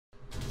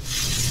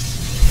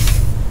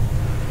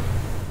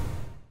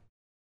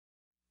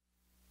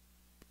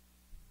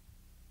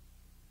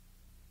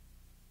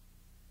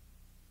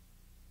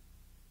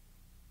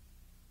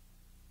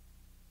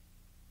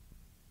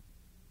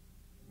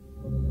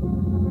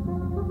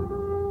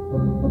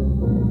As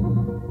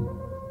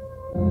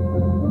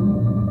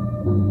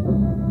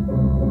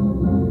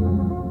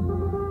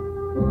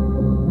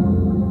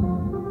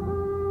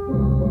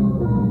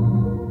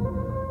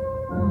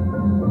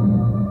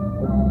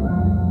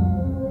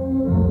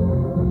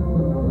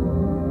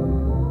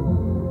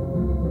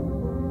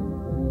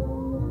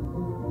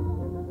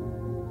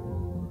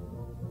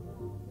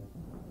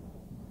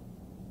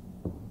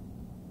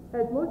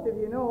most of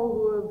you know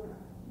who have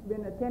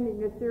been attending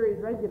this series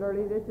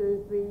regularly, this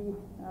is the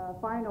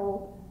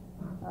final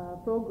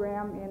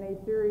program in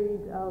a series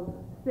of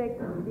 6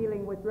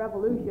 dealing with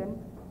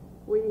revolution.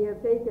 We have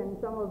taken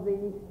some of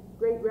the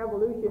great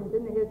revolutions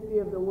in the history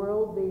of the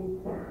world, the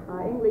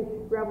English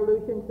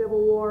Revolution, Civil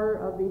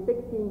War of the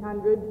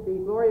 1600s, the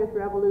Glorious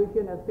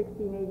Revolution of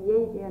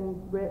 1688 in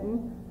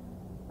Britain,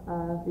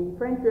 the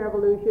French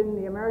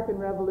Revolution, the American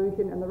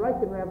Revolution, and the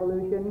Russian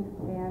Revolution,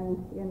 and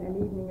in an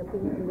evening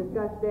apiece and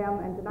discuss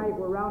them. And tonight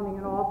we're rounding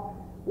it off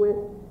with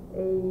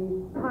a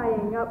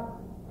tying up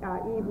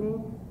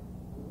evening,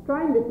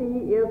 trying to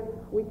see if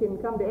we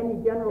can come to any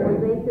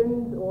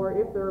generalizations or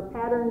if there are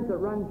patterns that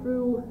run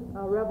through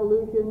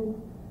revolutions,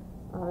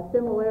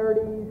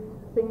 similarities,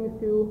 things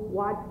to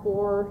watch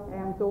for,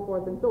 and so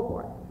forth and so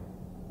forth.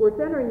 We're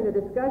centering the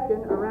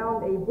discussion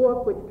around a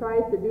book which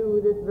tries to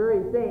do this very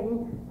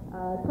thing,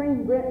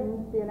 Crane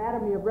Britton's The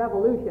Anatomy of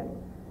Revolution.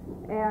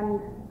 And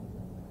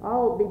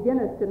I'll begin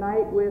us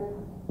tonight with,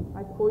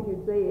 I suppose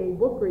you'd say, a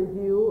book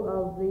review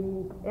of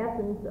the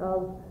essence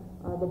of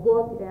the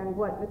book and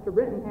what Mr.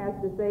 Britton has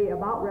to say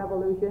about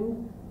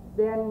revolutions.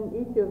 Then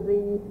each of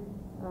the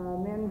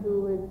men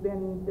who has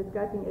been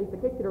discussing a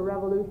particular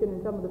revolution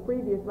in some of the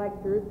previous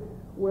lectures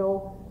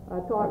will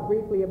talk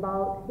briefly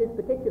about his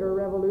particular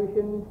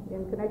revolution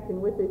in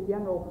connection with this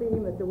general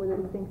theme as to whether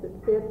he thinks it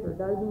fits or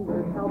doesn't,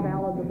 or how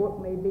valid the book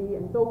may be,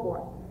 and so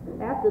forth.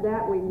 After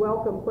that, we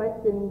welcome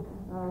questions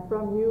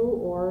from you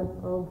or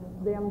of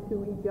them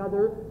to each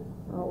other,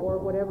 or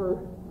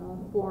whatever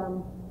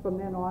form from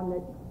then on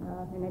that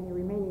in any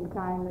remaining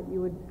time that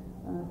you would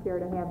care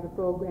to have the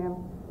program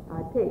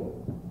take.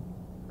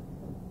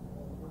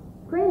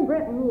 Crane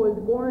Britton was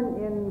born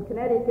in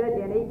Connecticut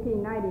in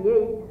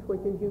 1898,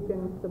 which, as you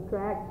can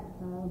subtract,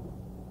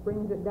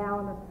 brings it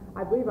down.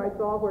 I believe I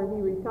saw where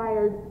he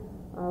retired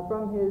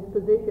from his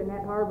position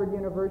at Harvard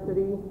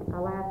University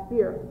last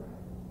year.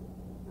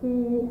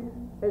 He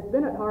has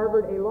been at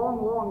Harvard a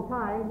long, long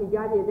time. He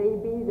got his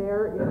A.B.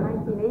 there in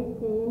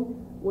 1918,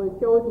 was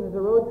chosen as a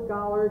Rhodes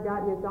Scholar,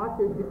 got his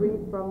doctorate degree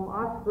from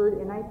Oxford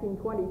in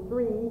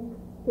 1923,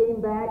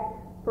 came back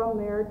from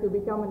there to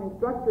become an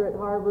instructor at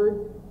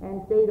Harvard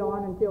and stayed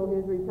on until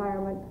his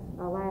retirement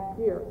last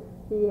year.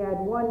 He had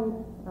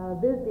one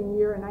visiting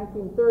year in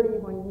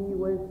 1930 when he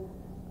was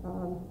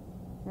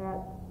at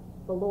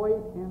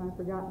Beloit, and I've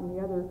forgotten the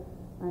other,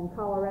 in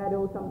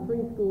Colorado, some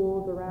 3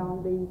 schools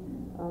around the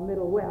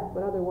Middle West,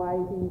 but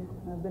otherwise he's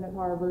been at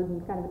Harvard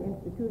and kind of an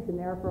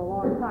institution there for a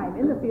long time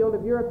in the field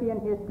of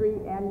European history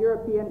and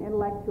European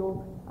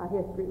intellectual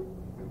history.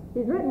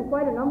 He's written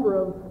quite a number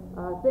of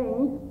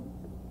things.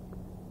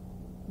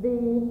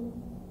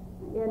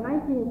 In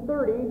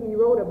 1930, he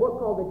wrote a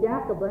book called The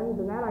Jacobins,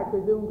 and that, I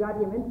presume, got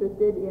him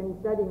interested in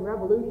studying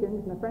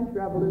revolutions and the French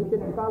Revolution,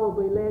 and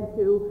probably led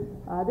to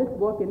this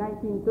book in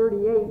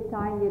 1938,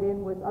 tying it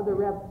in with other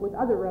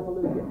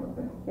revolutions.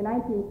 In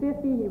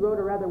 1950, he wrote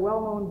a rather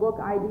well-known book,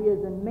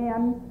 Ideas and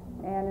Men,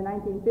 and in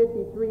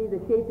 1953, The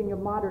Shaping of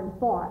Modern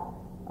Thought.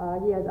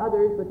 He has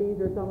others, but these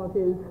are some of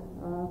his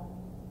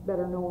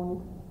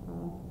better-known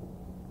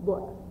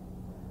books.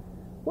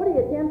 What he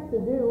attempts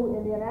to do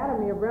in The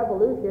Anatomy of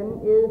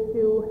Revolution is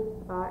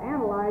to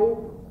analyze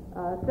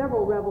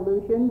several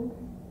revolutions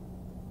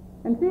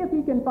and see if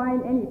he can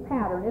find any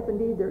pattern, if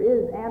indeed there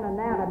is an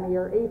anatomy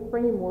or a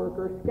framework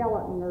or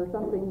skeleton or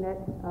something that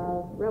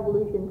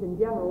revolutions in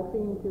general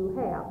seem to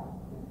have.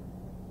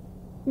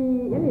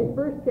 In his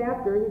first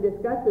chapter, he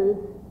discusses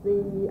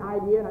the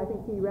idea, and I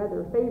think he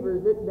rather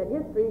favors it, that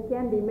history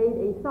can be made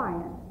a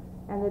science,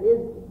 and that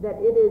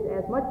it is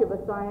as much of a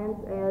science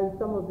as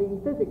some of the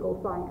physical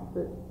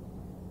sciences.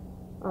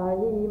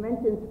 He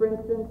mentions, for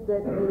instance,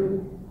 that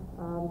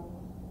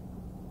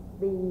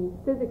the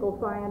physical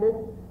scientist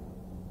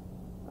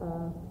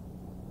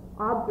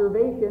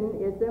observation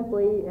is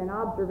simply an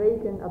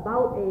observation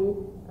about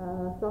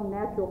some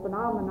natural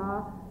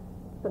phenomenon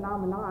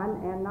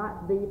and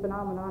not the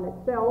phenomenon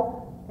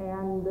itself,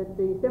 and that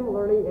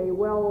similarly a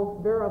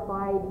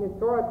well-verified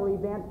historical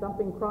event,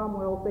 something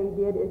Cromwell, say,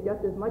 did, is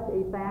just as much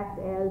a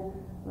fact as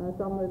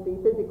some that the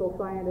physical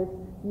scientists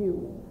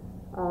use.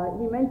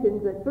 He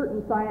mentions that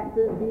certain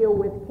sciences deal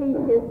with case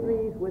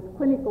histories, with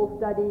clinical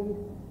studies,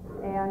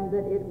 and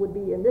that it would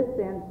be in this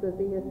sense that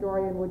the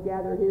historian would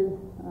gather his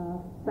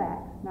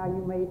facts. Now,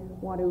 you may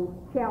want to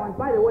challenge.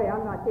 By the way,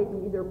 I'm not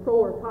taking either pro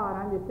or con.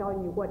 I'm just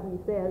telling you what he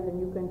says, and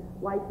you can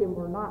like him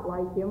or not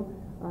like him,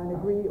 and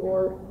agree,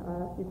 or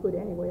you could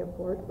anyway, of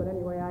course. But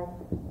anyway, I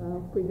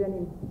present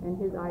him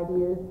and his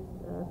ideas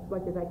as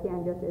much as I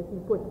can, just as he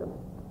puts them.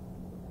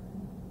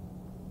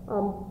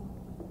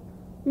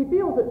 He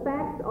feels that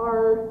facts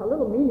are a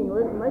little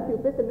meaningless unless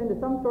you fit them into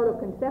some sort of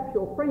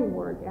conceptual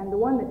framework, and the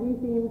one that he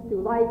seems to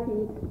like,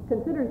 he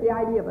considers the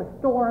idea of a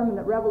storm, and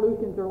that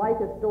revolutions are like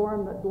a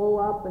storm that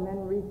blow up and then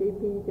reach a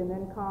peak and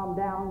then calm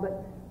down, but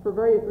for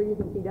various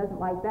reasons he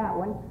doesn't like that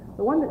one.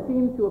 The one that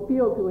seems to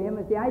appeal to him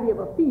is the idea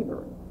of a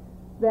fever,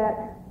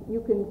 that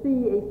you can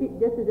see,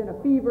 just as in a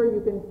fever,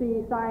 you can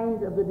see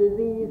signs of the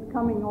disease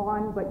coming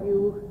on, but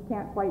you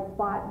can't quite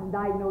spot and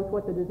diagnose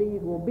what the disease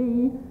will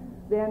be.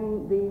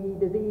 Then the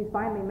disease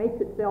finally makes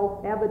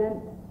itself evident.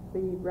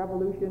 The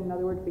revolution, in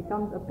other words,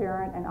 becomes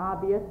apparent and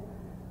obvious.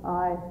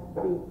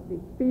 The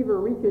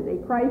fever reaches a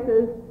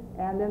crisis,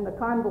 and then the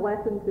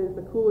convalescence is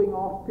the cooling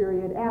off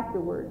period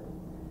afterwards.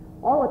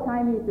 All the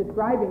time he's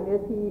describing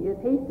this, he is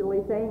hastily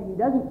saying he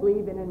doesn't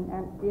believe in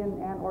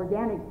an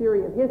organic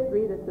theory of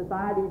history, that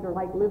societies are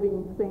like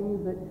living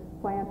things, that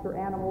plants or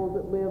animals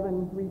that live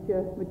and reach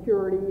a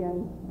maturity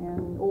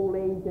and old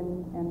age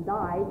and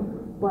die,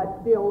 but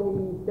still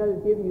he does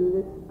give you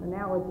this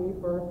analogy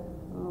for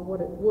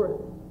what it's worth.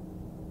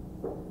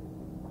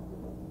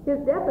 His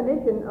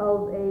definition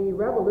of a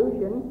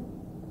revolution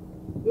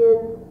is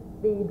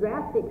the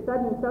drastic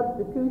sudden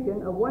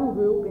substitution of one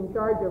group in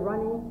charge of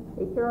running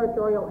a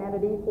territorial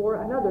entity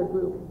for another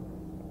group,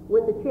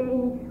 with the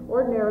change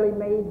ordinarily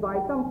made by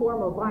some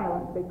form of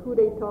violence, a coup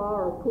d'etat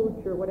or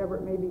putsch or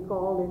whatever it may be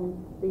called in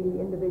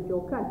the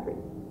individual country.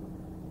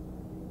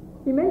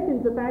 He mentions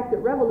the fact that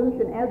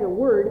revolution as a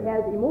word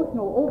has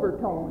emotional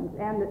overtones,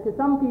 and that to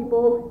some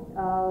people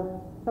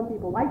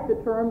like the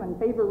term and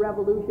favor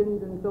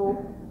revolutions, and so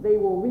they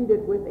will read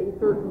it with a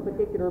certain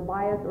particular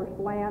bias or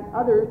slant.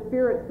 Others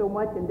fear it so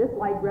much and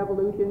dislike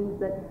revolutions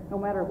that no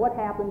matter what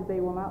happens, they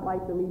will not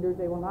like the leaders,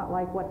 they will not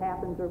like what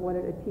happens or what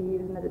it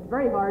achieves, and that it's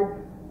very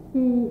hard.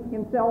 He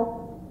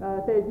himself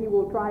says he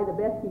will try the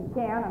best he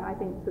can, and I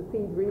think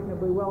succeeds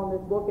reasonably well in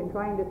this book in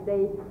trying to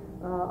stay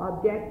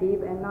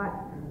objective and not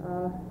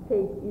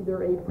take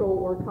either a pro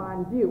or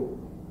con view.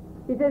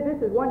 He says this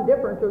is one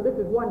difference, or this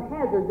is one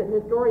hazard that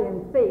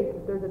historians face.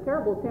 There's a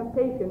terrible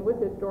temptation with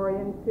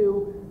historians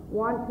to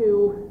want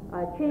to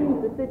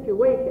change the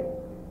situation.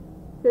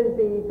 Says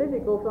the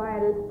physical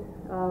scientist,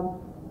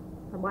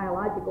 or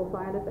biological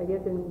scientist, I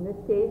guess in this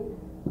case,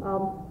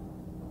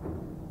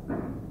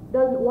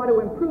 doesn't want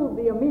to improve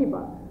the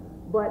amoeba,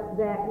 but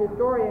that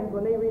historians,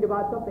 when they read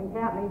about something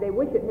happening, they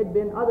wish it had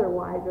been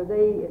otherwise, or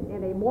they,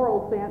 in a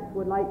moral sense,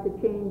 would like to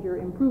change or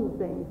improve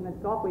things, and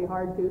it's awfully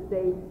hard to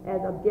stay as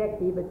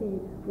objective as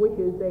he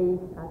wishes they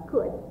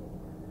could.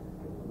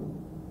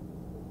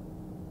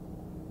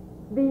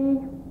 The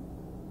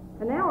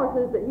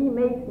analysis that he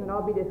makes, and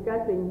I'll be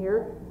discussing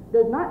here,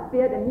 does not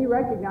fit, and he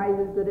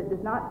recognizes that it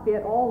does not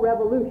fit all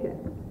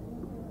revolutions.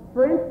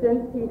 For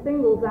instance, he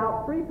singles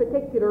out three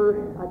particular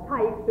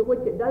types to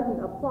which it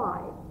doesn't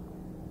apply.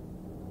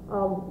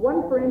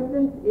 One, for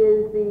instance,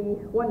 is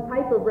one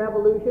type of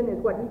revolution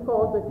is what he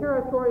calls the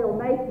territorial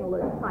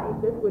nationalist type.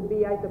 This would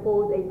be, I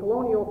suppose, a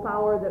colonial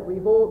power that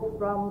revolts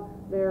from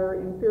their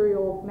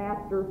imperial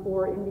master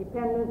for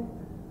independence,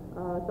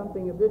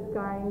 something of this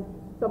kind.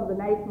 Some of the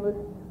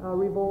nationalist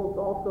revolts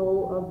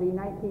also of the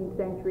 19th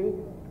century.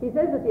 He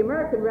says that the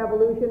American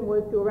Revolution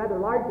was, to a rather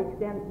large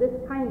extent, this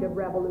kind of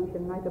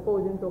revolution, and I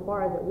suppose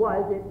insofar as it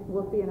was,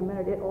 we'll see in a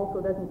minute, it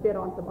also doesn't fit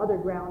on some other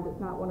grounds.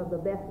 It's not one of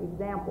the best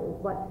examples.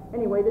 But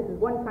anyway, this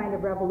is one kind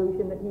of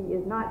revolution that he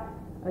is not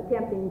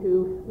attempting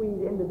to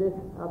squeeze into this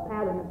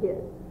pattern of his.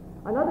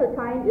 Another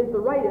kind is the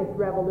rightist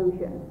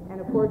revolution,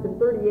 and of course in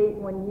 1938,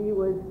 when he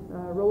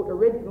wrote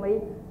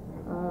originally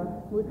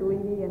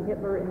Mussolini and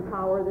Hitler in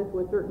power, this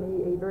was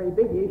certainly a very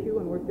big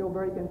issue, and we're still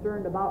very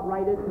concerned about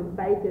rightist and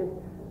fascist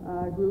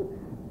groups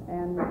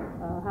and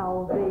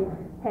how they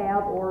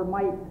have or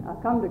might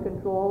come to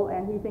control,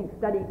 and he thinks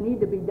studies need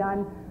to be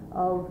done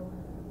of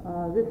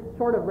this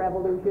sort of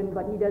revolution,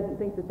 but he doesn't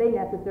think that they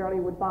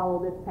necessarily would follow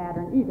this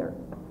pattern either.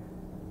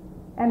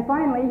 And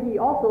finally, he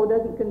also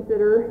doesn't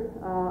consider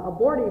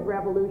abortive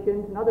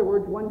revolutions, in other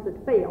words, ones that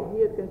fail.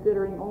 He is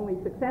considering only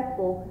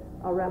successful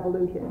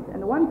revolutions.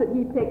 And the ones that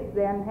he picks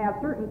then have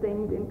certain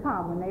things in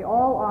common. They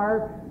all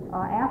are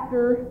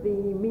after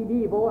the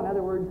medieval, in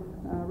other words,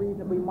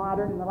 reasonably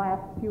modern in the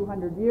last few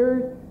hundred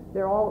years.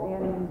 They're all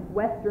in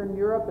Western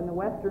Europe and the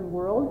Western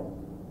world.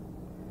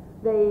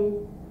 They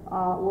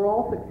were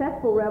all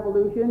successful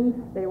revolutions.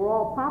 They were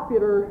all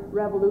popular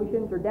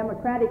revolutions or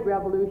democratic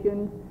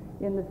revolutions,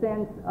 in the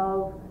sense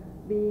of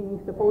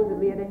being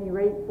supposedly, at any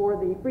rate, for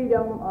the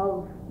freedom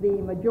of the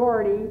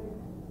majority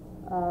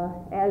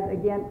as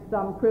against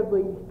some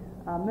privileged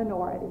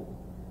minority.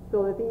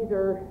 So that these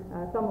are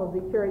some of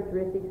the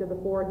characteristics of the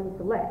four he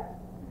selects.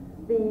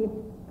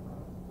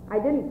 I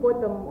didn't put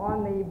them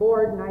on the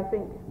board, and I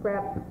think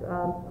perhaps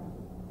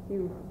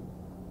you've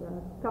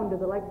come to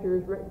the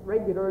lectures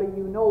regularly,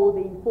 you know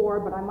the four,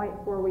 but I might,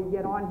 before we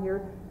get on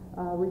here,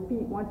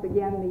 repeat once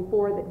again the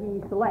four that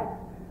he selects.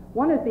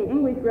 One is the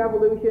English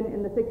Revolution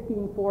in the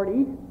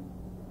 1640s,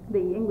 the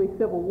English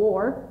Civil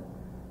War.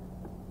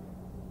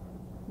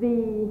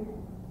 The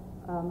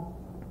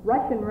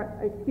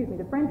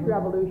the French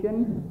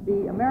Revolution,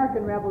 the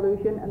American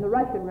Revolution, and the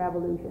Russian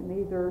Revolution.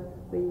 These are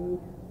the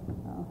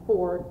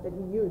four that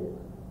he uses.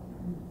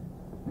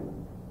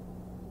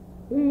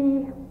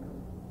 He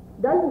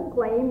doesn't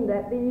claim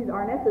that these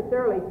are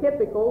necessarily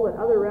typical, that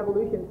other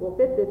revolutions will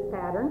fit this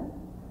pattern.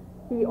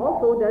 He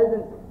also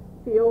doesn't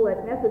feel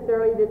that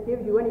necessarily this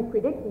gives you any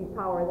predictive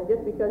power, that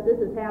just because this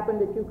has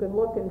happened that you can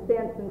look and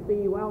sense and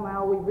see, well,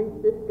 now we've reached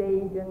this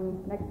stage and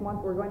next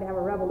month we're going to have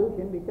a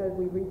revolution because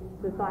we've reached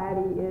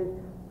society is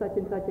such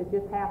and such, it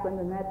just happened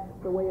and that's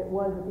the way it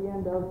was at the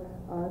end of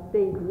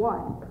stage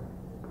one.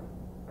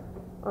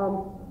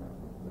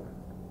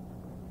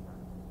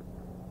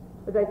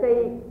 As I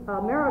say,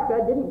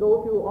 America didn't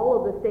go through all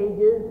of the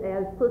stages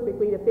as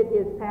perfectly to fit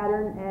his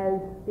pattern as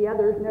the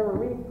others, never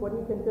reached what he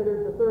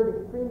considers the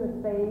third extremist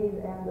phase,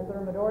 and the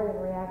Thermidorian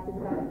reaction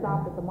kind of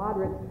stopped at the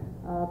moderate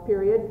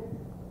period.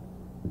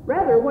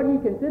 Rather, what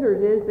he considers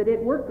is that it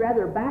worked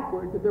rather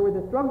backwards, that there was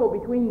a struggle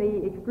between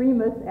the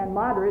extremists and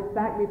moderates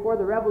back before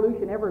the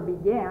revolution ever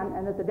began,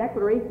 and that the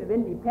Declaration of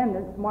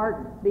Independence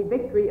marked the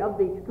victory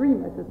of the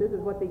extremists, that this is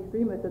what the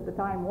extremists at the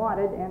time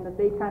wanted, and that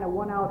they kind of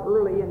won out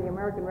early, and the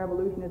American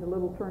Revolution is a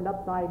little turned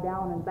upside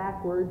down and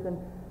backwards, and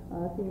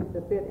seems to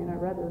fit in a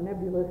rather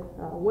nebulous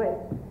way.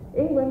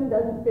 England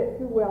doesn't fit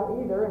too well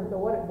either, and so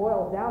what it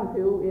boils down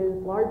to is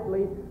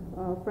largely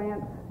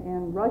France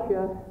and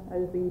Russia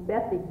as the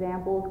best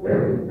examples, with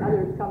the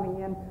others coming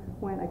in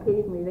when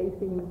occasionally they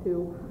seem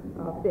to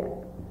fit.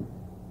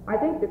 I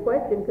think the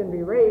question can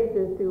be raised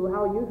as to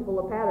how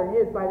useful a pattern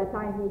is by the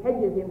time he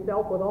hedges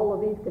himself with all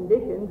of these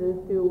conditions as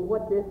to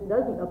what this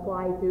doesn't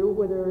apply to,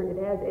 whether it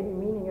has any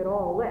meaning at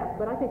all left.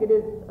 But I think it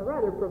is a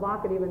rather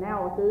provocative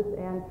analysis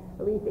and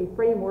at least a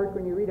framework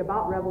when you read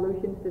about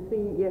revolutions to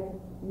see if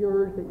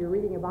yours that you're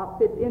reading about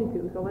fits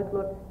into. So let's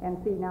look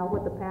and see now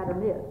what the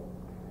pattern is.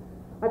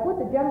 I put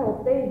the general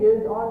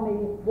stages on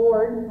the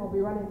board. I'll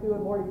be running through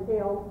in more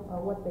detail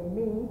what they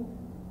mean.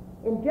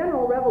 In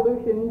general,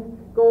 revolutions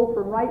go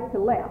from right to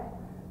left.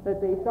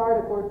 That they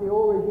start, of course, the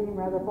old regime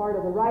rather far to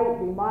the right.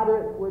 The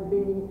moderates would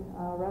be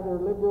rather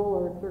liberal,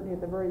 or certainly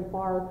at the very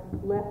far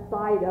left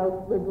side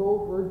of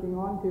liberals, verging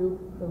on to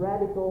the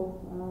radical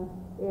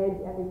edge,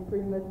 and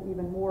extremists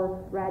even more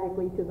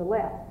radically to the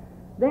left.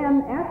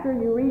 Then, after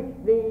you reach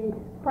the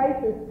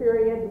crisis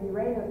period, the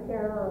reign of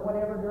terror or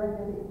whatever, during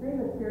the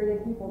extremist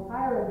period, people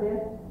tire of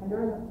this, and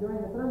during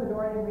the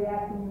Thermidorian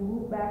reaction, you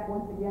move back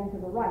once again to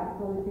the right,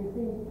 so that you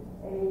see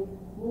a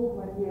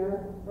movement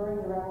here during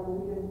the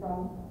revolution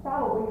from,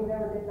 probably you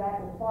never get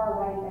back as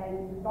far right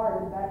as you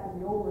started, back to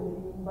the old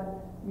regime, but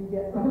you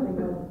get something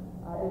of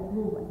as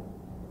movement.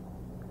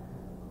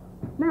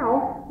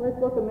 Now, let's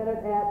look a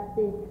minute at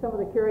some of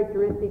the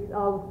characteristics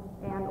of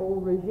an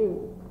old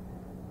regime.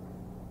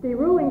 The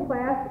ruling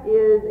class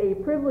is a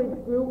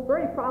privileged group,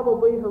 very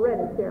probably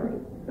hereditary.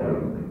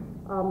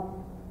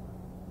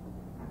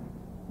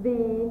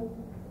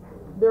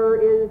 There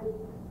is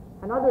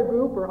another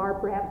group, or are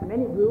perhaps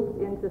many groups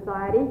in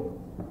society,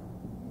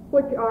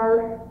 which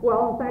are,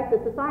 well, in fact, the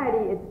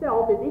society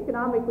itself is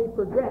economically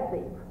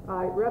progressive.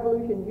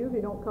 Revolutions usually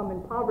don't come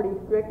in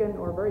poverty-stricken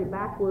or very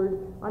backward,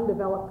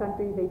 undeveloped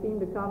countries. They seem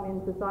to come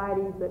in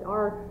societies that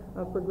are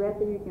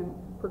progressing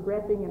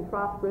and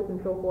prosperous and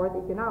so forth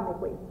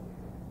economically.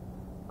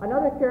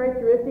 Another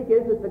characteristic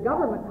is that the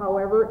government,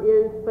 however,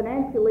 is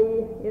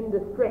financially in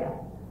distress,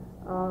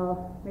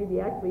 maybe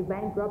actually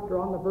bankrupt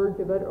or on the verge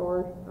of it,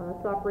 or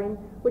suffering,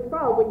 which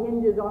probably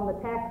hinges on the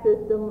tax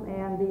system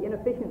and the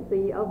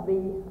inefficiency of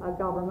the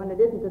government. It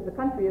isn't that the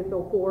country is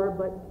so poor,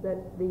 but that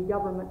the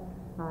government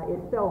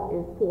itself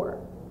is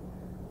poor.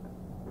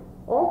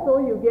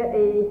 Also, you get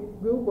a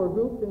group or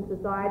groups in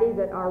society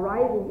that are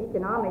rising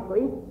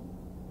economically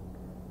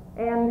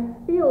and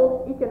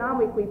feels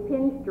economically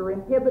pinched or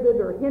inhibited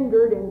or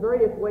hindered in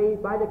various ways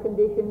by the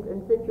conditions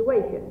and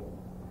situations.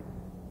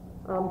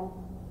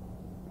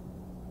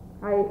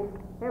 I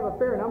have a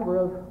fair number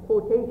of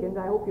quotations.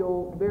 I hope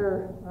you'll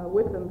bear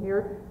with them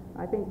here.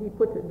 I think he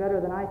puts it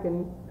better than I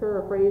can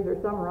paraphrase or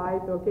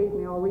summarize, so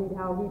occasionally I'll read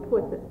how he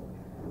puts it.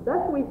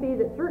 Thus we see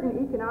that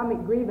certain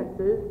economic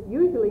grievances,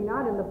 usually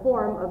not in the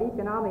form of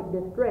economic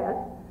distress,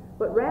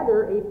 but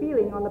rather a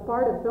feeling on the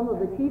part of some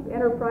of the chief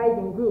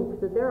enterprising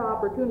groups that their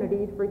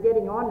opportunities for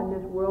getting on in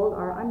this world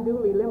are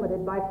unduly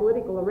limited by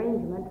political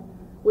arrangements,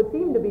 would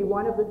seem to be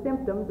one of the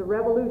symptoms of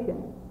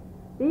revolution.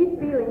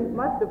 These feelings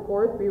must, of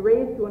course, be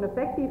raised to an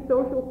effective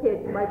social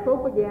pitch by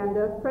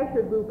propaganda,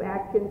 pressure group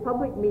action,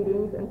 public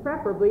meetings, and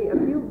preferably a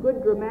few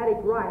good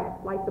dramatic riots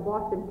like the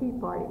Boston Tea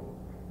Party.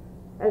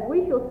 As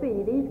we shall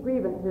see, these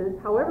grievances,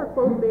 however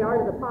close they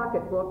are to the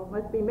pocketbook,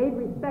 must be made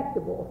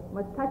respectable,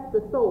 must touch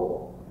the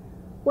soul.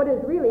 What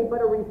is really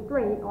but a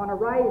restraint on a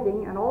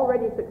rising and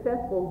already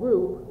successful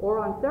group,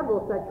 or on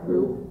several such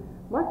groups,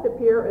 must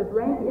appear as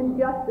rank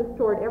injustice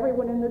toward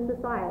everyone in the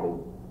society.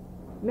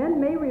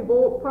 Men may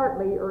revolt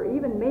partly or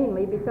even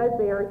mainly because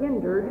they are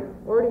hindered,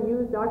 or to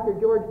use Dr.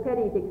 George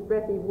Petty's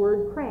expressive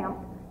word,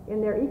 cramped, in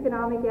their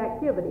economic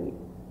activities.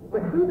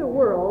 But to the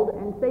world,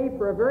 and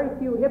save for a very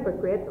few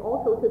hypocrites,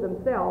 also to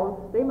themselves,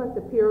 they must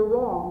appear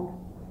wronged.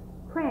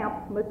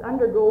 Tramps must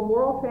undergo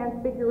moral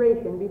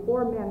transfiguration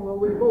before men will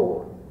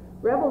revolt.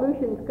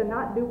 Revolutions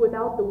cannot do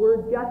without the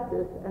word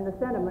justice and the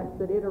sentiments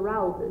that it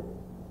arouses.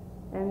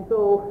 And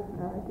so,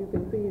 as you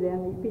can see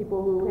then, these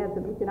people who have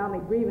some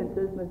economic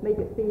grievances must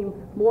make it seem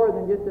more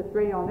than just a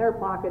strain on their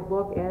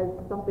pocketbook as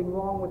something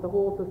wrong with the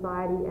whole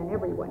society and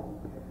everyone.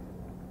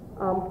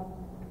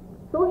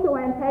 Social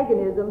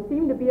antagonism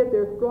seem to be at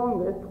their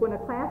strongest when a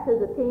class has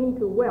attained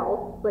to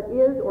wealth but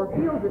is or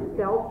feels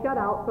itself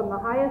shut out from the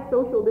highest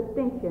social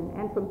distinction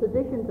and from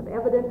positions of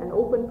evident and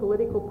open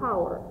political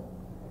power.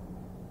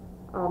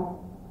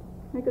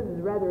 I think this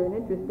is rather an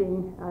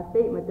interesting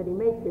statement that he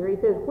makes here. He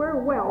says, where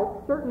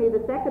wealth, certainly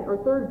the second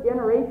or third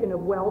generation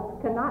of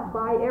wealth, cannot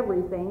buy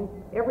everything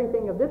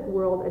of this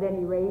world at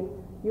any rate,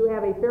 you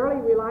have a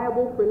fairly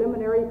reliable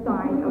preliminary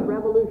sign of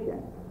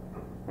revolution.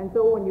 And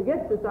so when you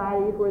get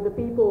societies where the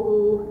people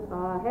who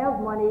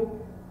have money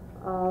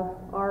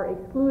are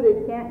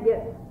excluded, can't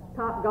get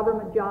top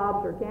government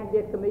jobs, or can't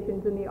get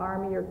commissions in the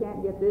army, or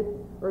can't get this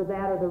or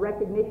that, or the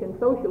recognition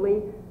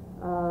socially,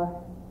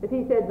 as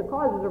he said, the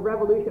causes of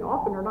revolution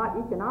often are not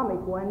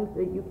economic ones.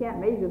 That you can't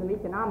measure them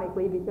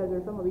economically because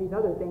there's some of these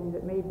other things.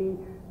 It may be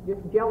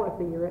just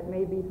jealousy, or it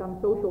may be some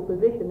social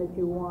position that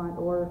you want,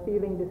 or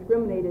feeling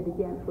discriminated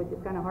against, which is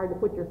kind of hard to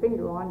put your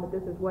finger on, but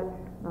this is what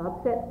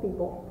upsets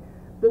people.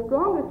 The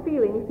strongest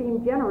feelings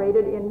seem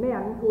generated in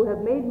men who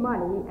have made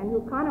money and who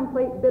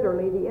contemplate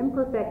bitterly the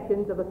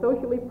imperfections of a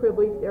socially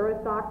privileged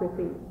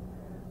aristocracy.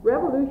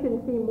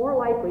 Revolutions seem more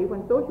likely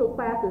when social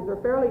classes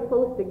are fairly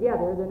close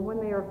together than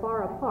when they are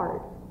far apart.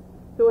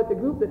 So it's a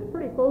group that's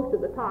pretty close to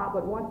the top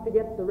but wants to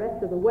get the rest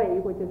of the way,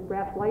 which is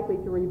perhaps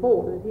likely to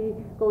revolt. As he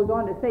goes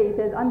on to say, he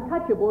says,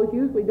 untouchables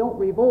usually don't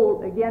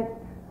revolt against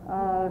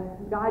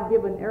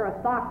God-given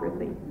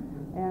aristocracy.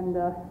 And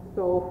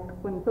so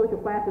when social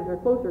classes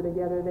are closer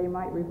together, they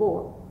might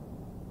revolt.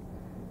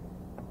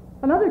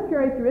 Another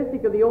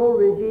characteristic of the old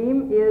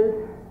regime is,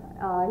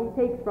 he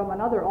takes from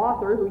another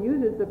author who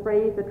uses the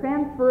phrase, the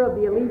transfer of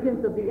the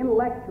allegiance of the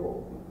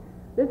intellectuals.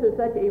 This is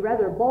such a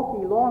rather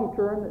bulky long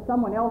term that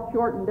someone else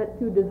shortened it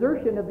to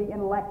desertion of the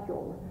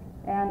intellectuals.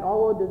 And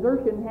although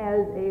desertion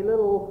has a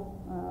little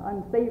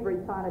unsavory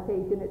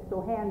connotation, it's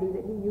so handy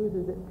that he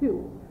uses it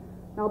too.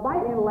 Now by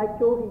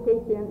intellectuals, he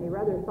takes in a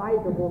rather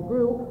sizable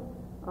group,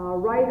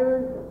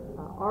 writers,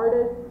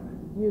 artists,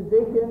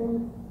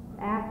 musicians,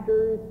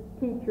 actors,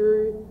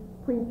 teachers,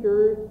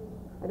 preachers.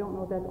 I don't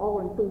know if that's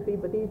all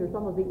inclusive, but these are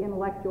some of the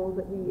intellectuals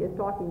that he is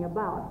talking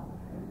about.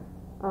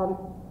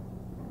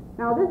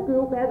 Now this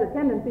group has a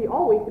tendency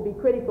always to be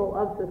critical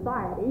of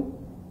society,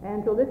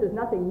 and so this is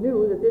nothing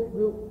new that this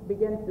group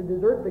begins to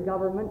desert the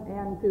government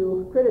and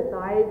to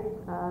criticize.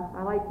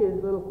 I like his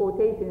little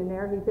quotation in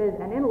there. He says,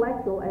 an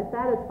intellectual as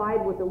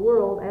satisfied with the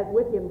world as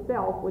with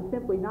himself would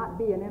simply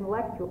not be an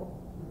intellectual.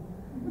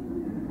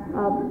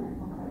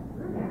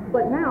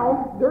 But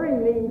now,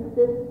 during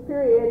this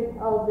period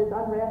of this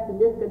unrest and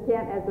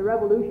discontent as the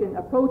revolution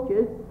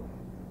approaches,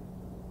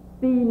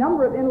 the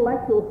number of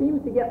intellectuals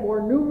seems to get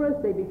more numerous.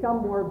 They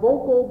become more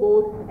vocal,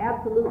 both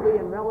absolutely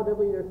and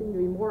relatively. There seem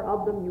to be more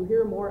of them. You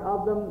hear more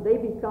of them.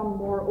 They become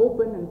more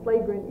open and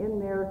flagrant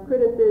in their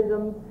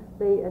criticisms.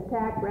 They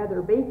attack rather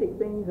basic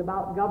things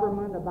about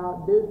government,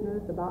 about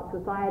business, about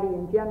society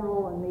in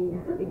general, and the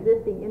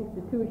existing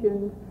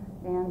institutions,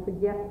 and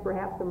suggest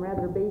perhaps some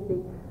rather basic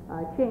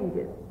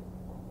changes.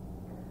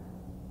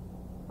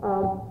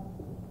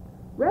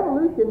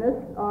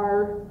 Revolutionists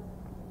are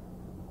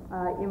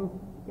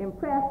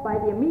impressed by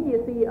the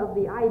immediacy of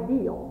the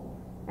ideal,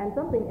 and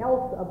something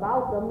else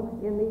about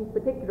them in these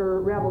particular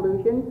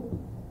revolutions.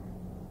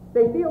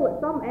 They feel that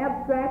some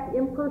abstract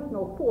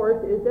impersonal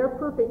force is their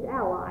perfect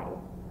ally.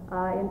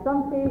 In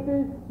some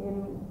cases,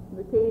 in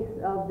the case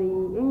of the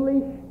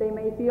English, they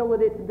may feel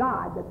that it's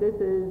God, that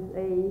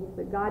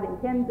that God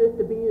intends this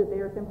to be, that they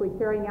are simply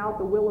carrying out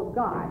the will of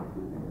God.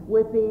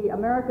 With the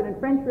American and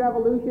French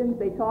revolutions,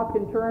 they talked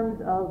in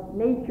terms of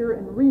nature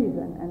and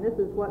reason, and this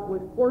is what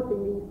was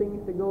forcing these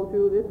things to go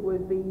through. This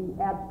was the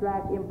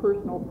abstract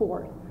impersonal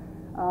force.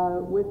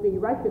 With the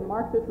Russian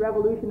Marxist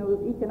revolution, it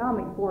was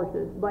economic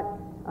forces, but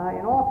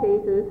in all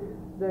cases,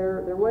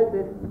 there was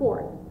this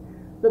force.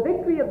 The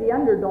victory of the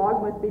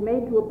underdog must be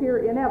made to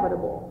appear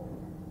inevitable.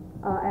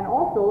 And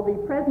also, the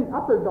present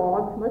upper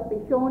dogs must be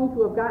shown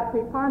to have got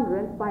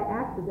preponderance by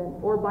accident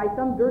or by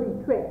some dirty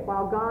trick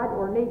while God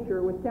or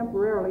nature was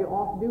temporarily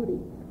off duty.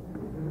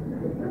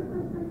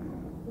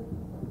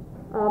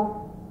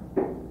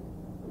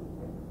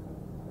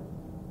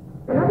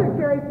 Another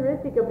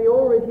characteristic of the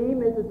old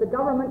regime is that the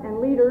government and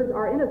leaders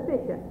are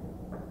inefficient.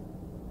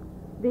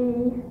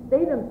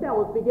 They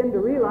themselves begin to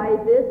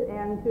realize this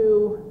and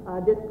to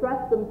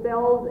distrust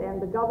themselves and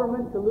the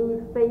government, to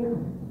lose faith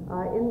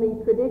in the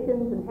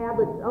traditions and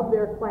habits of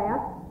their class.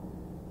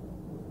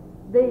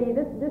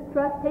 This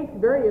distrust takes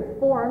various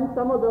forms.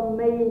 Some of them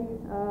may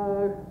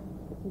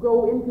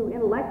grow into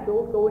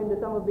intellectuals, go into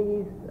some of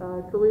these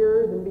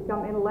careers and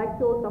become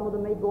intellectuals. Some of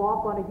them may go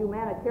off on a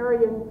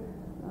humanitarian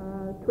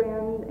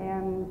trend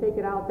and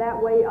take it out that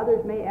way.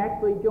 Others may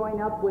actually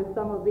join up with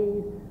some of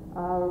these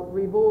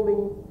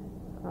revolting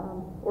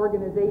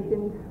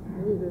organizations,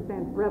 use a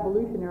sense,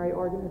 revolutionary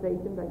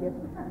organizations, I guess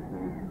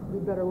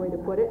is a better way to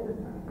put it,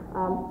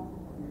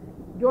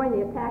 join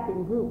the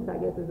attacking groups, I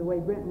guess is the way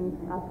Brinton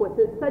puts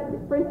it.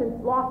 For instance,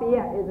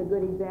 Lafayette is a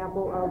good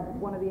example of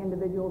one of the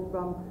individuals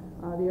from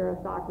the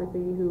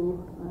aristocracy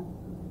who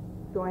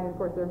joined. Of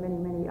course, there are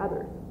many, many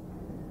others.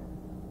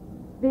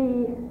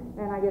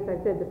 And I guess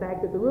I've said the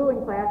fact that the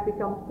ruling class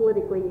becomes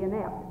politically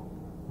inept.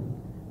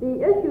 The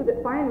issue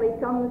that finally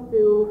comes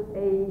to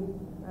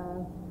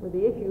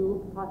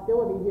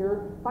hostility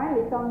here,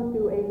 finally comes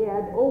to a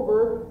head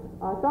over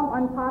some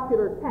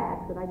unpopular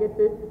tax, and I guess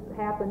this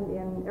happened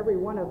in every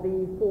one of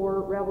these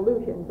 4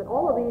 revolutions, that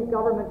all of these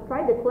governments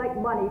tried to collect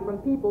money from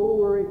people who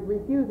were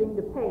refusing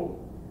to pay.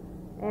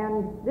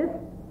 And this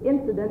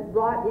incident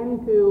brought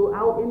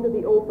out into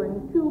the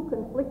open 2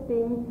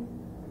 conflicting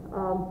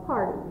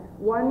parties.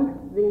 One,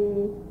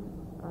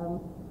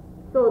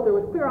 so that there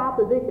was clear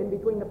opposition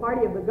between the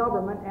party of the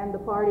government and the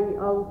party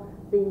of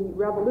the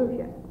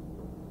revolution.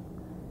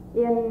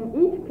 In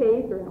each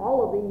case, or in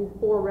all of these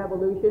 4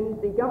 revolutions,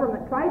 the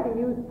government tried to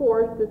use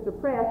force to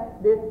suppress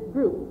this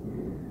group.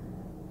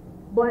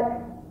 But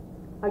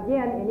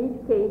again, in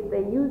each case,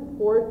 they used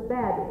force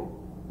badly.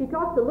 He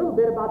talks a little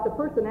bit about the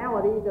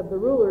personalities of the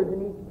rulers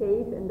in each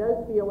case, and does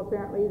feel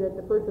apparently that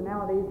the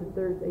personalities, that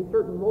there's a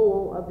certain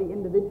role of the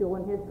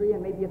individual in history, and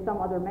maybe if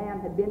some other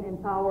man had been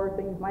in power,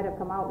 things might have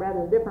come out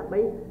rather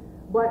differently.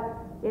 But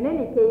in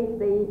any case,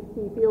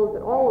 he feels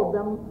that all of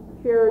them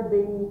shared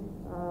the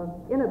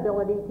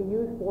inability to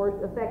use force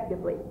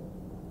effectively.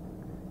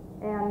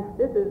 And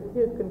this is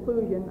his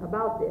conclusion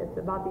about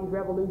these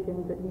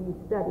revolutions that he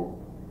studied.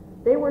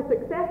 They were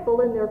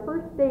successful in their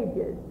first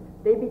stages.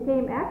 They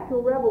became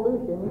actual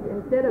revolutions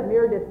instead of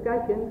mere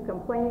discussions,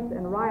 complaints,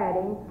 and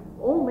rioting,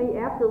 only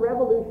after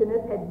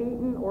revolutionists had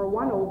beaten or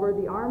won over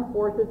the armed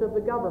forces of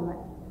the government.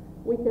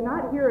 We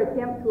cannot here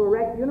attempt to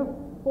erect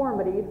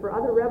uniformities for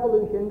other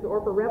revolutions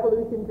or for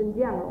revolutions in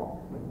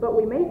general, but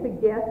we may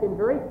suggest in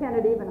very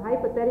tentative and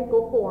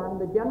hypothetical form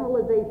the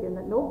generalization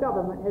that no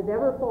government has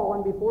ever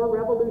fallen before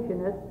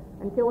revolutionists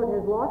until it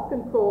has lost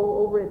control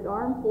over its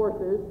armed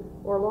forces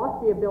or lost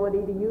the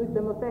ability to use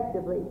them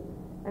effectively,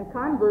 and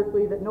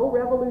conversely that no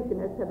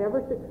revolutionists have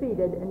ever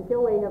succeeded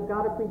until they have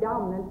got a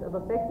predominance of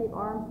effective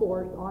armed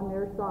force on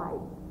their side.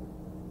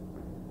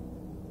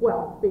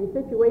 Well, the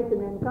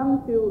situation then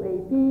comes to a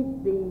peak.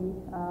 The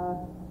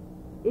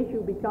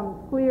issue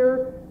becomes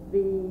clear.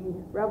 The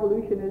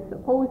revolutionists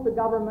oppose the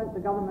government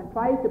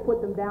tries to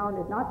put them down,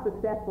 is not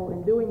successful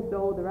in doing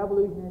so. The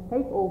revolutionists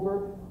take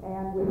over,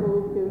 and we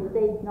move to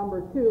stage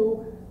number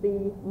 2,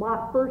 the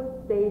first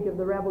stage of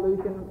the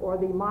revolution, or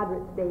the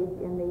moderate stage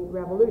in the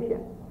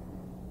revolution.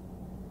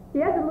 He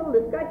has a little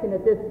discussion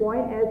at this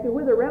point as to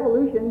whether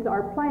revolutions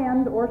are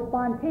planned or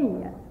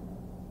spontaneous.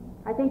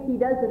 I think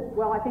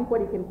I think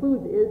what he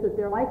concludes is that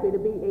they're likely to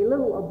be a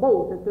little of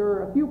both, that there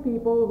are a few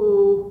people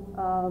who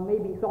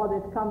maybe saw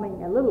this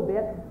coming a little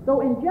bit, though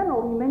in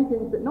general he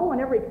mentions that no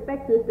one ever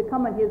expects this to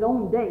come in his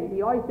own day.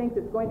 He always thinks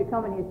it's going to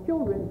come in his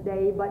children's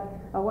day, but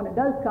when it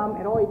does come,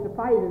 it always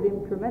surprises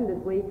him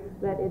tremendously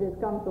that it has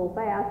come so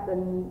fast,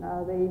 and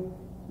they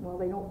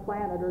don't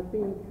plan it or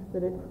see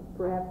that it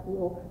perhaps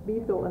will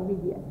be so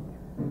immediate.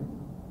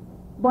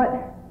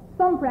 But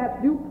some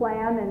perhaps do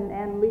plan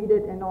and lead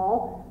it and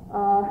all.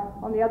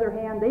 On the other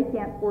hand, they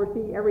can't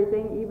foresee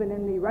everything, even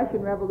in the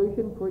Russian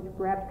Revolution, which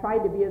perhaps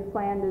tried to be as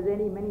planned as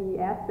any. Many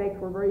aspects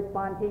were very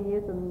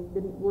spontaneous and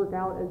didn't work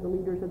out as the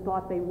leaders had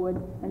thought they would,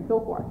 and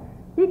so forth.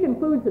 He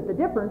concludes that the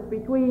difference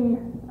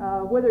between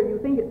whether you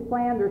think it's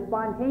planned or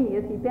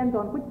spontaneous depends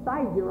on which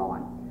side you're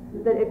on.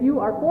 That if you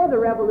are for the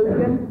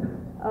revolution,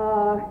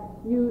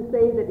 you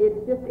say that it's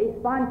just a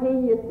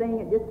spontaneous thing,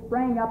 it just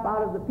sprang up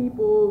out of the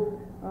people's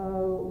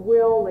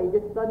will. They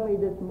just suddenly,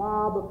 this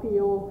mob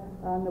appeal,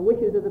 the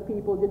wishes of the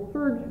people just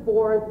surged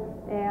forth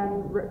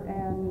and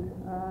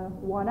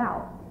won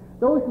out.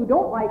 Those who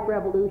don't like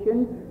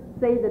revolutions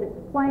say that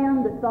it's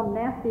planned, that some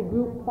nasty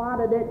group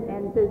plotted it,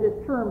 and says this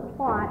term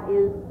plot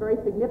is very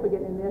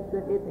significant in this,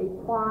 that it's a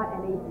plot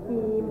and a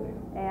scheme,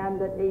 and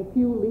that a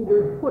few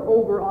leaders put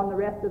over on the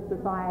rest of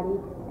society.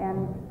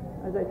 And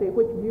as I say,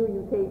 which view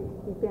you take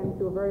depends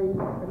to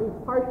at least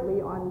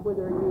partially on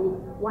whether you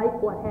like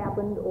what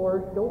happened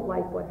or don't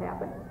like what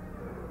happened.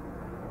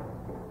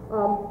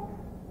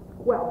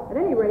 Well, at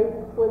any rate,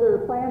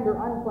 whether planned or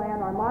unplanned,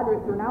 our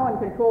moderates are now in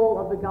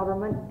control of the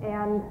government,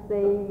 and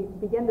they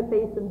begin to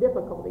face some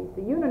difficulties.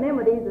 The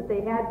unanimity that they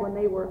had when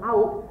they were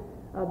out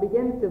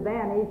begins to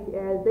vanish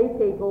as they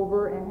take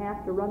over and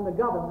have to run the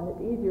government.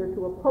 It's easier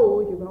to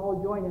oppose. You can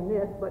all join in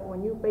this, but when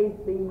you face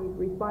the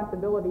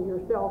responsibility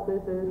yourself,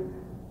 this is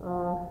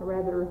a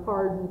rather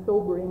hard and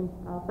sobering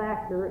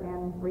factor,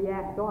 and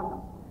react on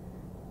them.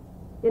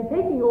 In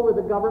taking over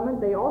the government,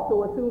 they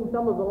also assume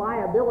some of the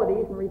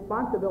liabilities and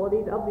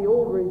responsibilities of the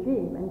old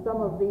regime, and some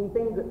of the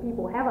things that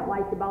people haven't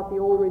liked about the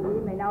old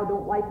regime, they now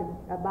don't like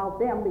about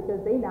them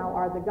because they now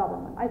are the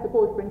government. I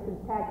suppose, for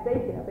instance,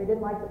 taxation. If they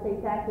didn't like to pay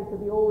taxes to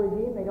the old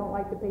regime, they don't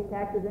like to pay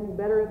taxes any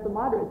better if the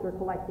moderates are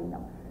collecting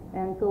them.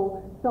 And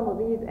so some of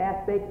these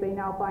aspects, they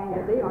now find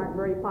that they aren't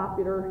very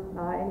popular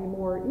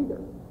anymore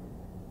either.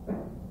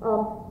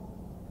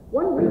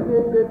 One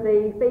weakness that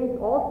they face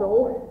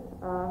also,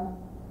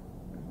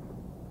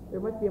 there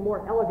must be a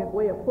more elegant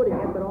way of putting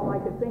it, but all I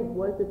could think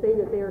was to say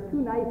that they are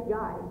too nice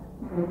guys.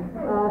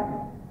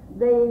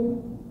 They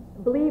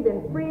believe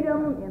in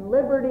freedom, in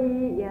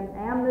liberty, in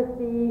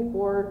amnesty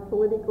for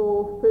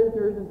political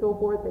prisoners and so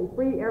forth. They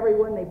free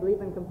everyone. They believe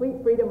in complete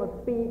freedom of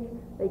speech.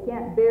 They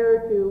can't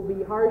bear to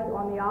be harsh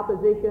on the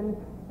opposition,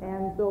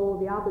 and so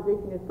the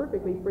opposition is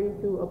perfectly free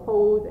to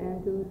oppose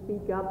and to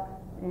speak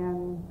up,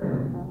 and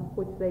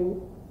which they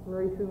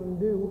very soon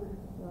do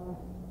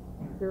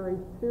very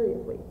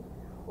seriously.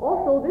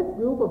 Also, this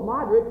group of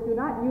moderates do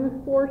not use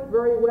force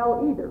very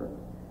well either.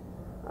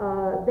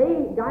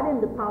 They got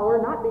into power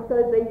not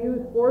because they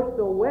used force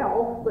so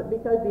well, but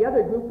because the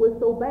other group was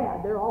so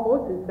bad. They're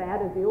almost as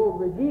bad as the old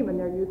regime in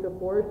their use of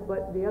force,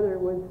 but the other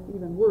was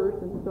even worse,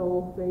 and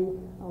so they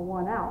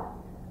won out.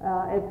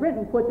 As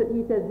Brinton puts it,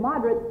 he says,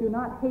 moderates do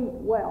not hate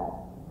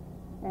well.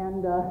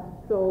 And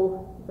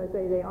so, as I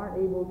say, they aren't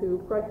able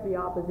to crush the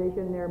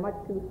opposition. They're much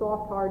too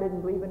soft-hearted and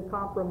believe in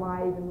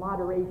compromise and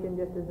moderation,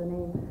 just as the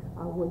name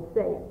would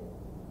say.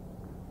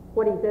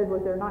 What he says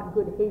was they're not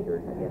good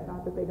haters, I guess,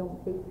 not that they don't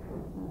hate,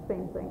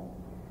 same thing.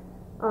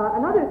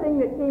 Another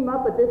thing that came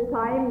up at this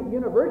time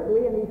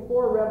universally in these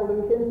four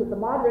revolutions that the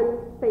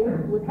moderates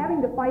faced was having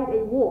to fight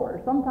a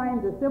war,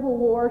 sometimes a civil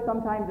war,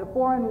 sometimes a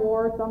foreign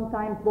war,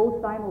 sometimes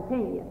both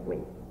simultaneously.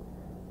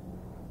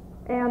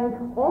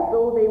 And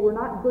also, they were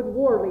not good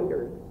war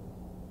leaders.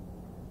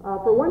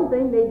 For one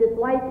thing, they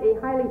disliked a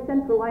highly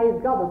centralized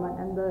government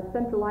and the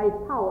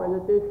centralized power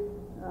that this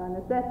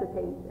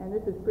necessitates, and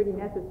this is pretty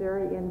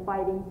necessary in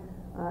fighting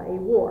a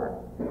war.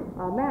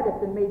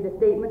 Madison made the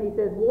statement, he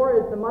says, war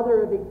is the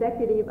mother of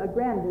executive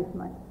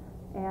aggrandizement.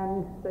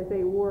 And as I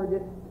say, war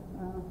just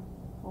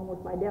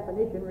almost by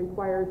definition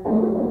requires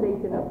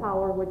centralization of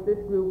power, which this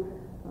group,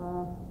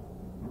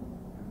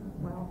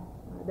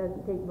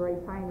 doesn't take very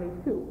kindly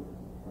to.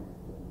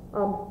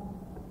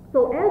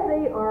 So as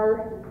they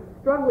are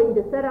struggling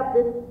to set up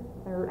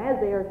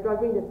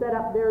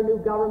their new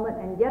government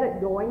and get it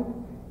going,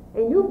 a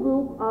new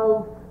group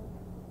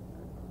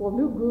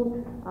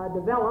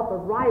develop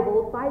of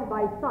rivals side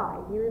by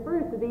side. He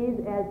refers to these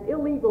as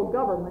illegal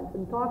governments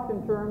and talks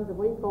in terms of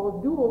what he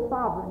calls dual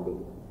sovereignty.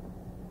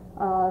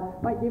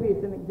 Might give you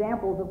some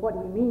examples of what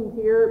he means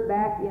here.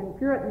 Back in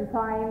Puritan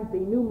times, the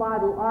New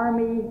Model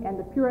Army and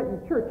the Puritan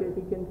churches,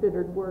 he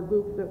considered, were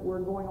groups that were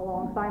going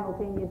along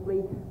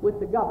simultaneously with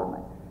the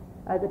government.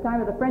 At the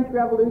time of the French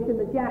Revolution,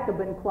 the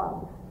Jacobin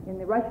clubs. In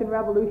the Russian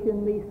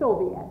Revolution, the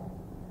Soviets.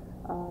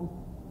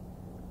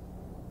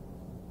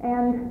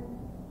 And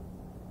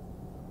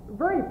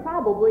very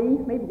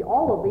probably, maybe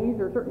all of these,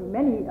 or certainly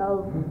many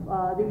of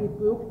these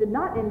groups, did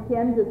not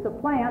intend to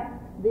supplant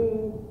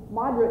the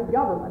moderate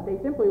government. They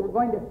simply were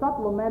going to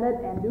supplement it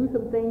and do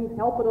some things,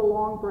 help it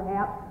along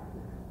perhaps.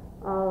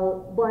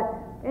 But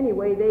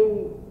anyway,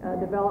 they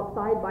developed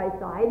side by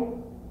side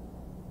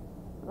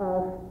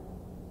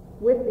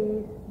with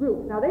these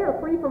groups. Now, they are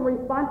free from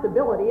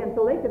responsibility, and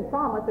so they can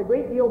promise a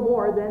great deal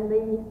more than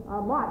the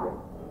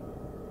moderates.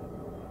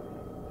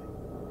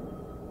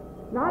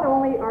 Not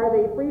only are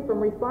they free from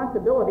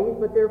responsibilities,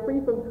 but they're free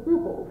from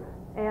scruples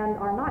and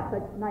are not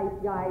such nice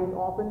guys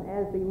often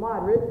as the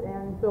moderates,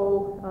 and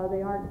so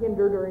they aren't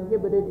hindered or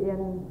inhibited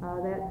in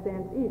that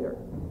sense either.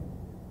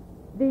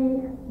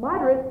 The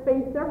moderates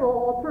face several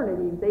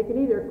alternatives. They can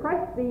either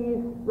crush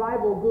these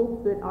rival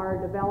groups that are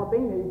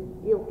developing,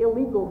 these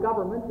illegal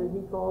governments as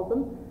he calls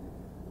them.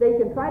 They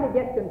can try to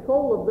get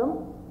control of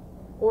them,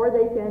 or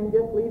they can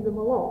just leave them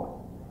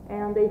alone.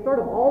 And they sort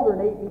of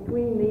alternate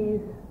between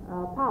these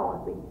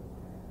policies.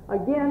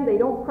 Again, they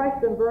don't crush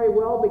them very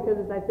well because,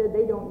 as I said,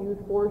 they don't use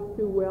force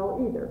too well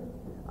either.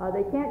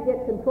 They can't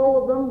get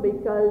control of them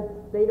because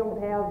they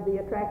don't have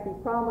the attractive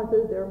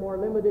promises. They're more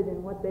limited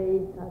in what they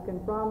can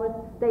promise.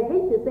 They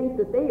hate to think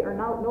that they are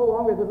now no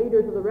longer the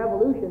leaders of the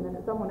revolution and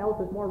that someone else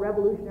is more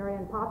revolutionary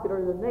and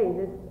popular than they.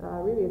 This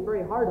really is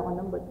very hard on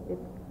them, but it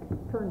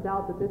turns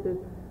out that this is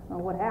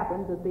what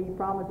happens, that the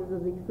promises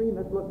of the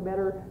extremists look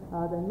better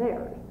than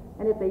theirs.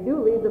 And if they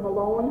do leave them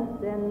alone,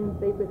 then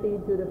they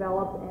proceed to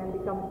develop and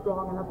become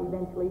strong enough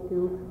eventually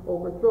to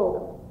overthrow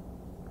them.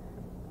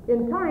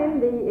 In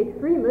time, the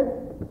extremists,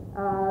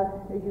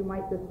 as you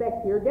might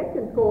suspect here, get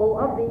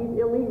control of these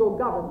illegal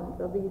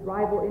governments, of these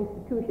rival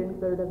institutions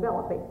that are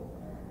developing.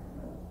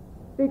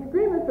 The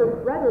extremists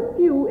are rather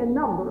few in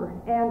number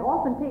and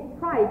often take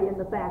pride in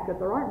the fact that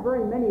there aren't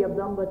very many of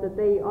them, but that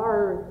they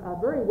are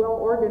very well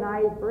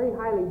organized, very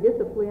highly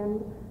disciplined,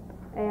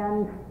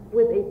 and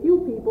with a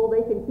few people,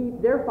 they can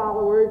keep their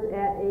followers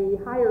at a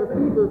higher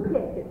fever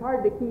pitch. It's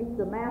hard to keep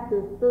the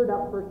masses stirred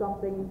up for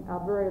something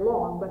very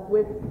long, but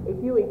with a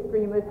few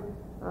extremists,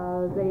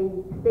 they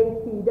stay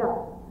keyed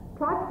up.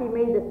 Trotsky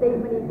made the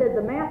statement, he said,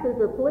 the masses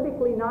are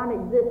politically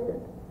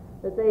non-existent.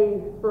 that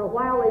for a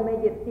while they may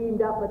get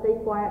steamed up, but they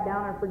quiet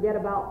down and forget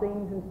about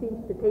things and cease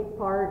to take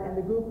part, and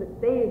the group that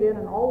stays in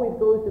and always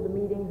goes to the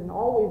meetings and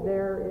always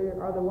there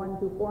are the ones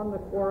who form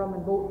the quorum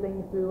and vote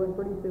things through, and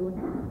pretty soon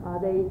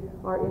they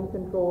are in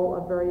control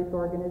of various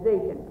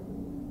organizations.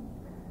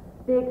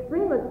 The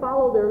extremists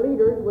follow their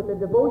leaders with a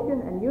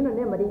devotion and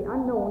unanimity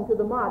unknown to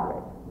the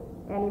moderates.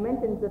 And he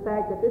mentions the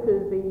fact that this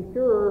is the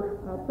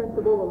Führer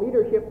principle, the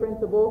leadership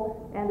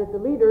principle, and that the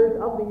leaders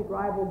of these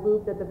rival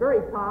groups at the very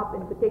top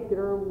in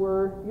particular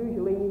were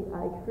usually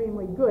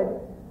extremely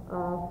good,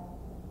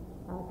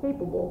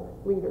 capable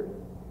leaders.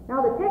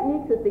 Now the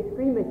techniques that the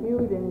extremists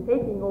use in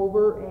taking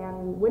over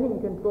and winning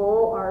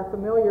control are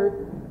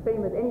familiar,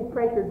 same as any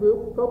pressure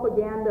group: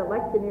 propaganda,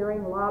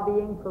 electioneering,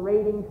 lobbying,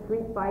 parading,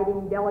 street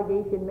fighting,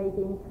 delegation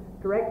making,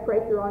 direct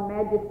pressure on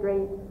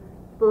magistrates,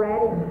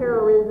 sporadic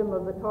terrorism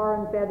of the tar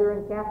and feather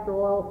and castor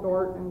oil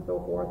sort, and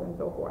so forth and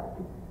so forth.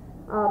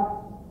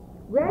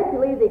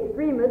 Gradually, the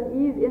extremists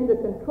ease into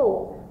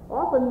control.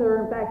 Often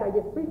in fact, I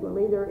guess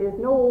frequently, there is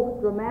no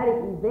dramatic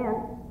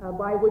event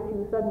by which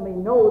you suddenly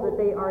know that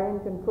they are in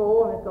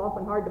control, and it's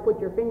often hard to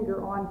put your finger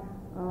on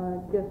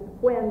just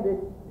when this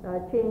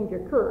change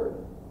occurs.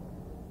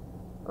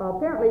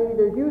 Apparently,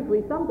 there's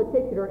usually some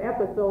particular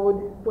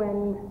episode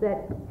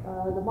that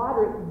the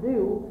moderates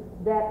do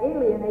that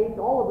alienates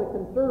all of the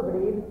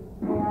conservatives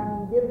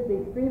and gives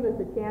the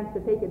extremists a chance to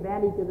take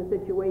advantage of the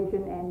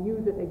situation and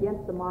use it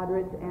against the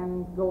moderates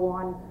and go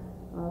on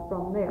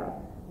from there.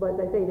 But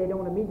as I say, they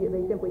don't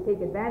immediately, simply take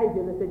advantage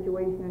of the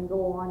situation and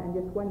go on, and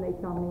just when they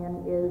come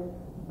in is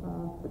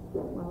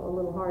a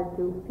little hard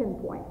to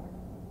pinpoint.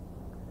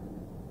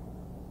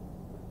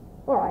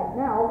 All right,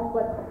 now,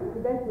 but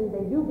eventually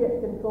they do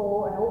get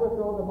control and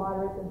overthrow the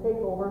moderates and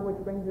take over, which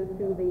brings us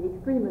to the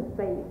extremist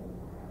phase.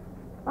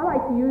 I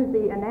like to use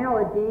the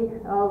analogy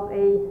of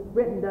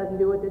Britain doesn't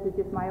do it, this is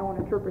just my own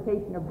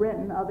interpretation of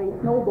Britain, of a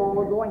snowball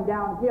going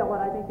downhill, and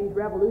I think these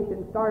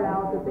revolutions start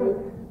out that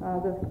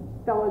the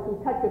fellows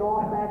who touch it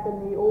off back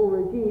in the old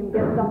regime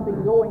get something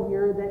going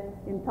here that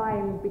in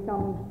time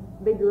becomes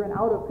bigger and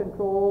out of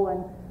control and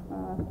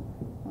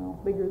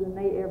bigger than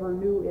they ever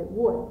knew it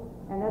would.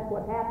 And that's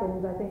what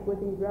happens, I think,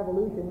 with these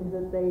revolutions,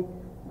 that they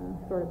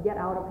sort of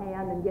get out of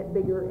hand and get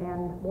bigger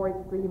and more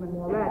extreme and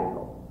more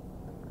radical.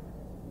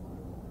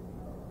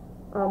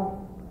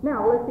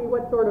 Now, let's see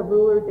what sort of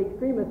rulers the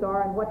extremists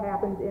are and what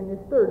happens in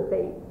this third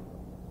phase.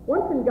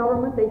 Once in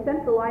government, they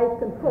centralize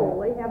control.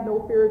 They have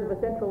no fears of a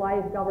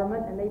centralized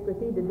government, and they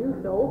proceed to do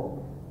so.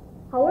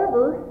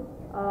 However,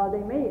 they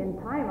may in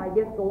time, I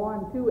guess, go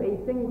on to a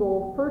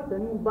single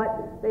person, but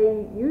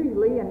they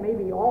usually, and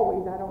maybe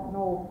always, I don't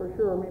know for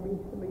sure, maybe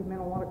somebody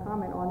may want to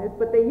comment on this,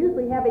 but they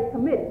usually have a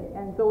committee,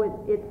 and so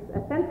it's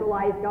a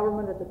centralized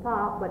government at the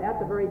top, but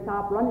at the very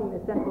top, running the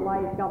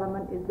centralized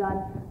government is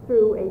done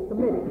through a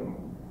committee.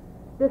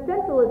 The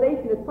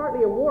centralization is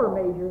partly a war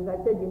measure. As I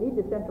said, you need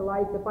to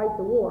centralize to fight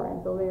the war,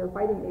 and so they are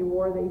fighting a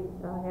war, they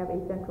have a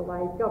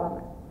centralized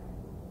government.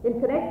 In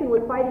connection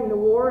with fighting the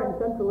war and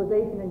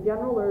centralization in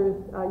general, there's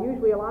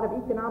usually a lot of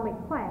economic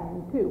planning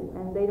too,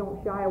 and they don't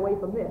shy away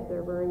from this.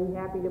 They're very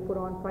happy to put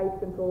on price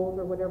controls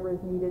or whatever is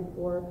needed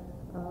for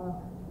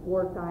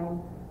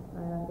wartime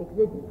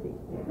exigencies.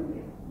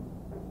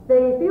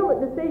 They feel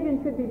that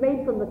decisions should be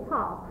made from the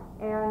top,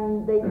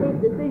 and they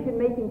take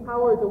decision-making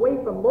powers away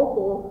from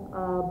local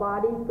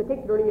bodies,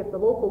 particularly if the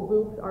local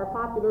groups are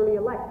popularly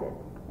elected,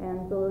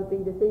 and so that the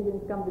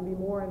decisions come to be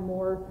more and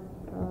more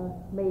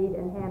made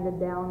and handed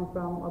down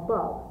from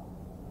above.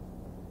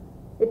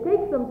 It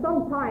takes them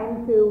some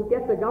time to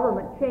get the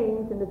government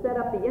changed and to set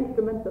up the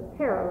instruments of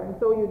terror, and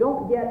so you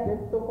don't get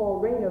this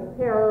so-called reign of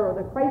terror or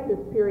the crisis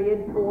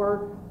period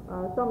for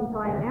some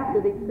time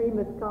after the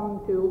extremists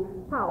come to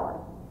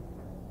power.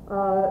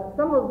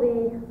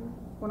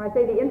 When I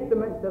say the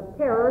instruments of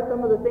terror,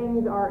 some of the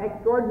things are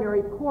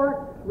extraordinary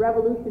courts,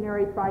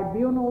 revolutionary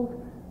tribunals,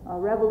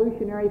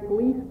 revolutionary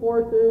police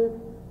forces.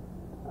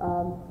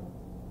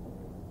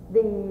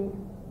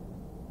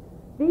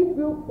 These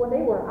groups, when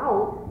they were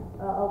out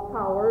of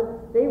power,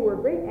 they were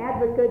great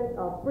advocates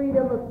of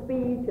freedom of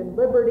speech and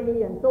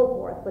liberty and so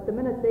forth. But the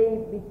minute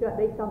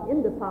they come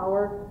into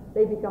power,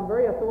 they become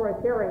very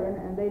authoritarian,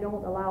 and they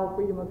don't allow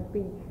freedom of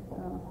speech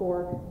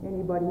for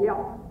anybody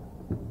else.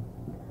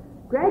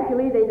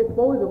 Gradually, they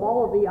dispose of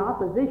all of the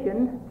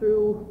opposition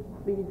through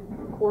these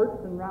courts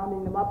and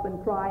rounding them up and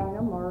trying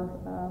them or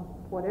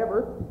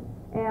whatever.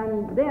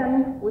 And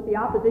then, with the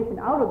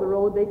opposition out of the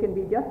road, they can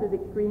be just as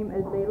extreme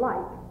as they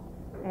like.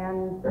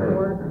 And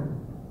for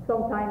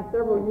sometimes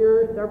several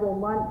years, several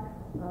months,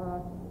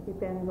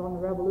 depends on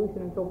the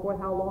revolution and so forth,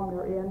 how long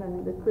they're in,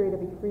 and this period of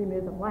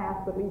extremism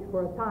lasts, at least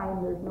for a time.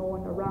 There's no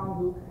one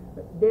around who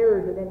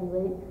dares, at any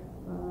rate,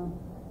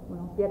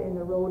 get in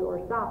the road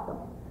or stop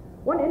them.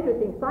 One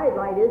interesting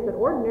sidelight is that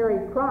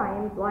ordinary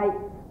crimes like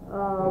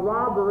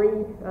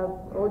robbery of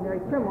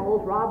ordinary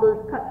criminals,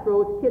 robbers,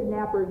 cutthroats,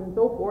 kidnappers, and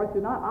so forth, do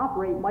not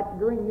operate much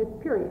during this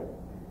period.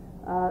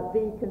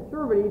 The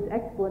conservatives'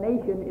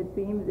 explanation, it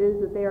seems,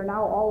 is that they are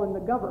now all in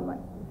the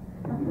government.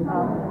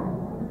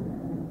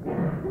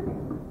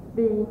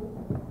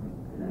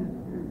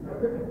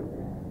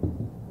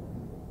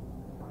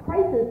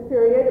 crisis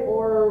period,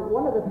 or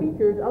one of the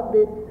features of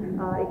this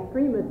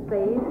extremist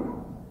phase,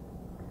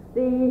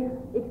 the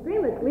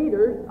extremist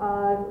leaders,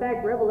 in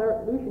fact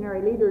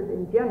revolutionary leaders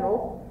in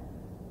general,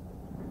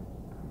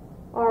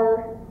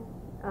 are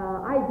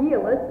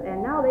idealists,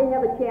 and now they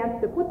have a chance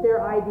to put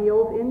their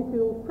ideals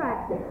into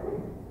practice.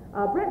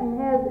 Brenton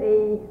has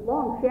a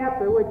long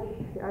chapter, which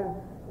I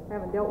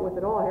haven't dealt with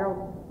at all here.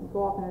 I'll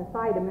go off and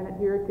aside a minute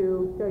here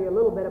to tell you a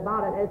little bit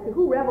about it as to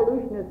who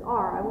revolutionists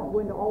are. I won't go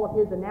into all of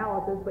his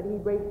analysis, but he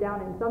breaks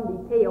down in some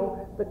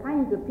detail the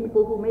kinds of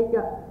people who make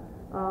up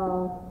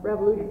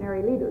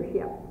revolutionary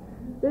leadership.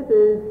 This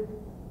is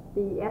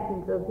the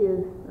essence of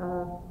his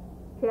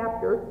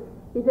chapter.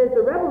 He says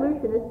the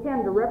revolutionists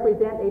tend to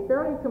represent a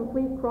fairly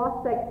complete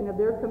cross-section of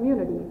their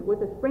communities, with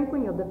a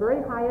sprinkling of the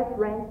very highest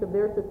ranks of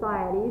their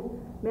societies,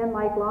 men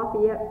like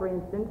Lafayette, for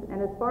instance,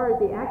 and as far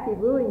as the active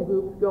ruling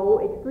groups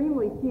go,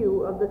 extremely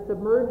few of the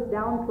submerged,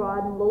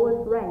 downtrodden,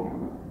 lowest ranks.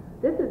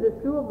 This is as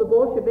true of the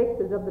Bolsheviks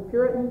as of the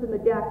Puritans and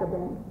the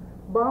Jacobins.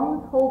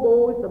 Bums,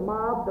 hobos, the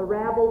mob, the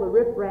rabble, the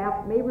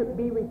riffraff may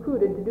be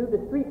recruited to do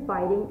the street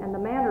fighting and the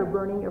manor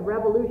burning of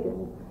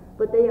revolutions,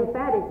 but they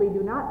emphatically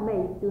do not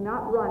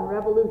run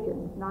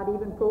revolutions, not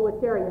even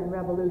proletarian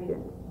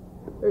revolutions.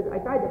 I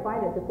tried to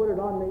find it to put it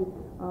on the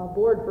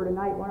board for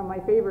tonight. One of my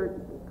favorite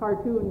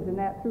cartoons in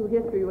that Through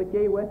History with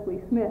J. Wesley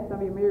Smith. Some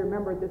of you may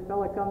remember this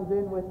fella comes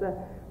in with the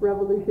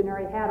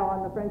revolutionary hat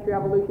on, the French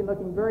Revolution,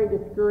 looking very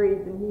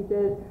discouraged, and he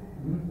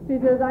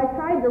says, I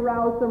tried to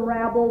rouse some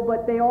rabble,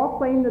 but they all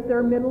claim that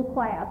they're middle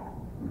class.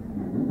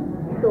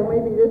 So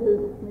maybe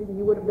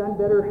you would have done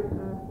better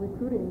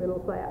recruiting middle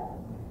class.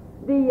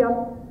 The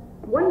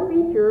one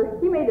feature,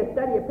 he made a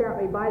study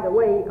apparently, by the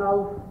way,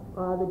 of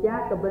the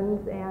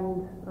Jacobins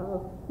and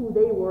who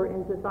they were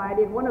in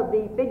society, and one of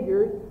the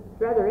figures,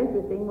 rather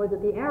interesting, was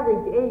that the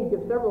average age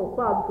of several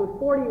clubs was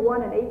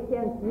 41 and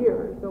 8/10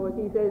 years. So as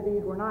he says,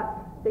 these were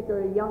not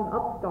particularly young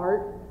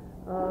upstarts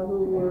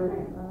who were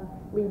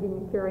leading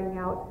and carrying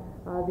out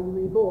the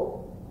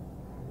revolt.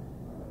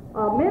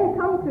 Men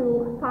come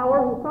to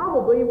power who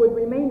probably would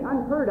remain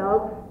unheard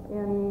of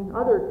in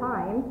other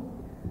times.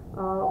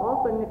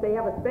 Often, if they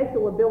have a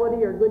special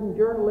ability or good in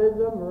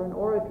journalism or in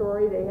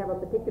oratory, they have a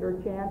particular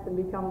chance and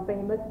become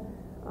famous.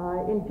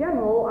 In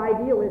general,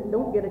 idealists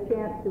don't get a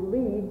chance to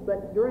lead,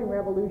 but during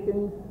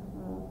revolutions,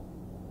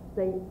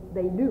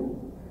 they do.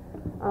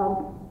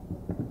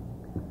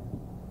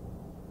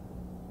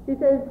 He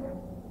says,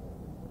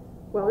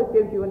 well, this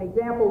gives you an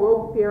example.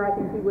 Robespierre, I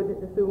think he would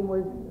assume,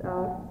 was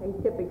a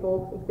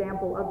typical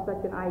example of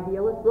such an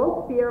idealist.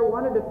 Robespierre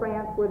wanted a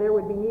France where there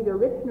would be neither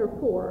rich nor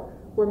poor,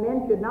 where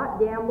men should not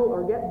gamble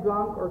or get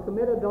drunk or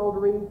commit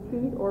adultery,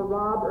 cheat or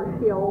rob or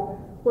kill,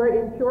 where,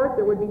 in short,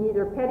 there would be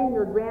neither petty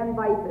nor grand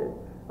vices.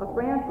 A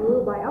France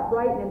ruled by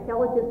upright and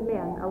intelligent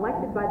men,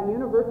 elected by the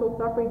universal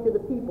suffrage of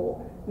the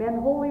people,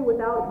 men wholly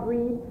without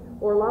greed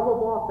or love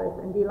of office,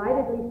 and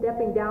delightedly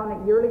stepping down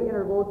at yearly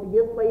intervals to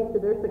give place to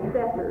their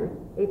successors,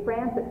 a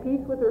France at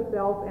peace with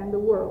herself and the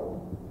world.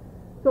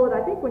 So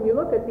I think when you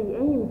look at the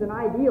aims and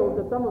ideals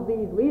of some of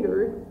these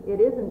leaders, it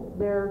isn't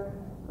their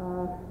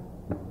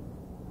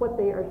what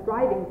they are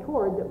striving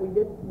toward that we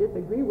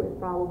disagree with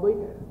probably,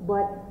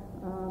 but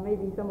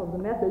maybe some of the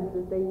methods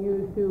that they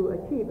use to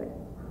achieve it.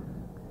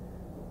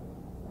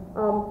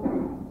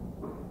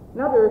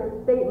 Another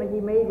statement he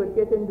made, which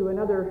gets into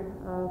another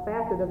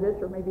facet of this,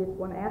 or maybe it's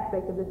one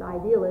aspect of this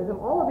idealism,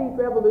 all of these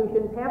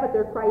revolutions have at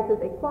their crisis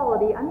a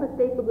quality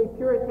unmistakably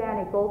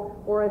puritanical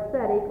or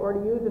ascetic, or to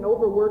use an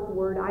overworked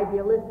word,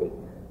 idealistic.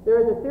 There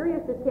is a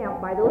serious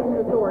attempt by those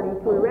in authority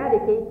to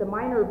eradicate the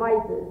minor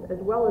vices, as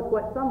well as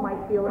what some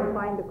might feel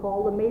inclined to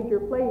call the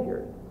major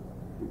pleasures.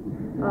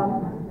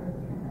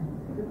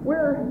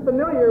 We're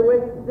familiar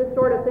with this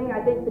sort of thing,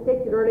 I think,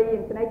 particularly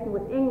in connection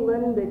with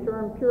England. The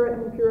term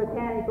Puritan,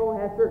 puritanical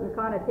has certain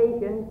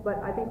connotations, but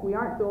I think we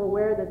aren't so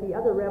aware that the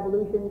other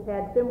revolutions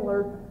had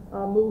similar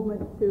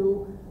movements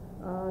to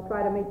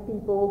try to make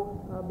people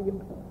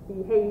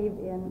behave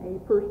in a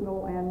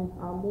personal and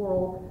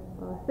moral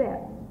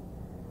sense.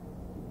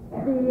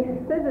 He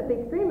says that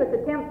the extremist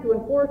attempt to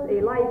enforce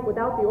a life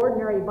without the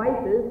ordinary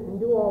vices and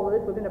do all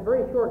this within a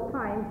very short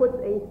time puts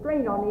a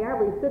strain on the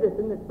average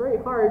citizen that's very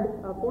hard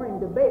for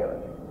him to bear.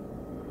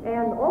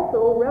 And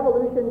also,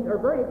 revolutions are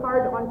very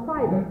hard on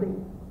privacy,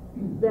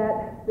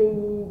 that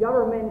the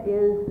government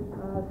is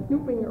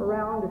snooping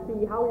around to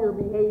see how you're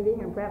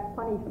behaving and perhaps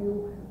punish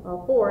you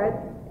for it,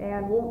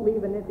 and won't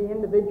leave the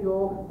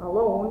individual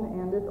alone,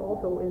 and this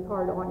also is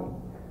hard on you.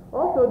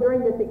 Also,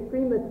 during this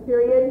extremist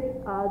period,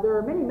 there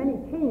are many, many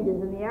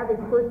changes in the average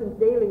person's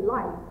daily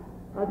life.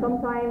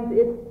 Sometimes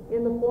it's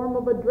in the form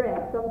of a dress.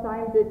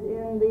 Sometimes it's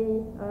in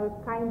the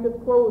kinds of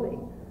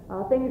clothing.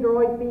 Things are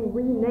always being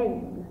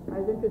renamed. I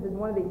was interested in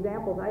one of the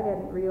examples I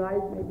hadn't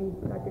realized, maybe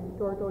Dr.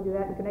 Couture told you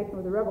that in connection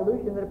with the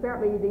Revolution, that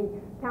apparently the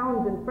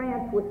towns in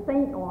France with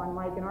Saint on,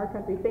 like in our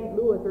country, St.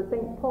 Louis or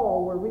St.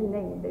 Paul, were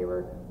renamed. They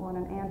were on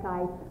an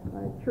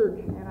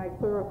anti-church,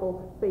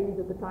 anti-clerical phase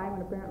at the time,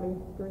 and apparently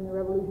during the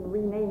Revolution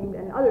renamed,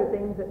 and other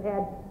things that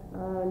had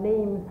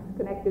names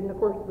connected. And of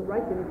course, the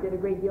Russians did a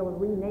great deal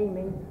of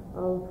renaming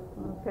of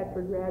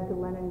Petrograd to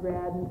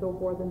Leningrad and so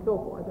forth and so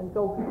forth. And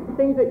so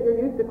things that you're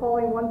used to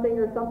calling one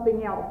thing or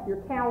something else.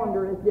 Your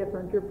calendar is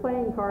different, your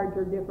playing cards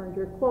are different,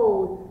 your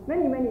clothes,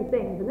 many, many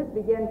things. And this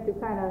begins to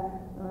kind of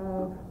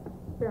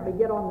apparently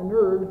get on the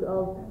nerves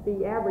of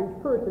the average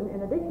person,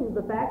 in addition to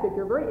the fact that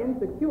you're very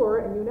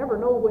insecure and you never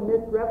know when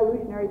this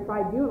revolutionary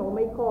tribunal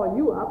may call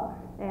you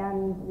up,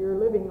 and you're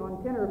living on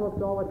tenterhooks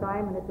all the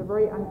time, and it's a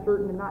very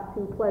uncertain and not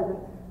too pleasant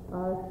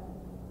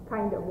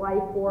kind of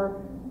life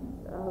for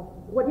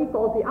what he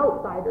calls the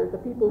outsiders, the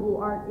people who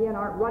aren't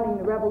running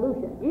the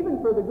revolution.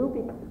 Even for the group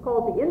he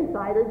calls the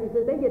insiders, he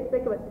says they get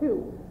sick of it too.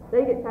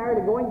 They get tired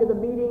of going to the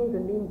meetings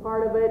and being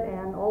part of it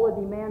and all the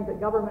demands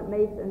that government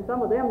makes, and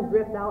some of them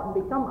drift out and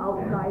become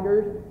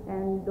outsiders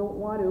and don't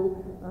want to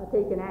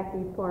take an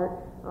active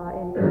part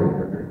any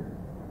longer.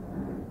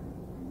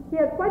 He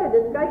has quite a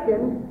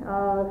discussion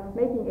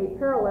making a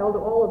parallel to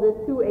all of this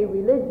to a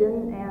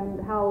religion, and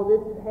how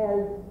this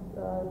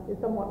is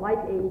somewhat like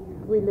a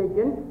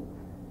religion.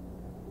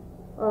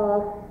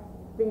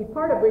 The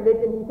part of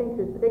religion he thinks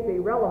is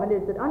particularly relevant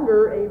is that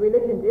under a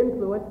religion's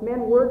influence,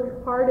 men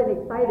work hard and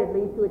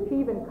excitedly to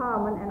achieve in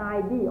common an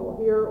ideal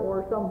here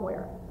or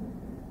somewhere.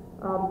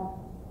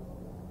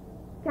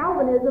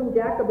 Calvinism,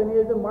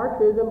 Jacobinism,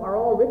 Marxism are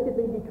all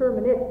rigidly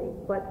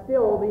deterministic, but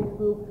still these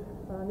groups,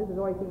 this has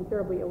always seemed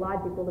terribly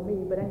illogical to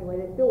me, but anyway,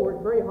 they still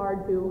work very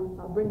hard to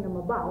bring them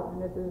about,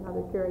 and this is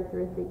another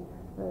characteristic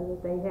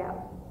that they have.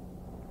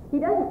 He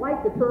doesn't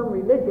like the term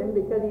religion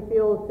because he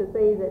feels to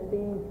say that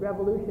these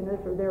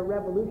revolutionists or their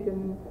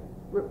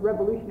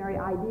revolutionary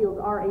ideals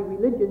are a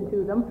religion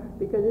to them,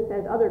 because this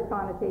has other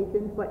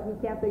connotations, but he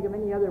can't think of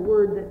any other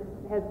word that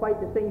has quite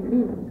the same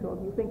meaning. So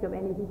if you think of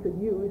any he could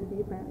use,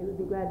 he apparently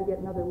would be glad to get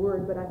another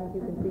word, but I think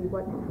you can see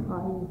what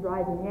he's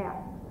driving at.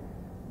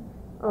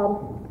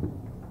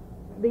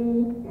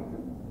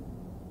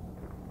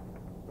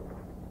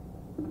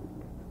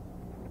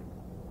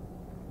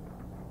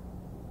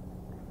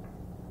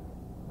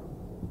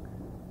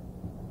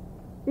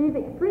 These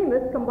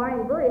extremists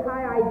combine very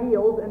high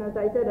ideals and, as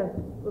I said a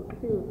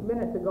few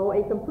minutes ago,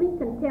 a complete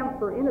contempt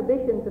for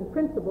inhibitions and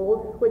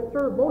principles which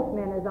serve most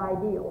men as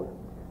ideals.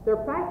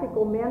 They're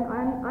practical men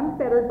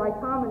unfettered by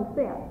common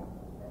sense.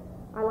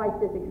 I like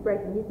this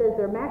expression. He says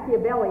they're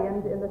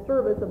Machiavellians in the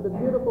service of the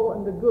beautiful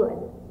and the good.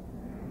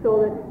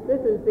 So that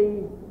this is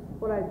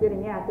what I was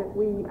getting at, that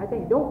we, I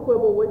think, don't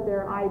quibble with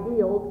their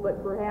ideals,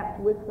 but perhaps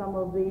with some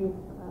of the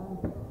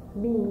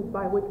means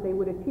by which they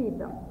would achieve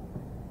them.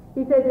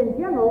 He says, in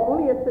general,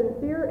 only a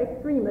sincere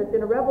extremist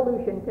in a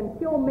revolution can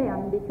kill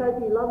men because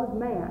he loves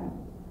man,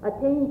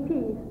 attain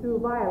peace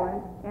through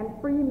violence, and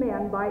free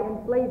men by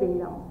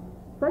enslaving them.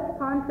 Such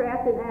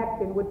contrast in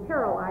action would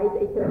paralyze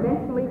a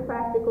conventionally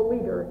practical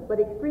leader, but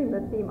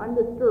extremists seem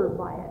undisturbed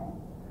by it.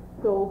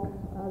 So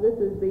this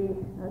is the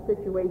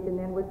situation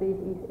then with these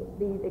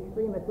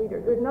extremist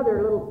leaders. There's another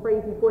little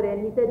phrase he put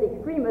in. He said the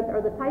extremists are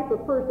the type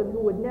of person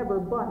who would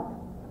never bunt.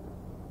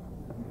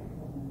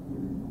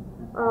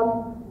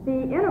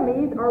 The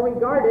enemies are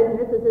regarded, and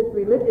this is his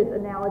religious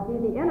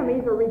analogy, the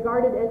enemies are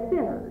regarded as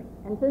sinners.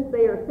 And since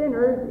they are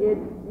sinners,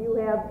 you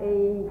have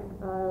a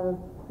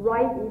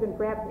right, even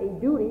perhaps a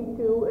duty,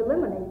 to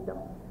eliminate them.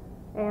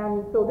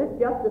 And so this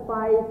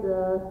justifies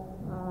the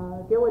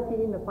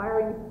guillotine, the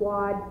firing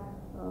squad,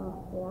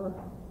 or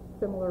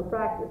similar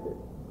practices.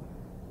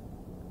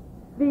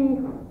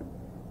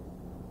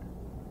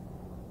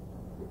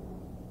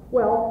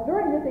 Well,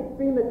 during this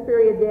extremist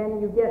period then,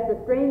 you get the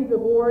strains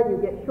of war,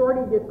 you get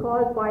shortages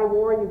caused by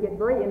war, you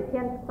get very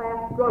intense class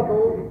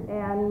struggles,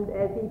 and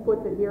as he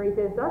puts it here, he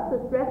says, thus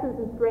the stresses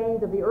and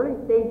strains of the early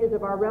stages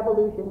of our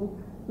revolution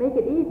make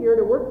it easier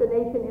to work the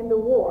nation into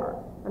war,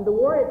 and the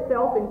war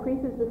itself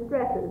increases the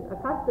stresses,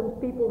 accustoms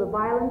people to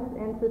violence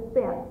and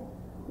suspense.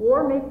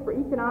 War makes for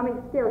economic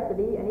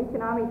scarcity, and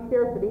economic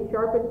scarcity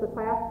sharpens the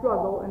class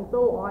struggle, and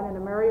so on in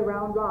a merry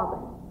round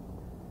robin.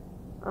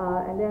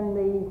 And then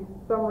the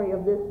summary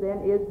of this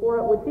then is,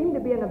 for it would seem to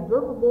be an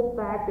observable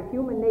fact of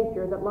human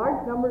nature that large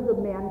numbers of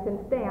men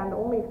can stand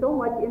only so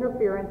much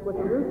interference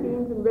with the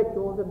routines and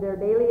rituals of their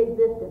daily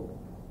existence.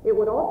 It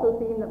would also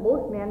seem that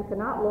most men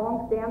cannot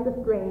long stand the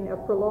strain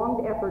of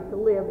prolonged effort to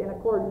live in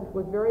accordance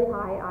with very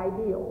high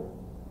ideals.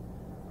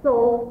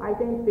 So I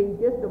think the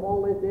gist of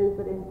all this is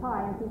that in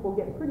time people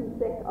get pretty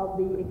sick of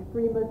the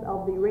extremists,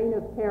 of the reign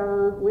of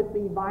terror, with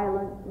the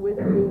violence,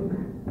 with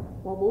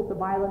both the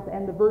violence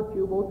and the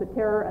virtue, both the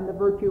terror and the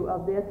virtue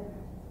of this,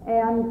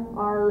 and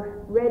are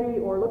ready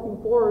or looking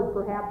forward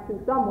perhaps to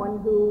someone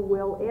who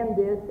will end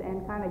this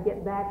and kind of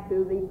get back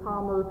to the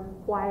calmer,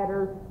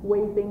 quieter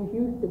way things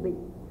used to be.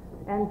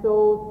 And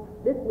so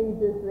this leads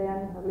us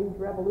then, or leads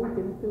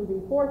revolution, to the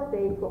fourth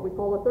stage, what we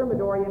call the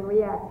Thermidorian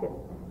reaction.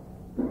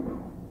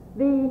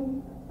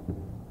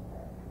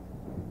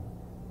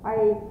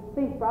 I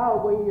think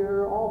probably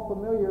you're all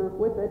familiar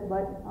with it,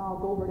 but I'll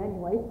go over it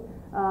anyway.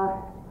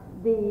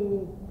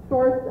 The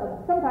source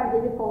of, sometimes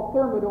we just call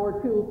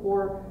Thermidor too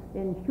for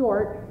in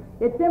short.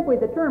 It's simply,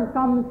 the term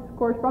comes, of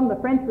course, from the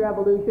French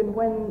Revolution,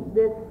 when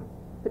this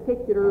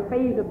particular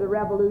phase of the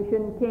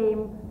revolution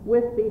came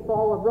with the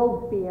fall of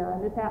Robespierre,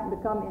 and this happened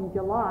to come in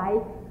July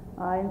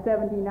in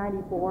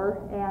 1794,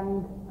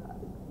 and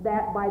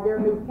that by their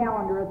new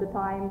calendar at the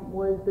time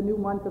was the new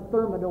month of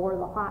Thermidor,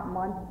 the hot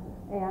month.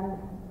 And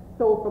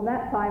so from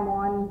that time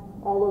on,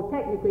 although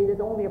technically this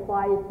only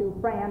applies to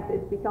France,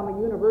 it's become a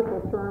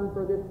universal term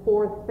for this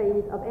fourth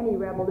phase of any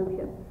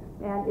revolution.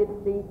 And it's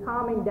the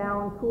calming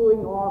down,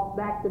 cooling off,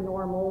 back to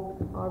normal,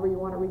 however you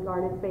want to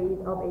regard it, phase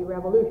of a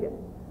revolution.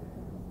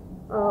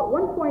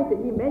 One point that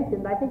you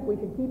mentioned I think we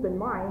should keep in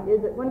mind is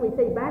that when we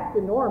say back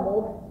to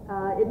normal,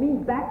 it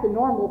means back to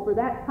normal for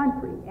that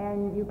country,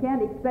 and you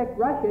can't expect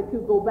Russia to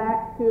go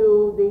back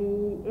to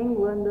the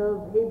England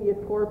of habeas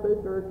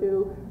corpus or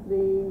to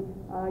the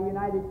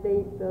United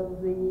States of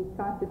the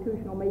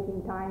constitutional making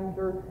times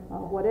or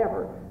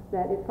whatever.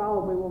 That it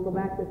probably will go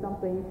back to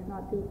something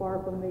not too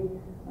far from the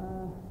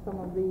some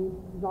of the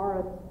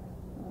czarist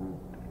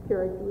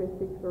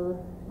characteristics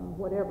or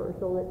whatever,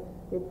 so that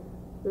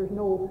there's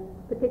no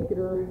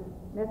particular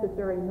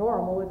necessary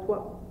normal. It's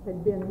what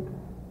had been,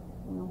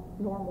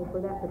 normal for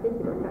that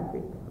particular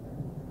country.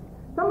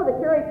 Some of the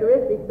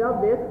characteristics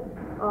of this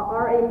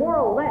are a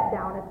moral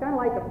letdown. It's kind of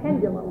like a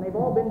pendulum. They've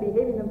all been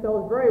behaving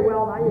themselves very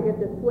well. Now you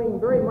get to swing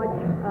very much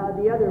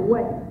the other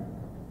way.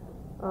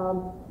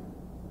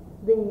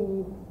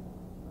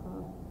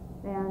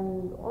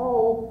 And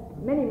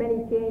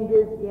many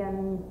changes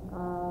in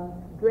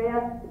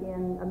dress,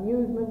 in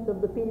amusements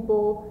of the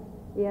people,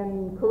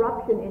 in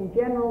corruption in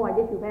general. I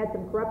guess you've had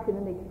some corruption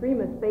in the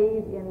extremist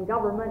phase in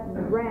government and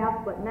the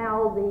graft, but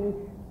now the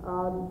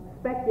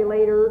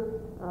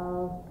speculator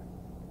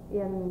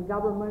in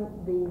government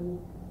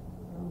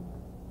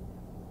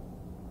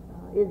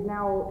is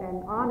now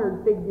an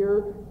honored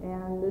figure,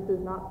 and this is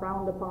not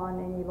frowned upon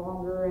any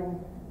longer. And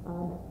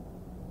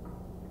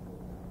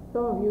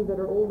some of you that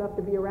are old enough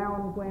to be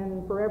around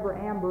when Forever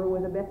Amber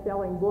was a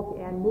best-selling book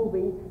and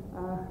movie,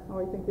 I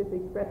always think this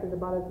expresses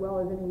about as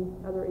well as any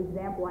other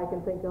example I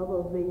can think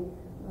of the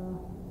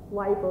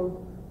life of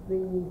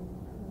the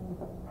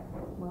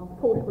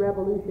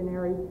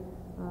post-revolutionary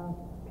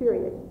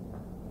period.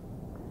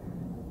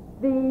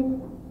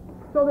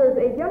 So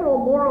there's a general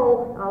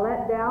moral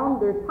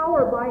letdown. There's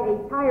power by a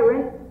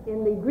tyrant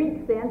in the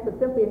Greek sense of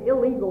simply an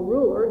illegal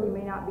ruler. He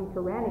may not be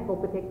tyrannical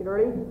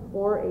particularly,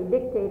 or a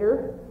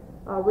dictator.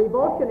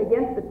 Revulsion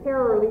against the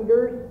terror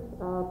leaders,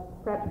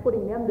 perhaps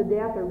putting them to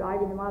death or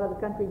driving them out of the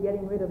country,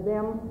 getting rid of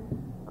them.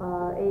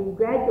 A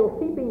gradual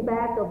seeping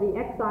back of the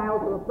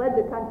exiles who have fled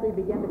the country,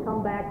 begin to come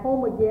back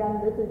home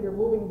again. This is your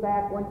moving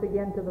back once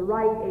again to the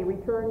right, a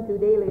return to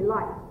daily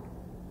life.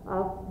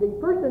 The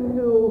person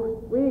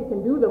who really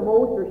can do the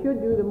most or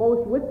should do the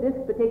most with this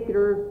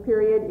particular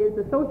period is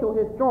the social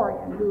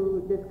historian,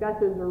 who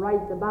discusses or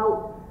writes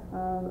about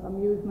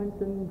amusements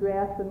and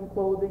dress and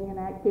clothing and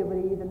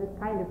activities and this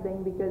kind of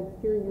thing, because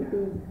here you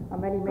see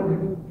many of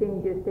these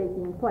changes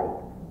taking place.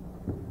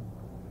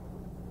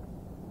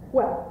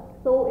 Well,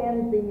 so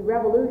ends the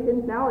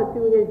revolutions. Now as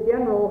to his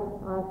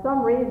general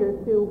summaries as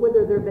to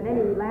whether there have been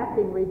any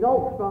lasting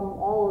results from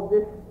all of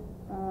this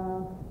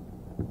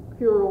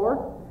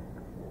furor.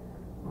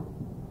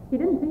 He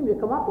didn't seem to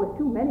come up with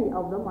too many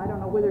of them. I don't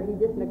know whether he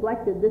just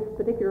neglected this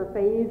particular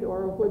phase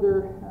or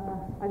whether,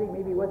 I think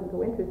maybe he wasn't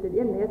so interested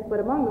in this,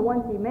 but among the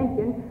ones he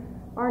mentioned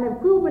are an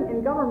improvement in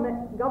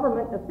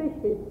governmental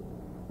efficiency,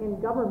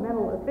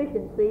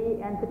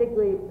 and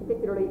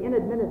particularly in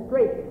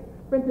administration.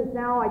 For instance,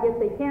 now I guess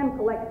they can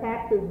collect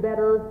taxes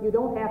better. You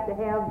don't have to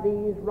have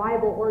these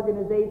rival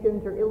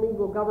organizations or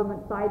illegal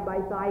government side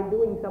by side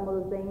doing some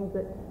of the things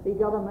that the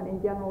government in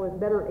general is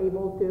better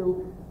able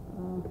to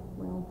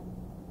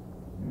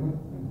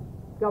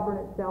govern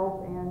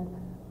itself and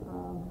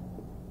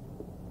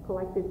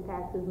collect its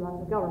taxes on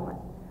the government.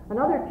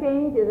 Another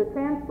change is a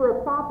transfer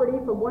of property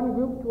from one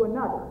group to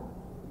another,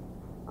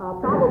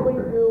 probably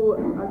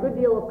through a good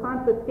deal of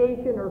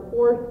confiscation or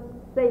forced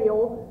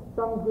sale.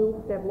 Some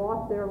groups have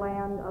lost their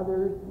land,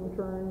 others in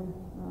turn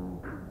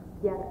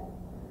get it.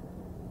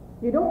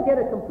 You don't get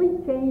a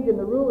complete change in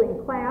the ruling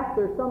class.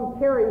 There's some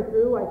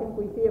carry-through. I think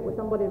we see it with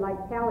somebody like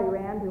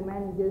Talleyrand, who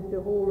manages to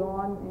hold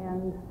on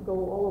and go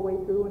all the way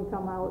through and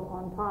come out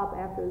on top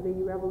after the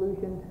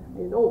revolution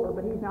is over.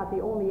 But he's not the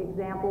only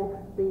example.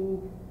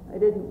 It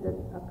isn't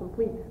a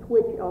complete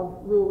switch of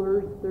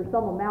rulers. There's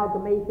some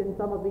amalgamation,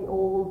 some of the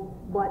old,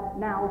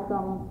 but now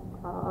some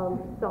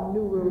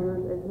new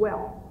rulers as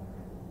well.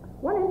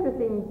 One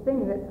interesting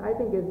thing that I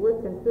think is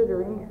worth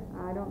considering,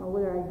 I don't know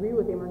whether I agree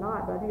with him or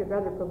not, but I think it's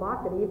rather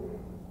provocative,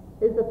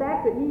 is the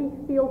fact that he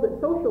feels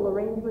that social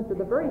arrangements are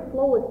the very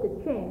slowest to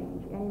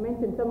change. And he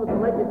mentioned some of the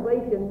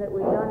legislation that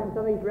was done in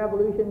some of these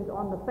revolutions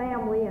on the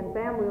family and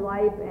family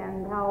life,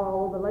 and how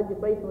although the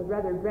legislation was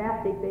rather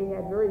drastic, they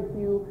had very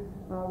few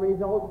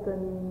results,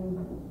 and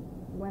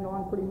went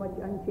on pretty much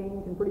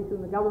unchanged, and pretty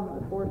soon the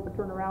government was forced to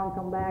turn around,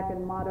 come back,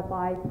 and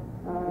modify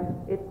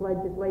its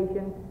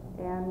legislation,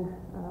 and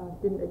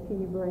didn't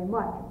achieve very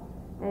much.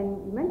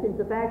 And you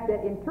mentioned the fact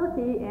that in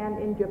Turkey and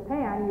in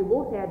Japan, you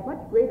both had much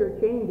greater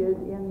changes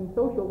in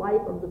social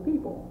life of the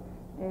people.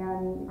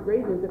 And it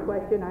raises the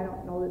question, I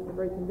don't know that it's a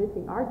very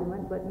convincing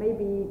argument, but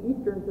maybe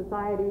Eastern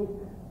societies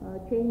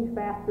change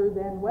faster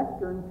than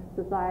Western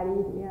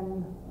societies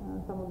in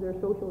some of their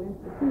social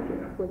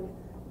institutions, which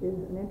is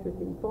an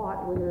interesting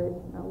thought. Whether it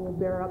will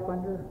bear up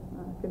under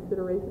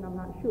consideration, I'm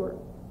not sure.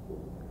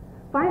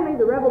 Finally,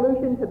 the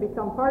revolutions have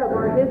become part of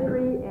our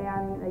history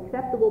and an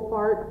acceptable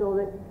part, so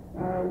that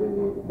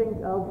we think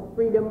of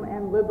freedom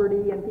and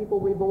liberty and people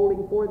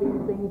revolting for these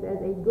things as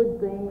a good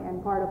thing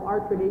and part of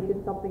our tradition,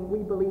 something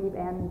we believe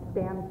and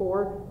stand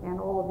for,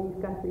 and all of these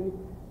countries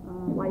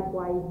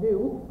likewise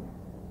do.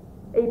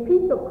 A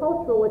peak of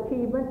cultural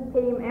achievement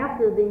came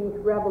after these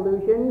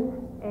revolutions,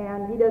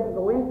 and he doesn't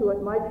go into it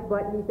much,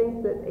 but he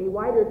thinks that a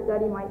wider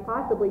study might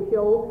possibly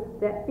show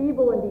that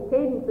feeble and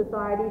decaying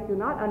societies do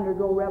not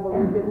undergo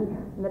revolutions,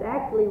 and that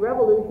actually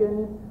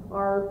revolutions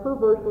are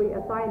perversely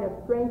a sign of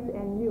strength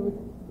and youth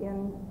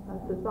in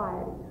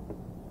societies.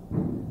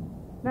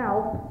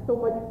 Now, so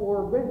much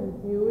for Britain's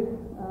views.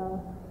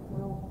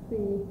 We'll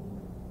see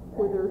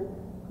whether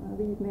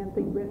these men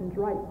think Britain's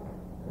right.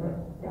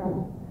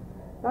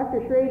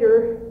 Dr.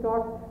 Schrader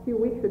talked a few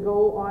weeks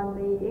ago on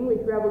the English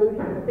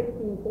Revolution in the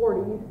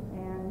 1640s,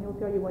 and he'll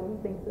tell you what he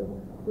thinks of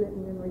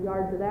Britain in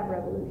regard to that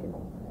revolution.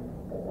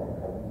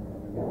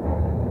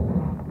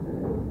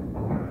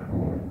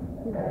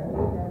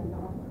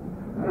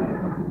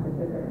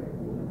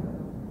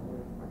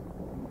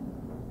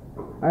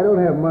 I don't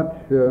have much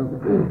here.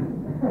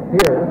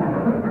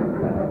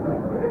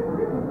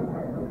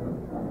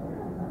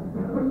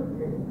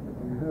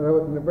 That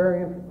was a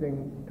very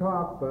interesting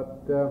talk,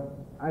 but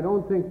I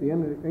don't think the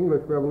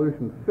English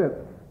Revolution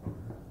fits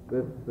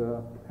this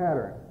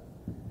pattern.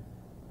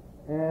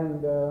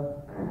 And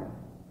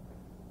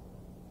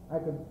I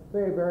could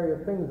say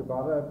various things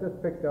about it. I've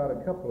just picked out a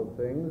couple of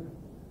things.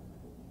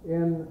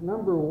 In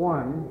number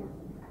one,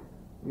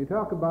 you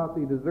talk about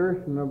the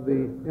desertion of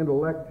the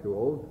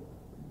intellectuals.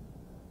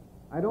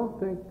 I don't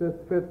think this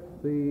fits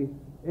the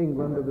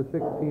England of the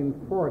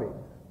 1640s.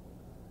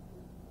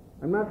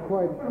 I'm not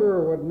quite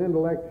sure what an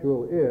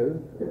intellectual is.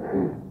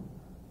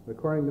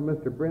 According to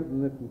Mr.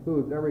 Brinton, this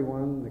includes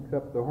everyone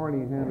except the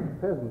horny-handed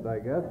peasant, I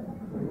guess.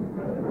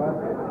 But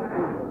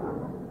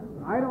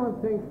I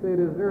don't think they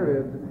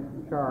deserted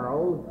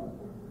Charles.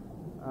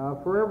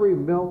 For every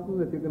Milton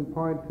that you can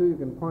point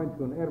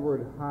to an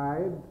Edward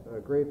Hyde, a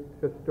great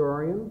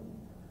historian.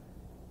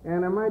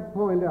 And I might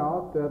point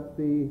out that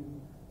the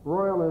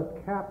royalist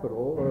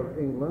capital of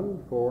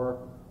England for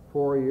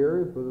 4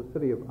 years was the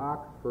city of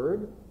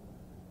Oxford,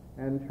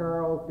 and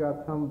Charles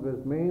got some of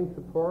his main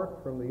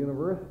support from the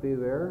university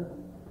there.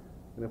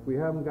 And if we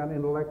haven't got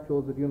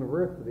intellectuals at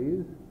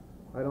universities,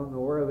 I don't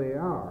know where they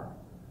are.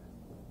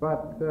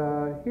 But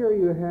here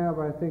you have,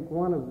 I think,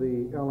 one of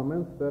the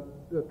elements that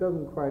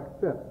doesn't quite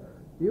fit.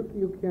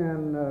 You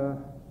can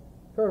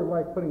sort of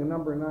like putting a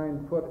number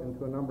 9 foot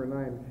into a number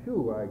 9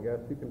 shoe, I guess.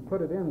 You can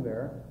put it in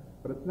there,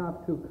 but it's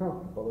not too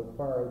comfortable as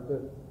far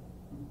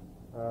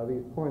as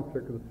these points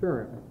are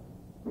concerned.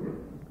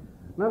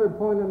 Another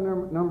point in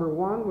number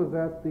one was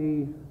that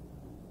the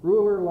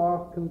ruler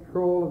lost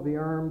control of the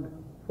armed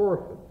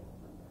forces.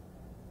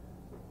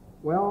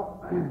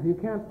 Well, you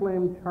can't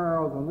blame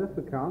Charles on this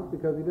account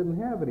because he didn't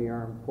have any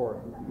armed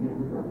forces.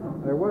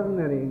 There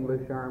wasn't any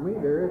English army.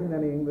 There isn't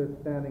any English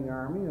standing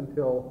army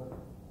until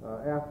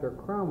after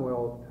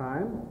Cromwell's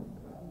time.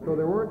 So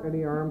there weren't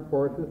any armed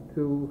forces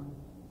to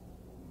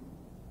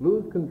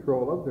lose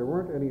control of. There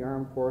weren't any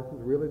armed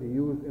forces really to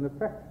use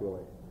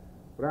ineffectually.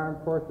 But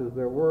armed forces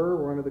there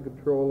were under the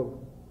control of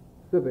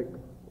civic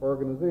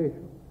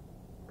organizations.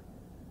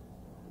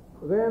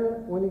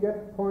 Then, when you get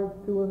to points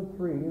 2 and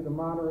 3, the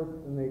moderates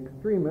and the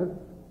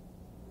extremists,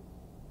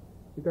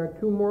 these are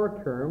two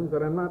more terms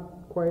that I'm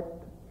not quite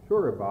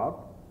sure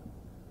about.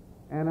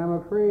 And I'm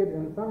afraid,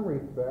 in some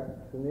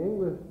respects, in the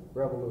English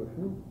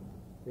Revolution,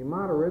 the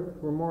moderates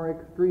were more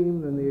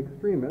extreme than the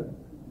extremists,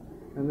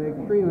 and the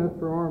extremists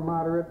were more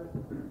moderate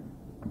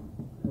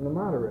than the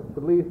moderates,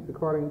 at least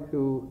according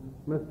to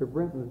Mr.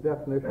 Brinton's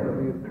definition of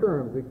these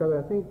terms, because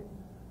I think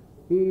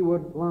he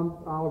would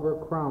lump Oliver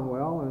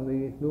Cromwell and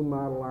the New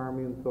Model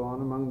Army and so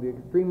on among the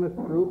extremist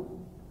group,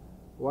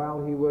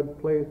 while he would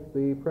place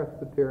the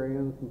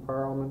Presbyterians and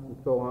Parliament and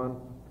so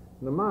on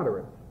in the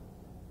moderates.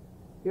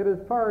 Yet as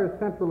far as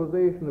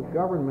centralization of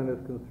government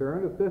is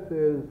concerned, if this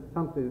is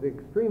something the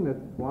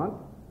extremists want,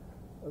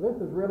 this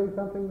is really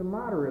something the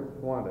moderates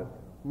wanted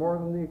more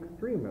than the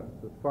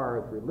extremists. As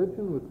far as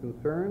religion was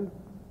concerned,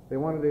 they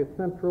wanted a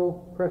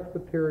central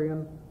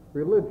Presbyterian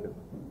religion.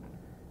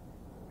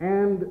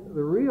 And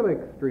the real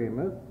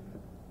extremists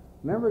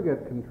never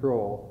get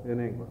control in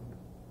England.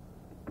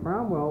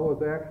 Cromwell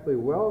was actually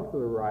well to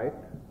the right.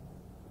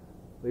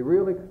 The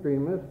real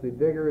extremists, the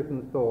diggers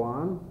and so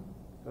on,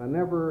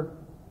 never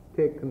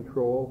take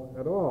control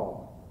at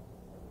all.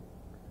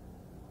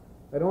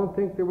 I don't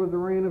think there was a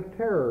reign of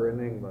terror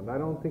in England. I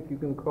don't think you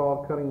can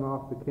call cutting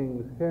off the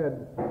king's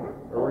head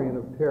a reign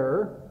of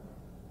terror.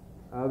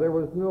 There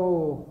was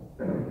no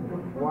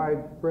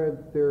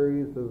widespread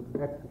series of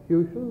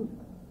executions.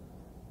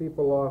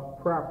 People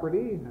lost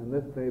property, and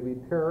this may be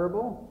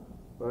terrible,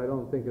 but I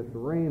don't think it's a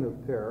reign of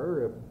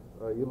terror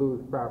if you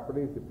lose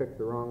property if you pick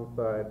the wrong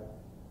side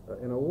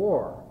in a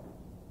war.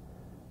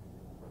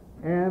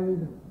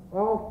 And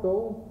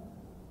also,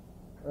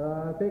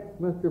 I think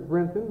Mr.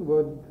 Brinton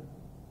would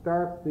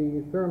start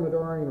the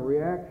Thermidorian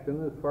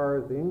reaction as far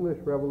as the English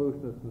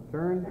Revolution is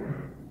concerned,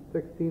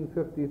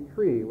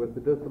 1653, with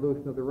the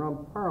dissolution of the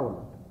Rump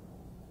Parliament.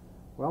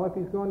 Well, if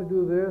he's going to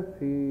do this,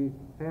 he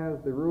has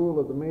the rule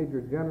of the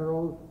major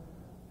generals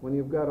when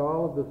you've got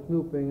all of the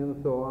snooping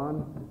and so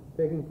on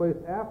taking place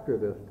after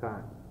this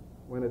time,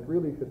 when it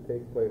really should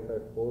take place, I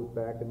suppose,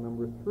 back in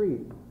number 3,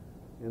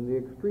 in the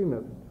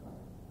extremist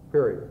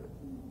period.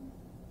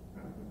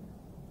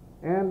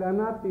 And I'm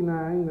not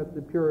denying that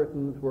the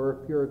Puritans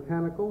were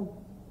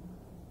puritanical.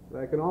 But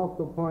I can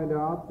also point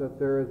out that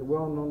there is a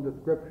well-known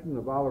description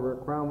of Oliver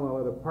Cromwell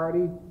at a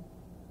party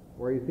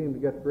where he seemed to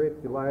get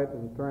great delight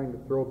in trying to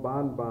throw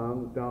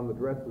bonbons down the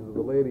dresses of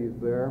the ladies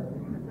there,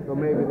 so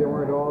maybe they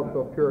weren't all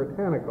so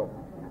puritanical.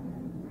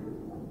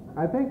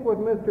 I think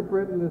what Mr.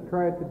 Brinton has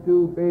tried to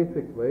do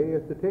basically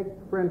is to take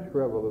the French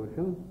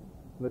Revolution,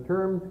 and the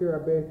terms here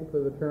are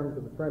basically the terms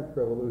of the French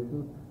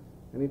Revolution,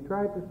 and he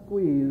tried to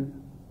squeeze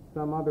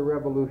some other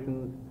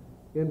revolutions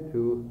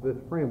into this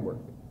framework.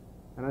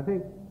 And I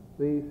think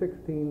the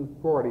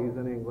 1640s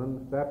in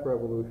England, that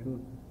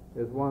revolution,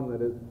 is one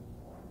that is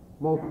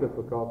most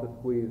difficult to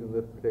squeeze in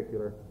this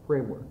particular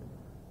framework.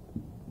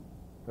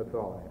 That's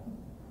all I have.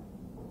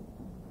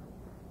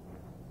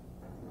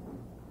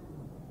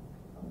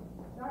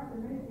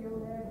 Dr.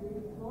 Mayfield had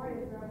the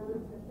glorious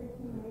revolution of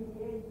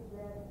 1688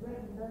 that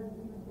Britain doesn't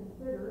even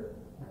consider,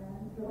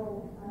 and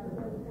so I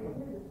doesn't think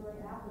his is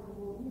very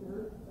applicable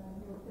either, and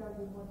he'll tell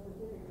you more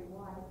specifically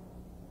why.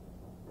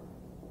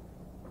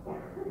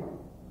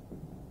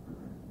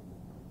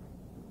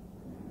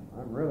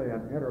 I'm really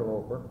an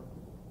interloper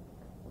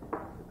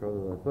because,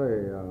 as I say,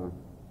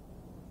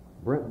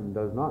 Brinton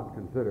does not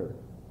consider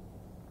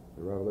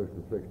the Revolution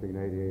of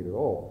 1688 at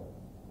all.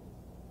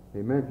 He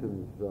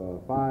mentions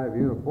 5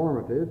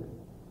 uniformities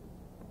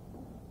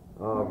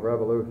of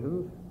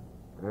revolutions,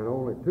 and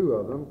only 2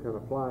 of them can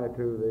apply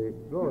to the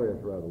Glorious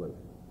Revolution.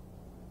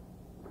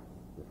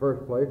 In the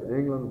first place,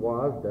 England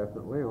was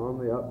definitely on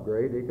the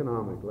upgrade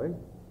economically,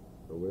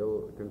 so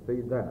we'll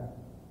concede that.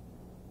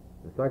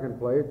 In the second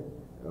place,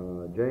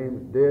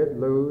 James did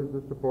lose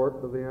the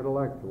support of the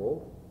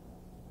intellectuals,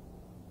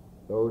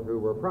 those who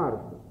were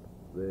Protestant.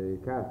 The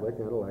Catholic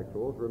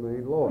intellectuals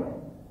remained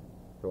loyal.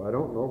 So I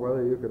don't know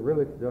whether you could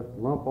really just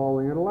lump all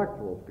the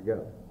intellectuals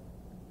together.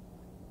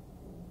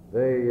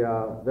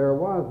 There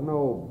was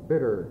no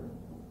bitter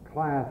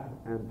class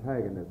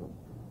antagonism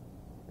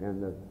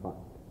in this fight.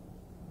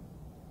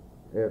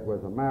 It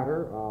was a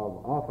matter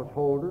of office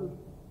holders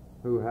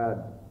who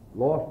had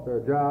lost their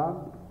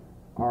jobs,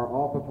 or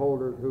office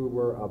holders who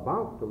were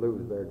about to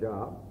lose their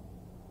jobs,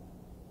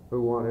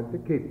 who wanted to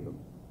keep them.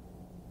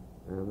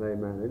 And they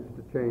managed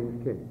to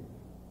change kings.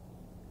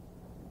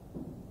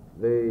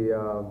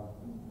 The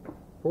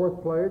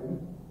fourth place,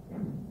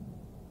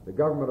 the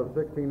government of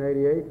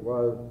 1688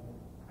 was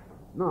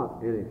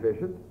not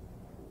inefficient.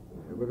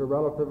 It was a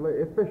relatively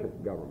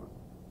efficient government.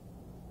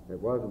 It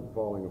wasn't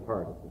falling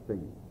apart at the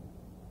seams.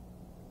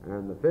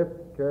 And the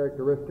fifth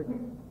characteristic,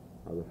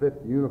 or the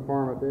fifth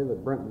uniformity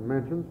that Brinton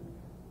mentions,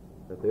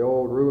 that the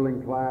old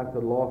ruling class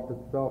had lost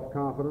its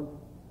self-confidence.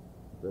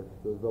 This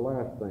is the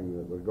last thing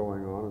that was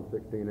going on in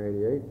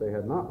 1688. They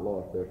had not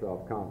lost their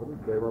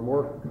self-confidence. They were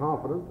more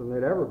confident than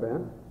they'd ever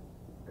been,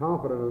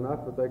 confident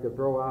enough that they could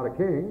throw out a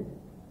king,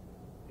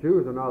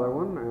 choose another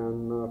one,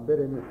 and fit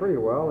him pretty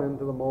well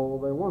into the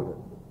mold they wanted.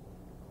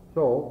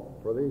 So,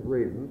 for these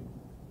reasons,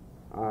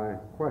 I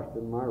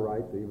question my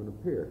right to even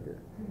appear here.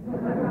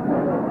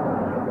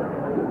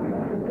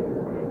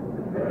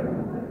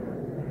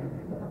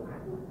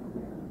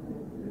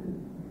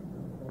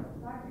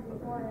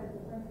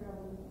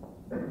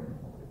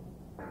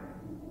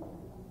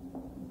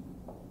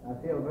 I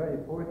feel very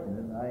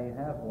fortunate. I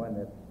have one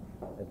that's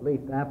at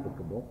least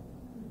applicable.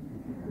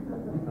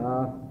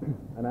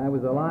 And I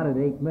was allotted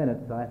 8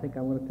 minutes, so I think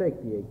I'm going to take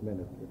the 8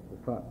 minutes just for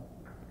fun.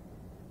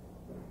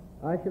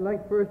 I should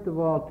like, first of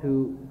all,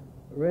 to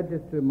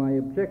register my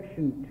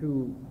objection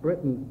to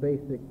Britain's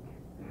basic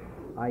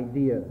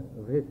idea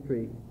of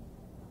history,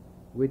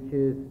 which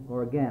is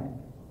organic.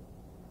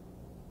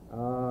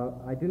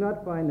 I do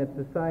not find that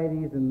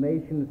societies and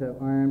nations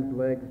have arms,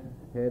 legs,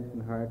 heads,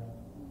 and hearts,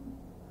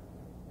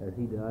 as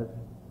he does,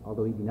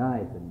 although he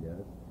denies that he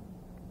does.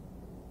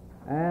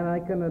 And I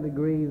cannot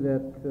agree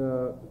that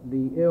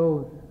the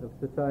ills of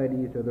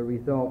societies are the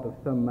result of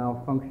some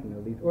malfunction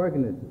of these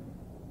organisms.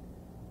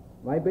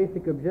 My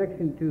basic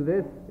objection to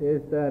this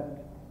is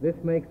that this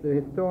makes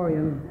the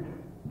historian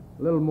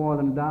little more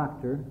than a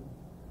doctor,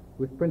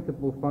 whose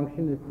principal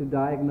function is to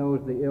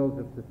diagnose the ills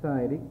of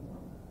society,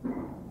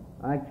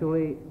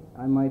 Actually,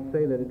 I might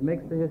say that it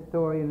makes the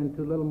historian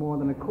into little more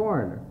than a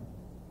coroner,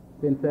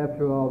 since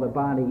after all the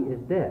body is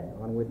dead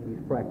on which he's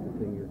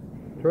practicing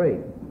his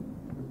trade.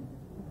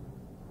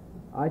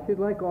 I should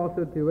like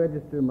also to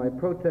register my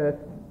protest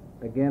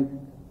against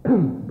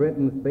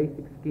Britain's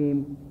basic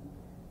scheme,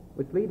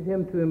 which leads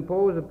him to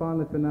impose upon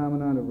the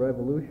phenomenon of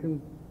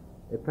revolution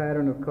a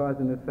pattern of cause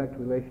and effect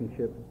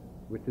relationships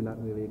which do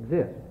not really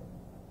exist.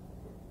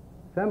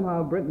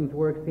 Somehow Britain's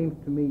work seems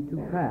to me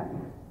too pat,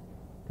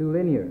 too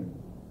linear,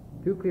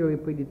 too clearly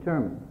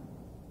predetermined.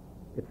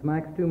 It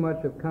smacks too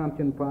much of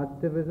Comtean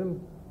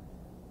positivism,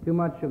 too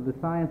much of the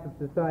science of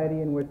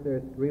society in which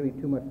there's really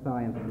too much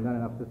science and not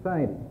enough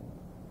society.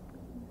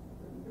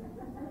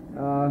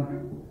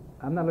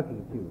 I'm not looking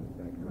at you,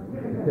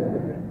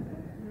 actually.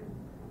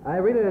 I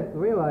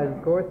realize,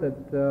 of course,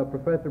 that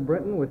Professor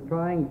Brinton was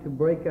trying to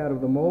break out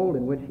of the mold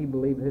in which he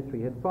believed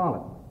history had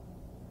fallen.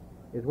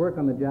 His work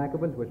on the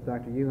Jacobins, which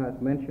Dr.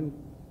 Uhas mentioned,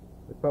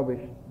 was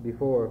published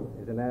before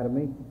his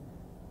Anatomy,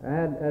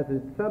 had as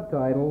its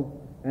subtitle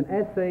an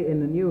essay in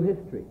the new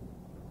history.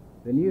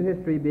 The new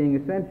history being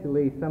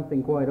essentially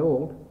something quite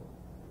old,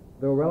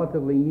 though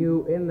relatively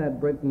new in that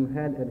Brinton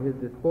had at his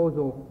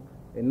disposal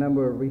a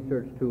number of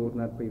research tools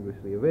not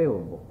previously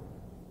available.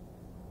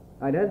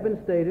 It has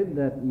been stated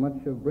that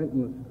much of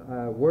Brinton's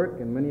work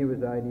and many of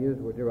his ideas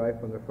were derived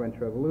from the French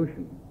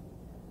Revolution.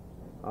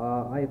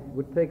 I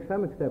would take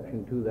some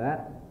exception to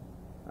that.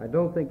 I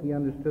don't think he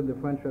understood the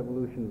French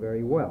Revolution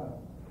very well.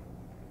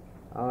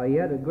 He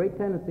had a great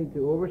tendency to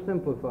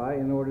oversimplify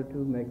in order to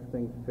make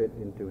things fit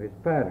into his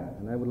pattern,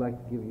 and I would like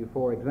to give you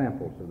 4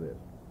 examples of this.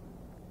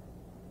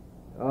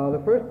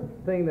 The first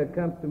thing that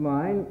comes to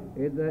mind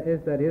is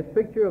that his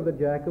picture of the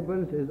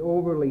Jacobins is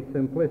overly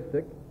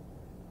simplistic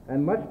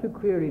and much too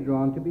clearly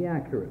drawn to be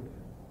accurate.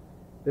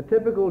 The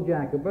typical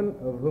Jacobin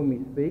of whom he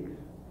speaks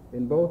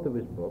in both of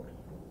his books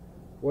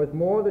was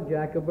more the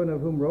Jacobin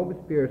of whom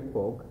Robespierre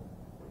spoke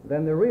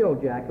than the real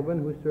Jacobin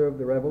who served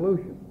the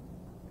revolution.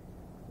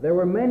 There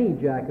were many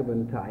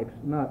Jacobin types,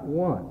 not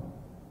one,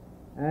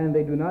 and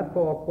they do not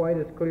fall quite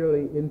as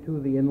clearly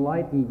into the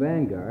enlightened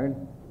vanguard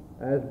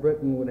as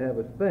Britain would have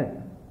us think.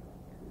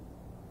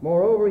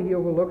 Moreover, he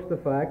overlooks the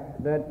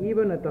fact that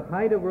even at the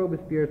height of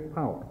Robespierre's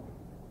power,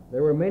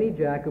 there were many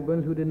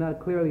Jacobins who did not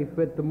clearly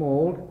fit the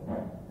mold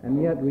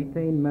and yet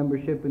retained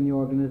membership in the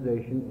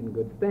organization in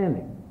good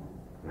standing.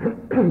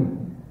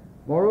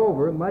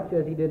 Moreover, much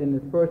as he did in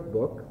his first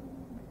book,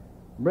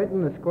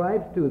 Brinton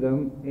ascribes to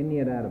them in the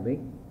Anatomy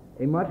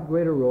a much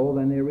greater role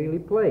than they really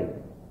played.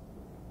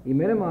 He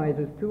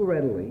minimizes too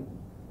readily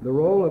the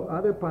role of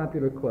other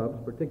popular clubs,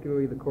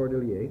 particularly the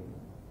Cordeliers,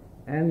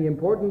 and the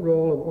important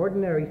role of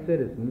ordinary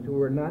citizens who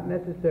were not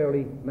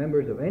necessarily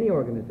members of any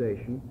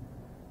organization,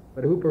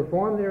 but who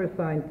performed their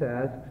assigned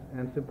tasks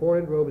and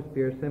supported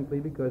Robespierre simply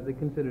because they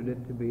considered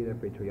it to be their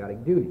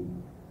patriotic duty.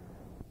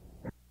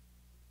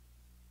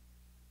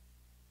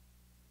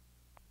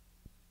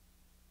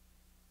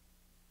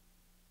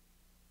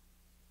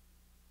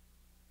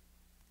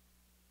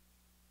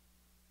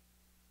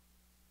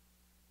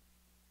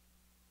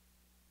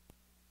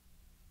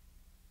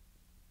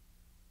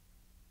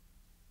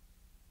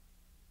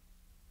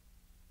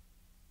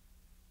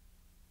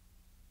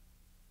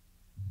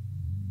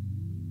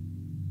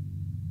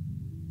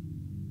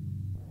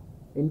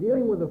 In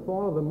dealing with the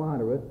fall of the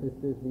moderates, this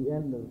is the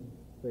end of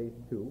phase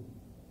 2,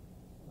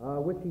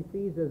 which he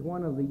sees as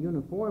one of the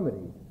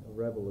uniformities of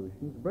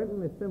revolutions,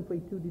 Brinton is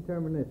simply too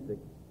deterministic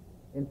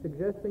in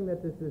suggesting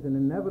that this is an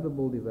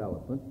inevitable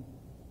development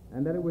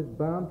and that it was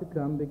bound to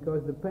come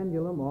because the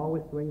pendulum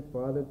always swings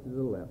farther to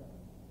the left.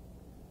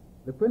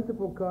 The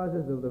principal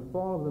causes of the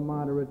fall of the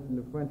moderates in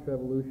the French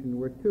Revolution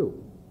were 2.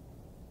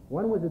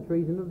 One was the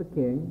treason of the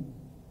king,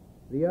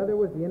 the other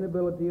was the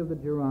inability of the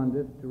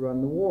Girondists to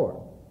run the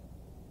war.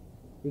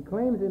 He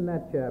claims in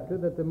that chapter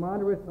that the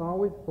moderates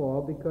always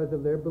fall because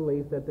of their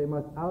belief that they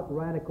must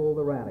out-radical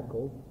the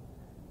radicals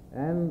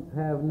and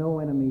have no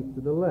enemies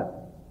to the left.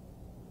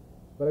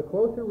 But a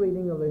closer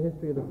reading of the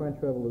history of the French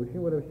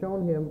Revolution would have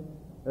shown him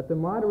that the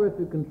moderates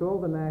who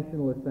controlled the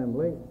National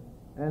Assembly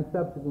and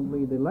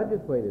subsequently the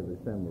Legislative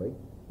Assembly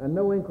had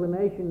no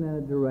inclination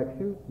in a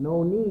direction,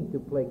 no need to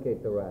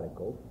placate the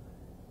radicals,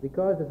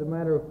 because, as a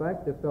matter of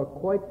fact, they felt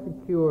quite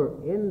secure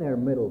in their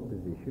middle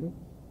position,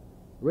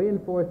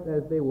 reinforced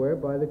as they were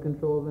by the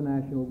control of the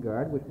National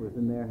Guard, which was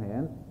in their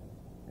hands,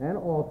 and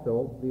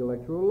also the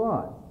electoral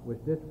laws,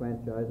 which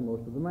disfranchised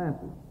most of the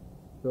masses.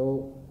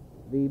 So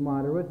the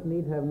moderates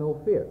need have no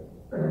fear.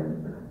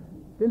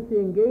 Since he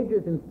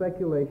engages in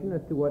speculation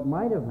as to what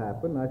might have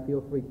happened, I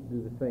feel free to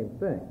do the same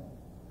thing.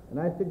 And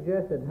I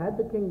suggest that had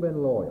the king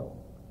been loyal,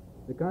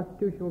 the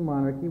constitutional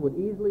monarchy would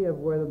easily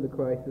have weathered the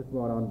crisis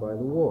brought on by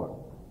the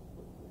war.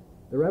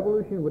 The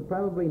revolution would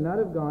probably not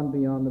have gone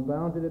beyond the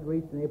bounds it had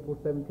reached in April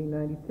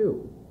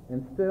 1792,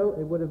 and still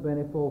it would have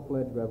been a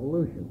full-fledged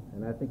revolution,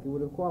 and I think it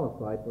would have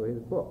qualified for his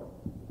book.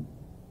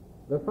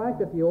 The fact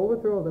that the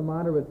overthrow of the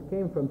moderates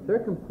came from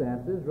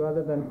circumstances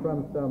rather than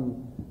from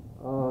some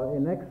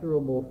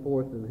inexorable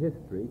force of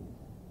history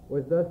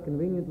was thus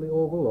conveniently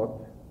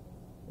overlooked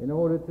in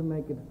order to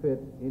make it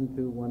fit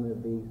into one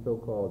of the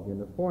so-called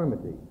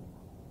uniformities.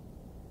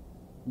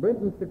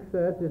 Britain's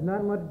success is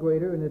not much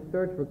greater in his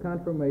search for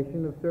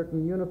confirmation of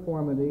certain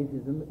uniformities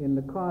in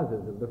the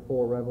causes of the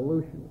four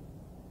revolutions.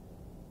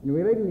 In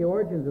relating the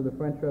origins of the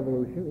French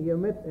Revolution, he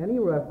omits any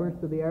reference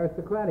to the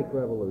aristocratic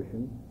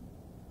revolution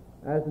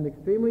as an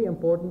extremely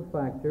important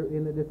factor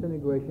in the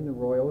disintegration of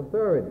royal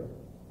authority.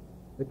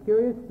 The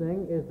curious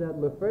thing is that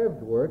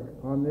Lefebvre's work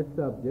on this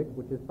subject,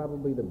 which is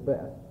probably the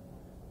best,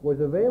 was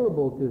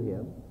available to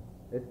him,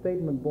 a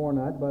statement borne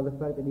out by the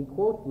fact that he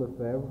quotes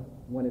Lefebvre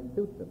when it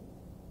suits him.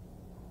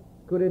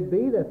 Could it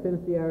be that since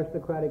the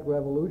aristocratic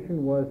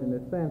revolution was, in a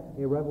sense,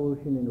 a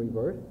revolution in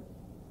reverse,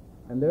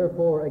 and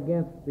therefore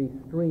against the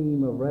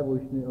stream of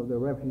the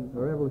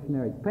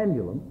revolutionary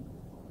pendulum,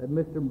 that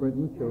Mr.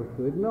 Brinton chose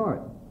to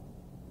ignore it?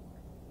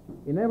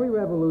 In every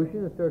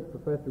revolution, asserts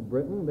Professor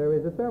Brinton, there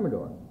is a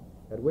thermidor,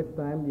 at which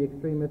time the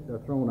extremists are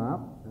thrown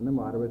out and the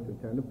moderates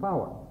return to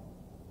power.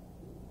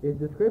 His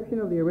description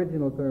of the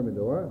original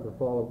thermidor, the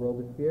fall of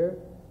Robespierre,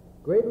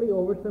 greatly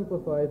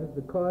oversimplifies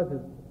the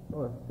causes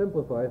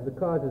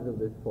of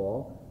this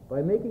fall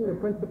by making the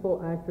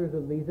principal actors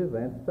of these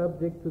events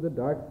subject to the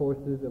dark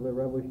forces of a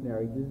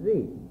revolutionary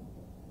disease.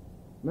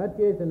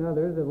 Mathiez and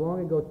others have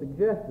long ago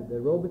suggested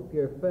that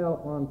Robespierre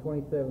fell on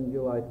 27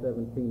 July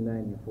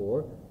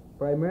 1794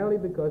 primarily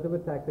because of a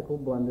tactical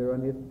blunder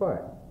on his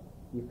part.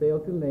 He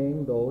failed to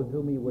name those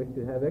whom he wished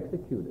to have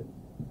executed,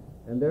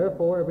 and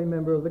therefore every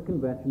member of the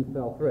convention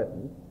felt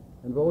threatened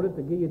and voted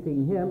to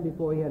guillotine him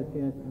before he had a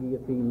chance to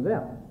guillotine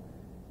them.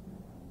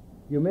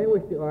 You may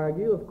wish to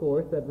argue, of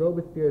course, that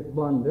Robespierre's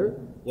blunder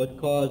was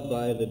caused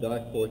by the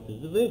dark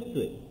forces of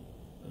history,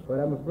 but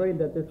I'm afraid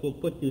that this will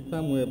put you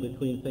somewhere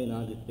between St.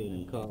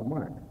 Augustine and Karl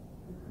Marx.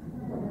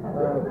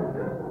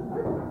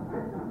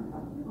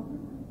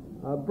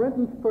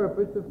 Brinton's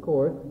purpose, of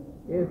course,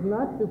 is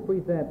not to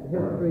present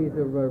histories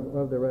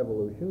of the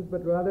revolutions,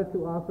 but rather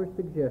to offer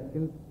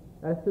suggestions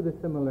as to the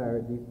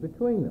similarities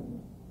between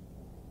them.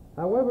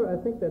 However, I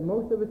think that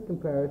most of his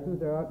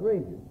comparisons are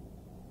outrageous.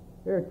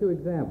 There are two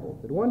examples.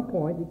 At one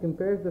point, he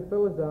compares the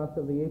philosophes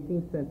of the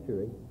 18th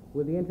century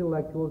with the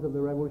intellectuals of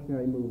the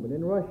revolutionary movement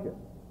in Russia.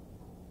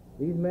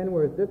 These men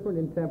were as different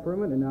in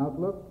temperament and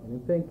outlook and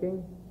in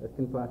thinking as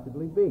can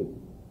possibly be.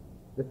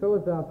 The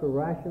philosophes were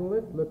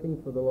rationalists looking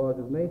for the laws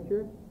of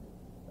nature.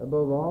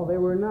 Above all, they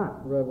were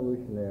not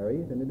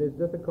revolutionaries, and it is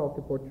difficult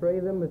to portray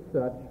them as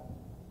such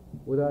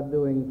without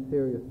doing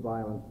serious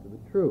violence to the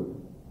truth.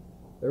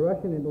 The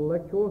Russian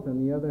intellectuals,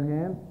 on the other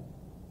hand,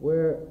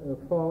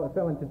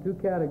 fell into two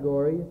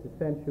categories,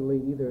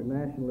 essentially either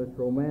nationalist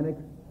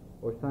romantics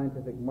or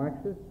scientific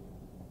Marxists,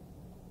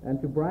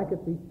 and to bracket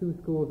these two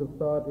schools of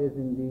thought is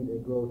indeed a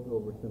gross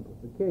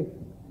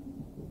oversimplification.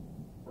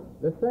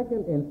 The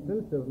second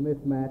instance of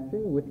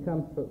mismatching which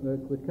comes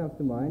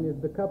to mind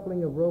is the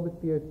coupling of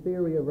Robespierre's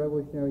theory of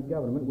revolutionary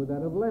government with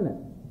that of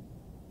Lenin.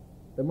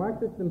 The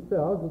Marxists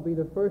themselves would be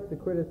the first to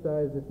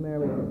criticize this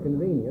marriage of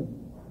convenience,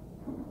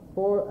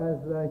 for,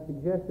 as I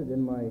suggested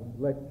in my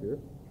lecture,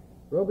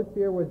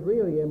 Robespierre was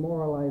really a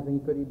moralizing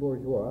petit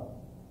bourgeois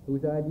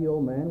whose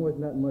ideal man was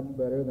not much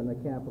better than a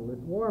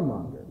capitalist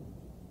warmonger.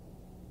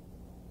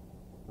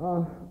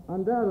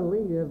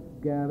 Undoubtedly, you have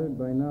gathered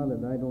by now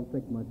that I don't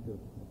think much of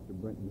Mr.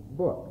 Brinton's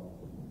book.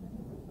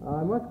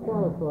 I must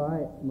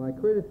qualify my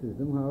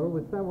criticism, however,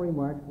 with some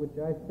remarks which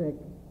I think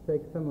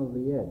take some of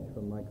the edge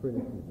from my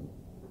criticism.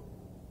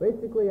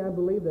 Basically, I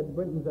believe that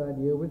Brinton's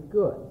idea was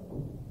good.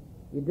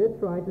 He did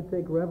try to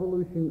take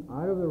revolution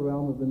out of the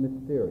realm of the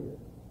mysterious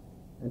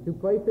and to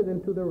place it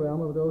into the realm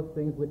of those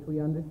things which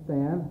we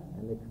understand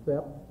and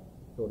accept,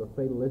 sort of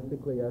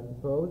fatalistically, I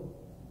suppose,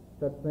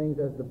 such things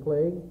as the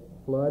plague,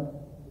 floods,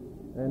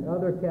 and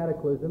other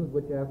cataclysms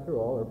which, after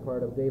all, are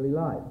part of daily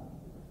life.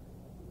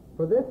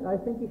 For this, I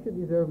think he should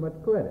deserve much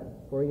credit,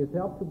 for he has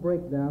helped to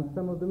break down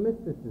some of the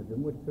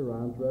mysticism which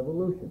surrounds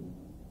revolution.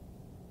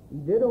 He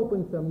did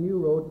open some new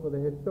roads for the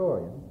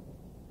historian,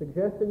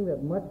 suggesting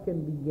that much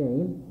can be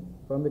gained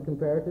from the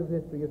comparative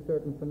history of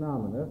certain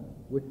phenomena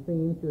which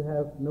seem to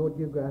have no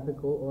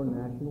geographical or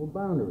national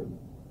boundaries.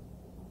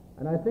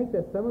 And I think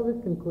that some of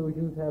his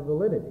conclusions have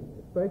validity,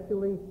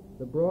 especially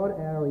the broad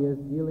areas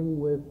dealing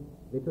with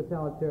the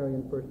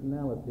totalitarian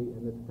personality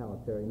and the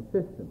totalitarian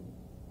system.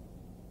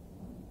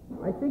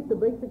 I think the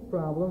basic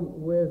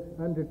problem with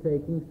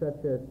undertakings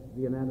such as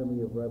the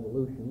anatomy of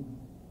revolution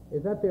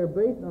is that they're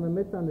based on a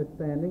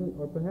misunderstanding,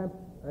 or perhaps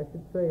I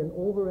should say an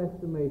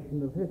overestimation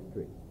of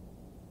history.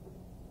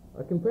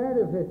 A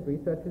comparative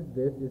history such as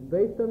this is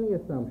based on the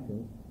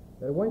assumption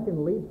that one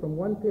can leap from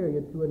one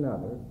period to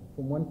another,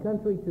 from one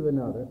country to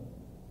another,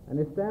 and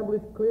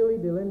establish clearly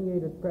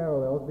delineated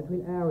parallels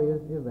between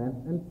areas,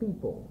 events, and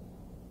people.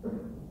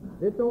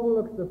 This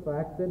overlooks the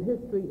fact that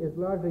history is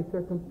largely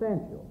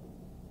circumstantial,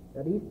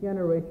 that each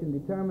generation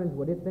determines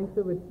what it thinks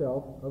of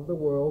itself, of the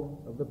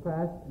world, of the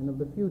past, and of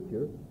the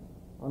future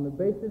on the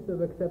basis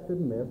of accepted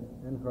myths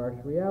and harsh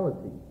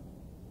realities.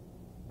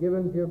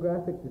 Given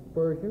geographic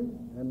dispersion,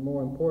 and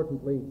more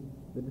importantly,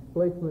 the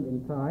displacement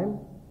in time,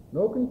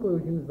 No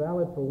conclusions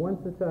valid for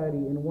one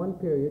society in one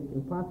period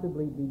can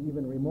possibly be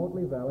even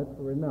remotely valid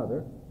for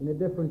another in a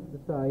different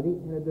society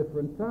in a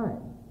different time.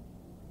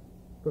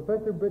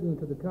 Professor Britton,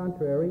 to the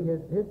contrary,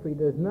 his history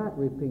does not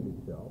repeat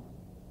itself,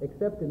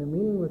 except in the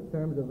meaningless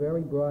terms of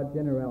very broad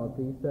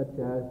generalities, such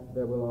as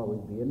there will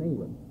always be in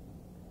England.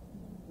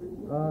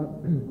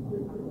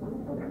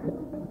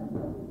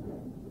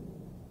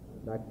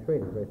 Dr.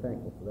 Schrader is very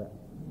thankful for that.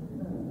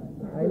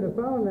 In the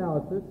following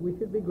analysis, we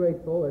should be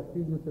grateful as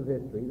students of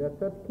history that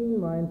such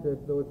keen minds as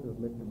those of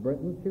Mr.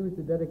 Britton choose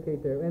to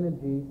dedicate their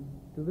energies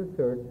to the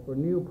search for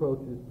new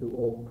approaches to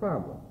old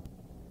problems.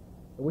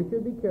 We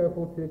should be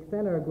careful to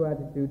extend our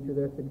gratitude to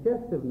their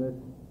suggestiveness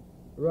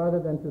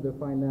rather than to the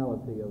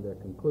finality of their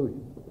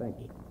conclusions. Thank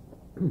you.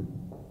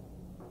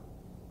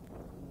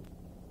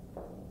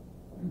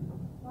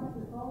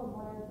 Dr.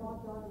 Sullenmeyer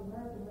talked on the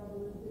American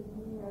Revolution.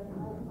 He has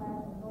an old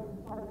class in the northern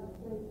part of the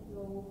state,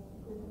 so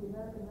since the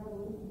American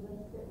Revolution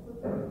doesn't fit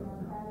perfectly in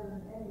our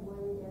pattern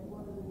anyway, as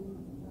one of the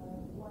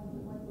ones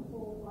that went the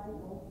full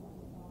cycle,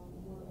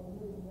 we're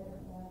omitting it,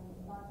 and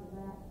after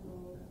that, so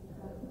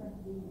that's going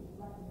to be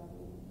reflected on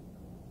it.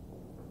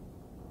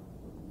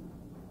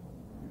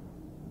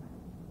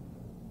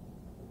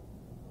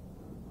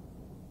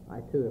 I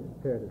too have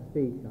prepared a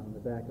speech on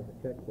the back of the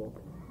checkbook.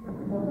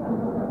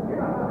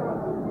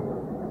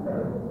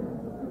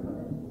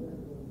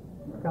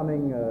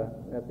 Coming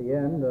at the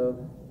end of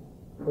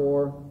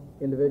 4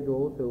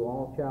 individuals who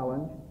all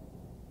challenge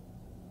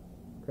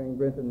Crane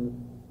Brinton's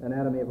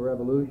Anatomy of a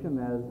Revolution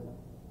as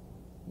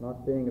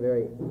not being a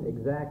very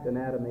exact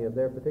anatomy of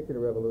their particular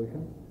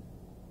revolution,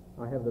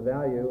 I have the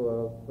value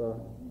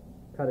of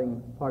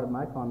cutting part of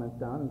my comments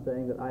down and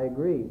saying that I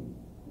agree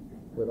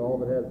with all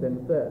that has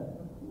been said,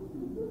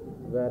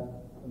 that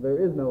there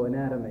is no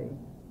anatomy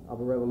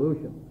of a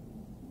revolution.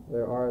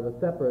 There are the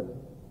separate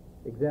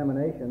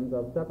examinations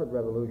of separate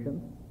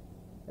revolutions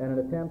and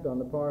an attempt on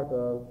the part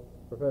of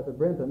Professor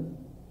Brinton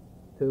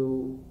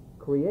to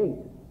create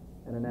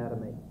an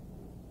anatomy.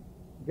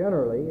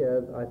 Generally,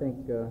 as I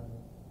think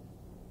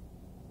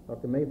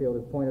Dr. Mayfield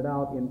has pointed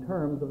out, in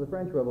terms of the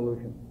French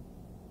Revolution,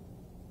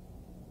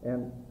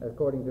 and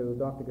according to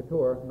Dr.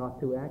 Couture, not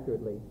too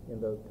accurately in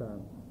those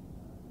terms.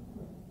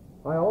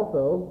 I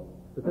also,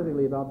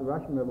 specifically about the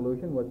Russian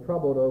Revolution, was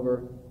troubled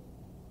over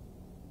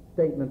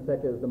statements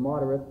such as the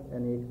moderates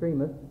and the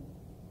extremists.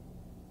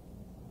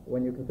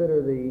 When you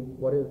consider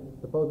what is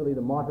supposedly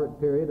the moderate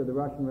period of the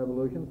Russian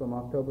Revolution from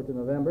October to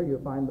November, you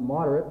find the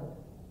moderates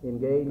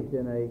engaged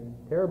in a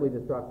terribly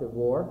destructive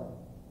war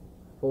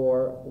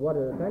for what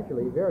are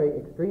essentially very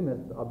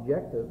extremist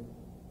objectives,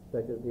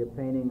 such as the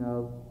obtaining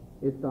of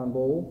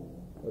Istanbul,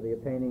 or the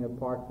obtaining of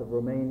parts of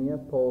Romania,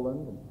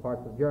 Poland, and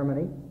parts of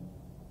Germany,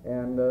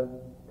 and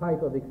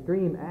type of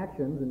extreme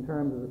actions in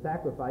terms of the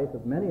sacrifice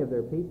of many of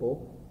their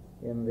people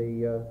in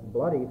the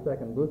bloody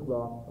Second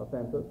Breslau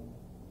offensive,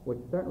 which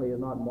certainly is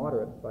not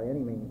moderate by any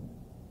means.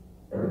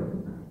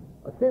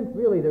 Since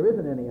really there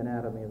isn't any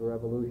anatomy of a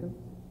revolution,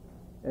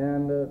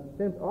 and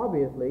since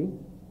obviously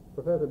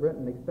Professor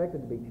Brinton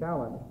expected to be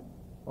challenged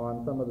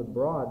on some of the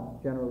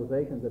broad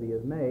generalizations that he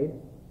has made,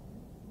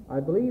 I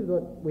believe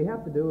what we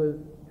have to do is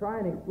try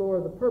and explore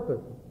the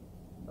purpose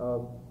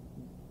of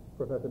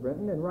Professor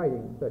Brinton in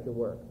writing such a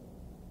work.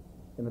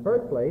 In the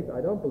first place, I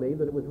don't believe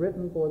that it was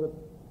written for the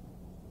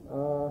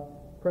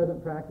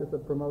present practice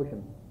of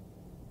promotion.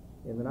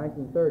 In the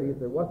 1930s,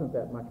 there wasn't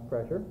that much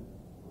pressure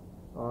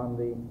on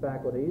the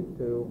faculties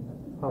to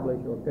publish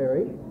or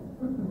perish,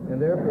 and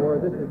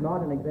therefore this is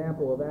not an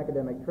example of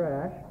academic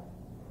trash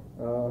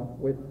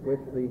with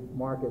which the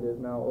market is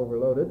now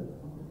overloaded.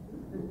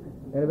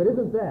 And if it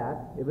isn't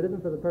that, if it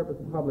isn't for the purpose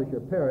of publish or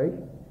perish,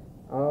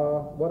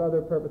 what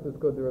other purposes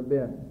could there have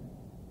been?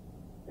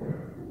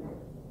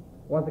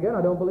 Once again,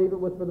 I don't believe it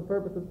was for the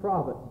purpose of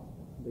profit,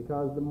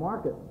 because the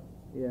market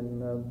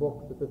in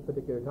books at this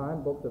particular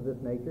time, books of this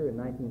nature in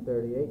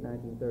 1938,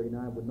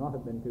 1939, would not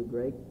have been too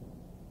great.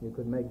 You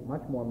could make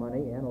much more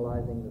money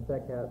analyzing the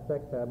sex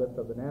habits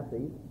of the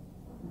Nazis.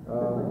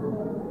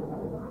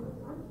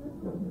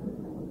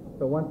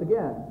 So once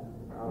again,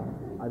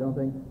 I don't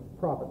think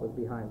profit was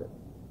behind it.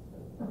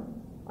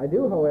 I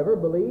do, however,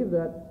 believe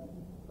that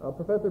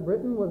Professor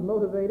Brinton was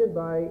motivated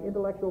by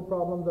intellectual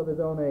problems of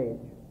his own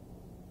age.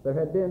 There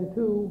had been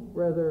 2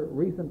 rather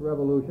recent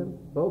revolutions,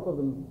 both of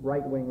them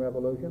right-wing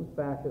revolutions,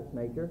 fascist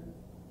nature,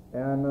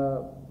 and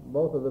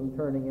both of them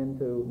turning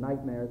into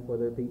nightmares for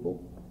their people.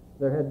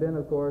 There had been,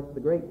 of course, the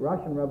great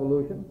Russian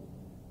Revolution,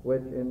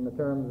 which in the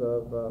terms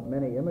of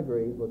many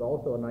immigrants was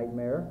also a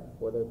nightmare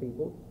for their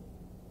people.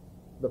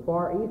 The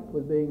Far East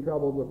was being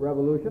troubled with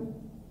revolution.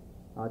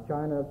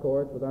 China, of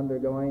course, was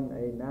undergoing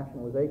a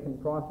nationalization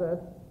process,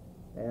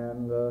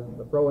 and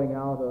the throwing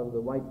out of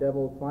the white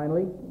devils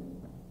finally,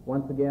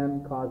 once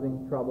again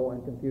causing trouble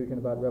and confusion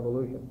about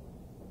revolution.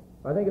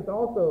 I think it's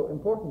also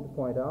important to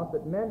point out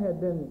that men had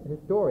been,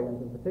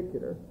 historians in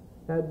particular,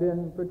 had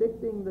been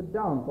predicting the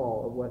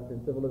downfall of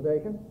Western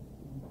civilization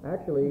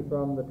Actually,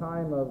 from the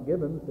time of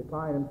Gibbon's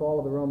Decline and Fall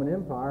of the Roman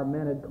Empire,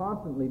 men had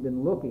constantly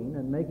been looking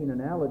and making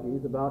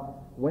analogies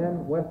about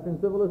when Western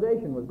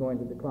civilization was going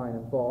to decline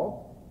and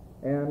fall.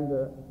 And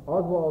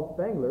Oswald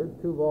Spengler's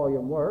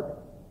 2-volume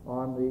work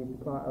on the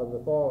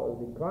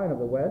decline of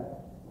the West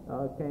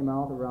came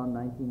out around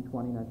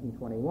 1920,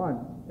 1921,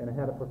 and it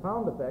had a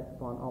profound effect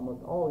upon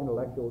almost all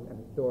intellectuals and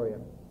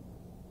historians.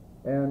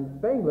 And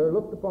Spengler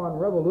looked upon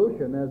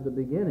revolution as the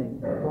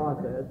beginning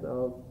process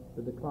of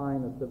the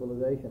decline of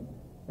civilization.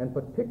 And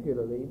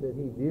particularly did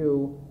he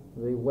view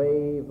the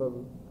wave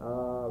of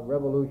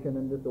revolution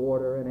and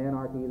disorder and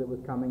anarchy that was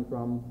coming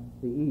from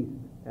the East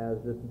as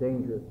this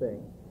dangerous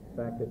thing. In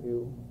fact, if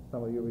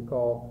some of you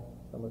recall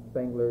some of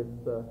Spengler's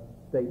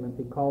statements,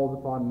 he calls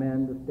upon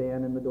men to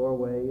stand in the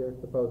doorway, or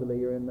supposedly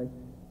you're in the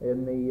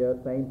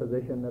same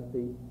position that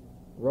the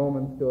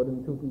Romans stood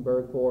in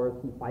Teutoburg Forest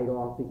and fight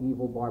off the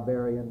evil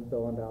barbarians,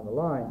 so on down the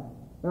line.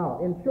 Now,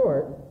 in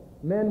short,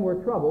 men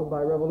were troubled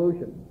by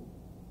revolution.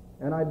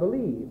 And I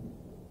believe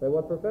that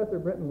what Professor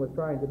Brinton was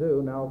trying to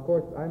do, now of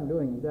course I'm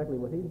doing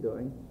exactly what he's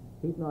doing.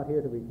 He's not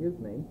here to refute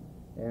me,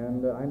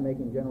 and I'm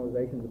making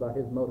generalizations about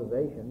his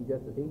motivation,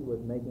 just as he was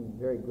making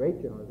very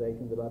great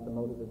generalizations about the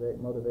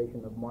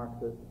motivation of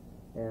Marxists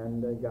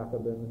and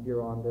Jacobins,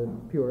 Girondists,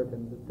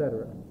 Puritans,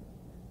 etc.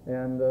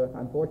 And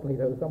unfortunately,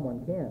 though,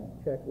 someone can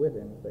check with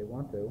him if they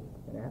want to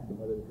and ask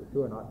him whether this is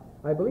true or not.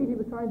 I believe he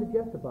was trying to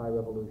justify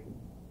revolution,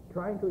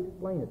 trying to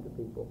explain it to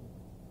people,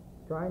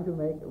 trying to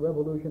make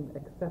revolution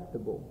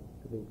acceptable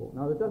to people.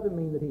 Now, that doesn't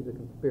mean that he's a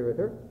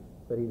conspirator,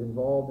 that he's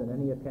involved in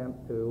any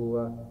attempt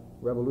to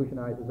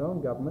revolutionize his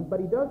own government,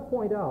 but he does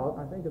point out,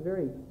 I think, a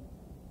very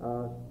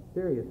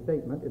serious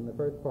statement in the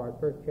first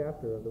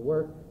chapter of the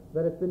work,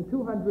 that it's been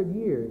 200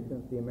 years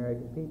since the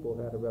American people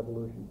had a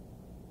revolution,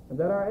 and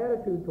that our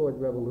attitude towards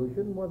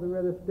revolution was a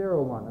rather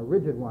sterile one, a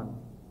rigid one.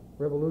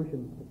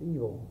 Revolution is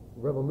evil.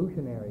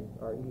 Revolutionaries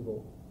are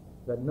evil.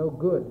 That no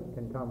good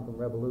can come from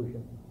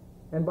revolution.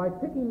 And by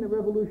picking the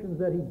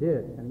revolutions that he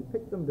did, and he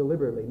picked them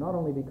deliberately, not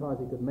only because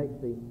he could make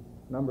the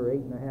number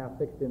 8.5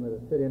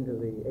 fit into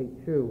the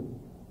 8 shoe,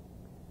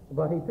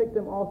 but he picked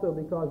them also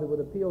because it would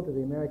appeal to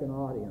the American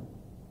audience.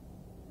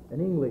 An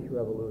English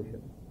revolution,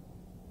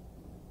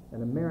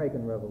 an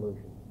American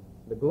revolution,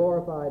 the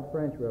glorified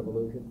French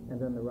Revolution, and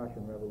then the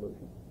Russian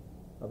Revolution.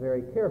 A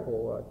very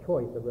careful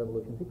choice of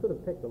revolutions. He could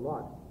have picked a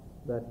lot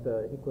that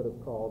he could have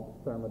called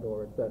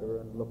Thermidor,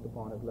 etc., and looked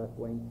upon as left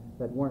wing,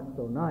 that weren't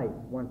so nice,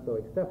 weren't so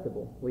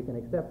acceptable. We can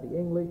accept the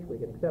English, we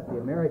can accept the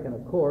American,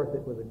 of course.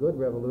 It was a good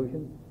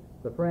revolution.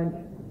 The French,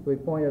 we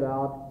pointed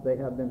out, they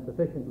have been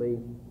sufficiently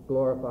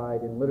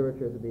glorified in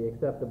literature to be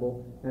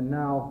acceptable, and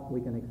now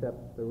we can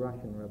accept the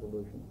Russian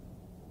Revolution.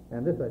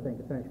 And this, I think,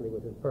 essentially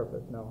was his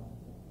purpose. Now,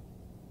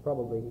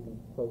 probably he can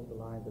quote the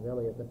lines of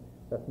Eliot that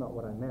that's not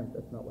what I meant,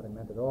 that's not what I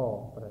meant at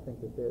all, but I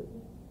think this is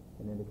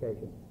an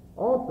indication.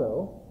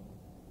 Also,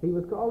 he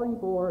was calling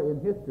for,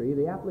 in history,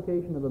 the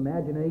application of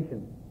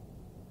imagination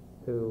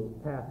to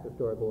past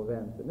historical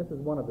events. And this is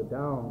one of the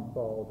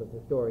downfalls of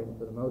historians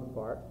for the most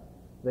part.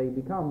 They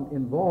become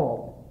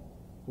involved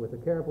with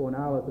a careful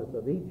analysis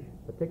of each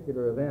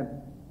particular event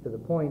to the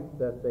point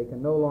that they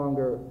can no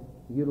longer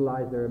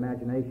utilize their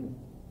imagination.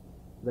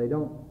 They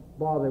don't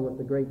bother with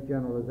the great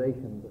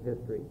generalizations of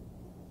history.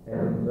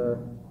 And,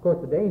 of course,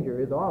 the danger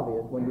is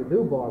obvious. When you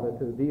do bother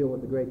to deal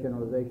with the great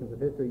generalizations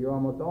of history, you're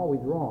almost always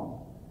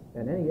wrong.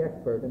 And any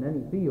expert in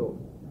any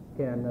field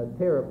can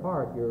tear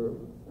apart your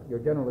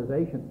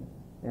generalization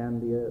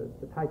and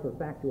the type of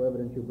factual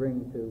evidence you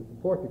bring to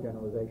support your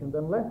generalizations,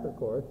 unless, of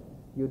course,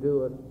 you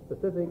do a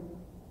specific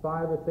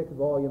 5 or 6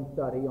 volume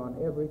study on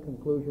every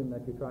conclusion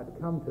that you try to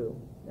come to.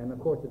 And, of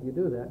course, if you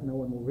do that, no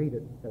one will read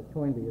it, as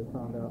Toynbee has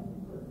found out.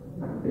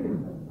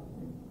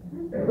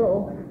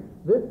 So,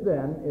 this,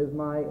 then, is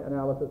my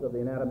analysis of the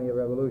anatomy of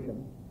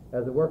revolution.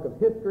 As a work of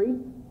history,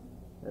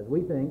 as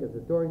we think, as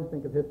historians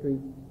think of history,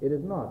 it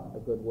is not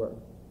a good work.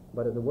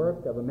 But as a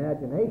work of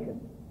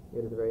imagination,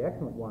 it is a very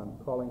excellent one,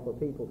 calling for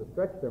people to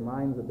stretch their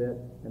minds a bit,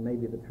 and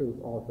maybe the truth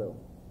also.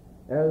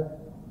 As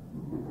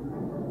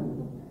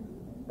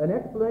an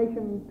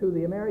explanation to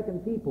the American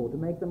people, to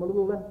make them a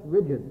little less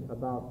rigid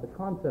about the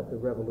concept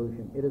of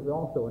revolution, it is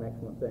also an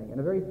excellent thing, and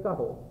a very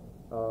subtle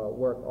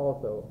work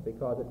also,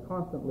 because it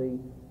constantly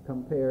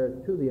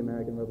compares to the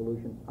American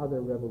Revolution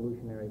other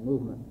revolutionary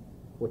movements,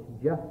 which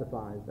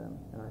justifies them.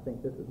 And I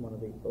think this is one of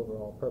the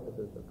overall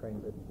purposes of Crane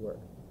Britton's work.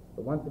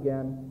 But once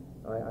again,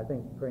 I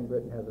think Crane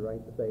Britton has the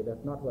right to say,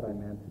 that's not what I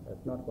meant,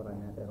 that's not what I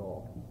meant at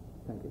all.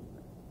 Thank you.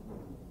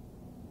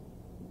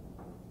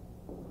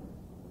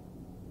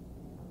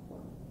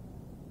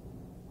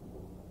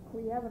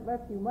 We haven't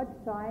left you much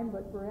time,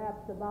 but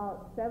perhaps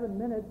about 7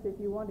 minutes, if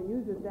you want to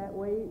use it that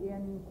way,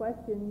 in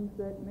questions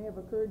that may have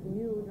occurred to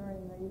you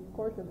during the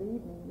course of the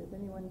evening. Does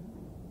anyone?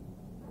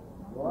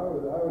 Well,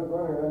 I was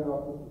wondering, I don't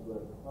know if this is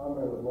a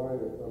comment of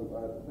mine or something,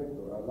 I think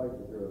so. I'd like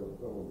to hear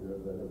some of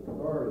the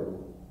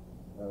historians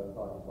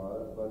talk about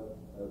it, but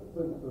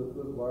since this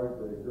is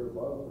largely a group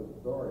of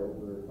historians,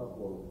 there are a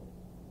couple of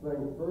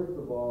things. First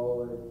of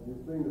all, you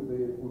seem to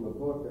be, from the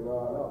book and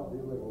on up,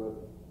 dealing with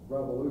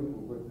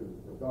revolutions which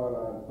have gone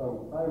on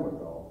some time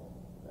ago.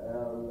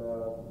 And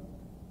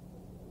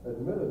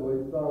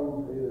admittedly,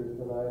 some, either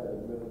tonight,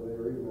 admittedly,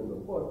 or even in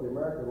the book, the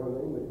American one,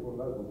 the English one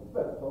doesn't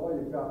fit. So all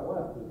you've got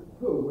left is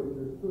two, which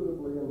are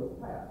suitably in the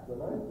past. And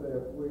I say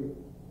if we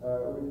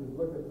should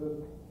look at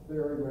this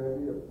theory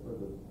maybe, if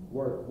it's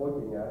worth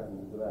looking at,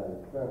 and to that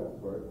extent, of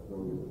course,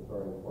 from the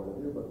historian's point of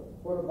view. But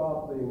what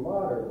about the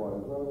modern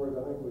ones? In other words,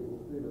 I think we can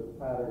see this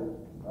pattern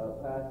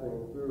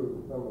passing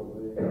through some of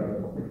the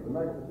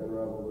Mexican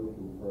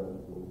Revolution, for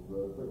instance,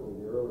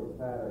 certainly the early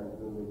patterns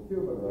in the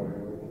Cuban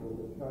Revolution and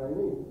the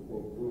Chinese. It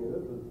seems to me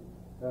this is,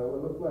 it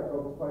looks like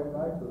I'll quite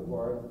back so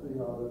far to see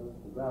how this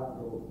is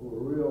applicable to a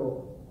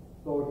real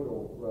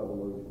social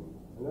revolution.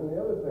 And then the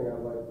other thing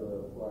I'd like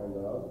to find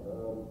out,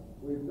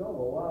 we've dealt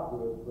a lot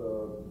with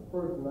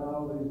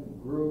personalities,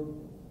 groups,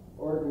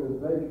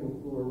 organizations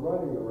who are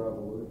running the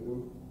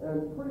revolution,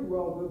 and pretty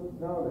well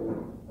discounting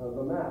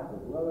the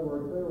masses. In other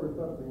words, there was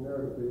something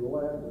there to be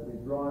led, to be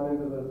drawn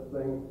into this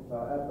thing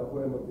at the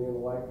whim of the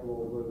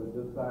intellectuals or the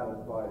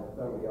dissatisfied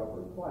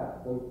semi-upper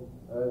class. And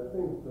it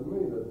seems to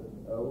me that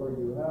where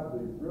you have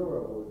these real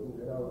revolutions,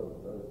 you have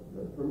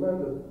a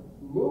tremendous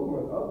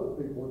movement of the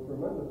people, a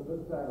tremendous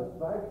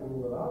dissatisfaction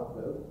without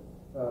this.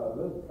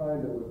 This kind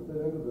that would fit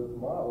into this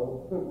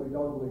model simply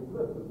doesn't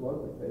exist, as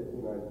was the case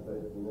in the United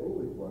States and the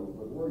English ones.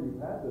 But where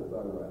you've had this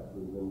unrest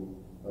is in,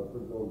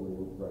 presumably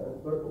in France,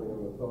 certainly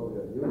in the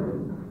Soviet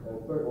Union, and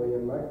certainly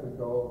in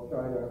Mexico,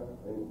 China,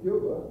 and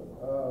Cuba,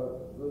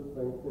 this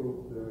thing seems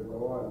to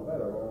go on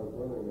better. And I was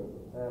wondering if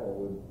the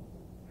panel would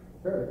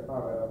care to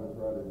comment on this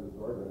rather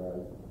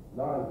disorganized,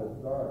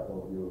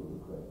 non-historical view of the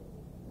thing.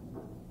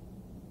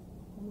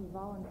 Any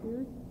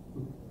volunteers?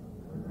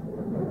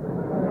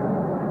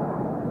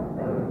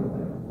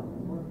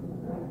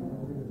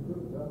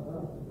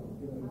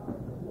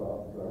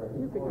 Well, sorry.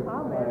 You could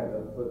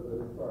comment. But the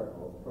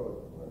historical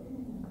approach. Well,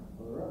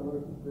 the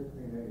Revolution of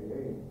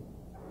 1688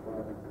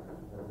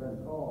 has been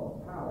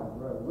called a talent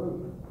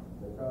revolution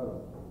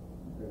because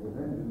it was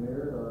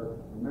engineered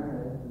or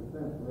managed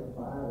essentially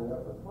by the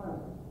upper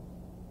classes.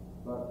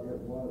 But it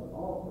was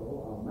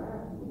also a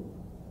mass movement.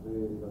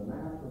 The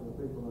mass of the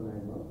people in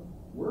England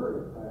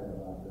were excited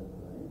about this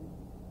thing,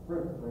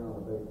 principally on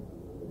the basis of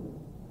religion,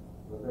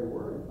 but they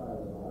were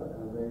excited about it,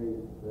 and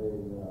they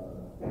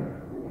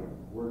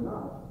were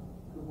not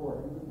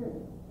supporting the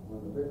king. When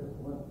the bishops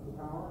went to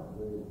power,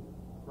 the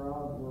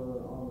crowds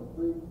were on the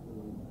streets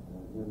and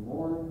in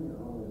mourning and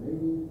on their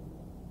knees,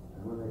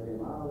 and when they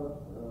came out of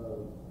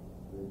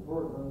the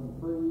courtroom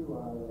free,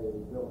 while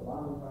they built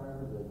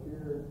bonfires, they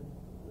cheered,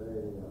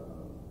 they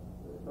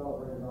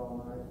celebrated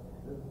all night.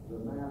 The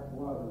mass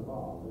was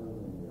involved in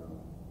the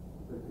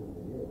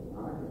 1688.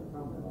 Now, I can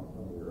comment on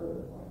some of the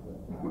earlier ones.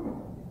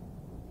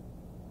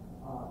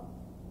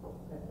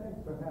 I think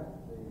perhaps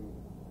the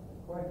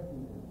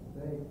question is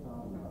based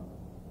on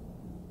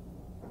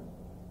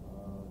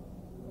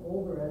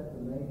older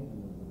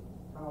estimation of the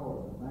power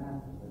of the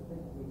masses. I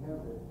think we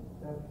have this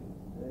conception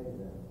today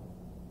that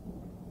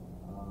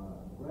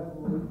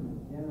revolutions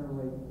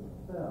generate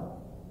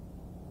themselves,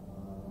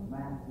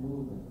 mass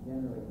movements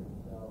generate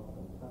themselves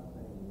from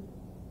something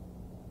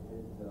that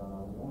is the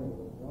only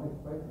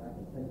expression I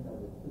can think of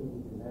is too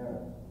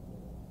generic,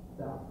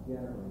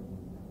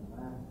 self-generating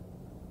masses.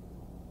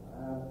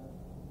 It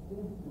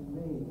seems to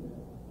me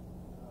that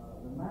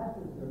the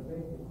masses are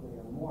basically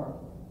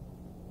amorphous.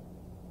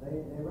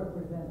 They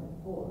represent a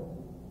force.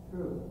 It's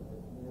true.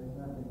 There's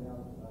nothing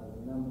else by the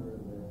number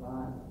of their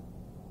bodies.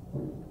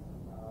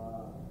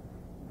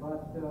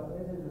 But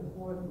it is a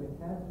force which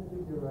has to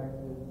be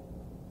directed,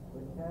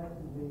 which has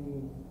to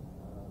be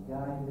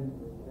guided,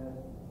 which has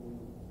to be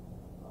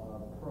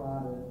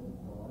prodded, and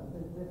so on.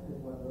 This is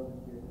what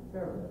Robespierre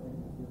discovered. I think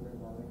if you heard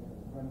my lecture on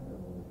the French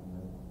Revolution,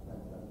 I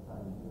spent some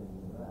time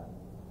dealing with that.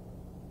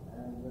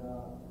 And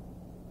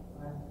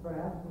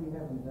perhaps we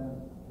haven't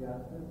done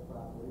justice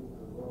properly to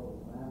the role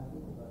of the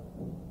masses, but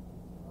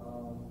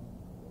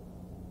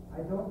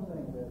I don't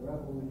think that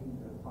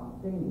revolutions are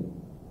spontaneous.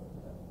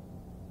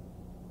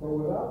 Well,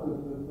 without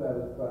this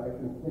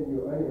dissatisfaction, can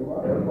you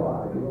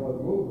modify, a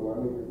movement?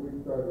 I mean, if we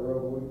start a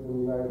revolution in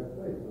the United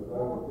States,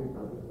 without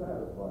people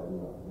dissatisfied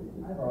enough, we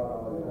can try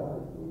all the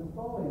time.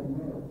 Napoleon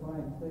made a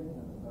fine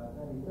statement about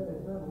that. He said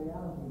it's not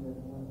reality that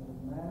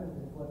matters,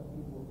 it's what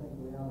people think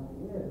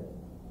reality is.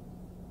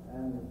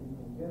 And if you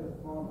can get a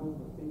small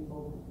group of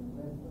people to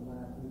convince the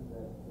masses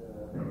that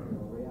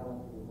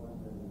reality is one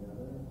or the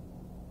other,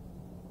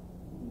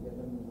 you can get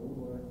them to move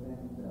or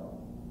stand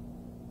still.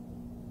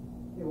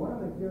 Yeah, one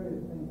of the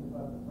curious things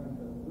about the French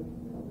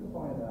Revolution, as you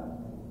pointed out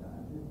many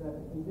times, is that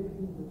the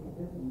conditions which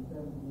existed in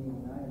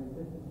 1789 have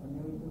existed for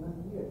nearly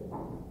 200 years.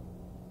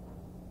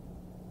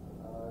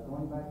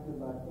 Going back to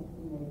about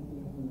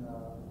 1618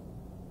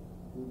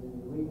 to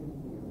the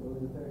regency of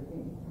Louis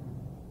XIII.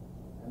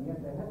 And yet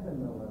there had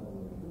been no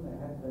revolution, there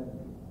had been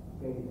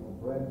occasional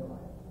bread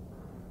riots,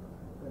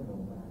 there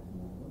no mass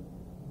movement,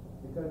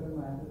 because the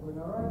masses were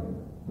not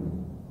regular.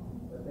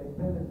 But they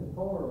tended to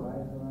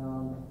polarize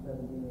around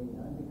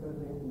 1789 because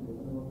they had been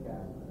given a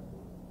vocabulary.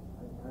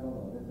 I don't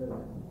know,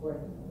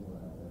 question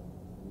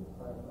you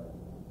clarified.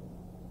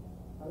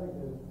 I think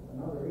there's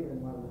another reason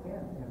why we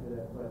can't answer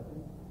that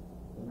question.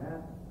 The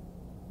map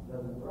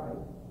doesn't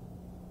write.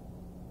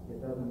 It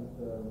doesn't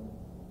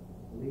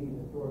leave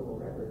historical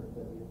records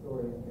that the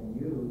historian can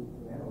use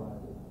to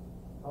analyze it.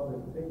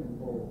 Public opinion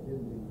polls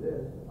didn't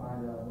exist to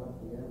find out what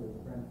the average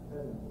French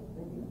peasant was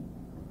thinking.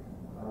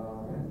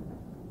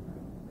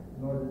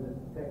 Nor did the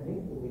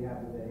techniques that we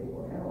have today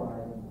for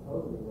analyzing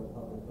supposedly what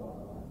public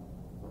thought are.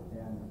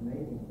 And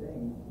amazing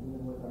things,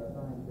 even with our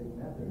scientific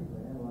methods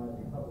for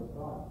analyzing public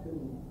thought, two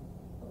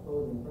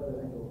opposing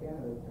presidential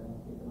candidates can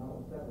come out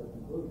with separate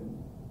conclusions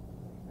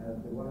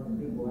as to what the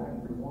people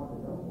actually want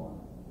or don't want.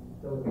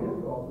 So it's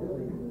difficult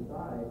really to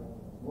decide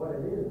what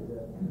it is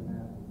that the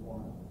masses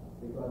want,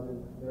 because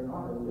they're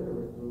not a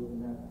literate group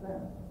in that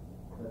sense,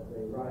 that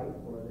they write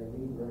or they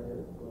read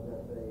records or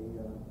that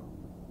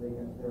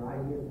their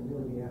ideas can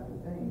really be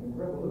ascertained. And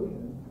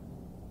revolutions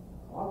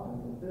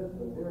often consist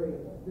of very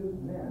astute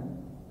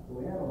men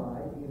who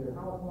analyze either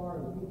how far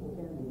the people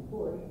can be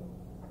pushed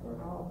or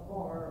how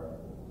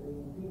far the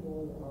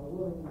people are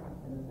willing,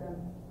 in a sense,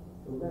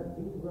 to let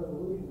these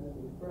revolutionists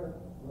express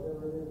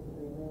whatever it is that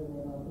they may or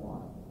may not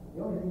want.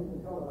 The only thing you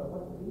can tell about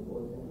what the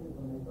people are thinking is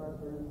when they start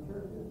burning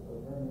churches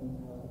or burning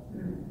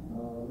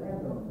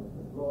landowners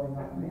or blowing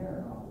up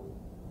manor houses.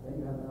 Then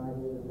you have an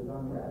idea that there's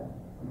unrest.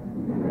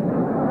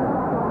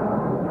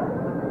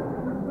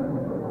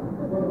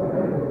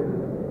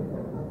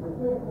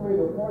 Basically,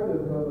 the point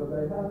is, though, that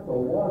they have to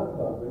want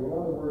something. In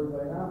other words,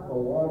 they have to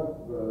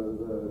want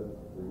the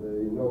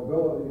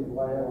nobility's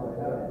land,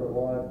 they have to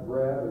want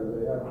bread, or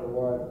they have to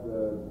want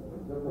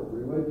different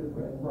religious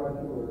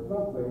expression or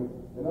something.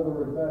 In other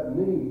words, that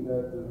need,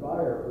 that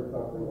desire for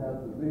something has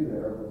to be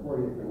there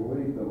before you can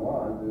lead them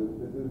on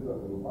to do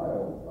something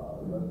violent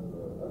about it.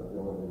 That's the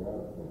only thing I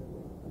was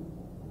thinking.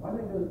 I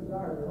think those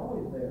desires are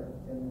always there.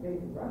 In the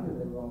case of Russia,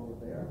 they were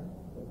always there.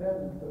 The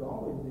peasants could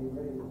always be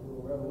ready to do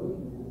a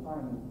revolution if you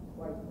find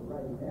quite the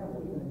right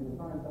example, even if you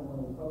find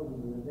someone who poses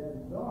as a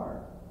dead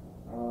czar,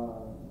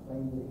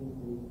 claiming that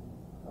he's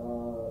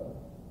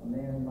a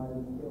man who might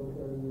have been killed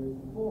 30 years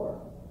before.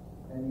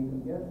 And you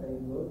can get a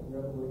good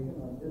revolution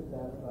of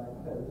dissatisfied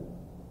peasants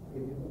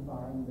if you can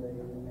find a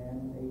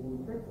man able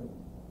to trick them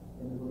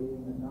into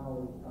believing that now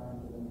is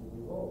time for them to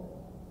revolt.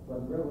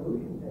 But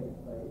revolution takes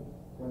place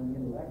when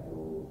the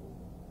intellectuals,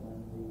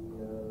 when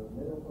the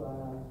middle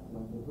class,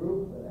 when the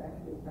group that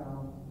actually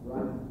counts,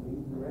 writes,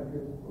 reads the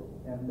records,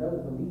 and does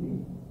the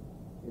leading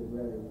is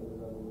ready for the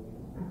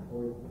revolution.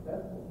 Or is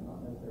successful,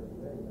 not necessarily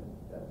ready,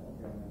 but successful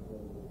during that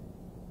revolution.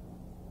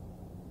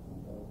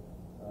 So,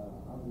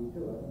 I agree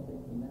too. I don't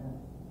think the mass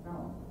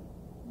counts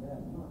that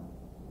much.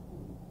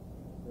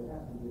 There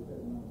has to be a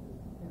certain amount of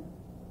discontent.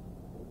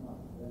 It's not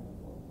that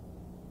important.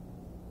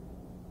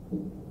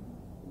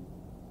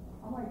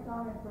 I might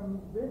comment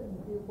from Britton's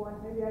viewpoint.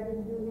 Maybe I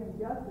didn't do him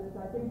justice.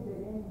 I think that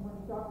when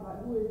he talked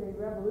about who is a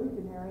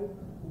revolutionary,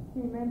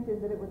 he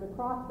mentioned that it was a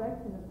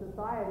cross-section of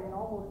society, and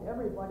almost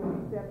everybody,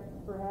 except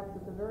perhaps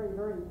at the very,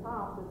 very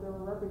top, that there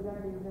were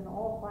representatives in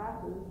all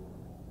classes.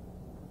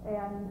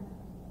 And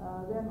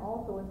then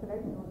also in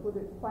connection with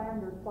it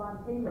planned or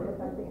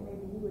spontaneous, I think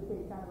maybe he would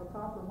take kind of a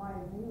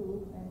compromise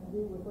view and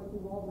agree with what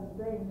you've all been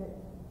saying, that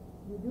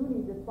you do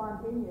need the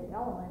spontaneous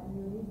element, and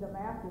you need the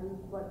masses,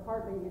 but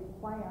partly it's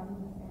planned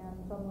and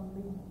someone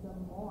leads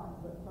them on,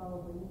 but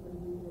probably you could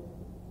agree that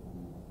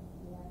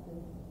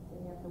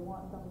they have to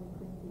want some of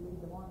these things to lead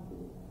them on to.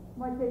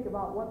 Might take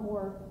about one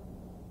more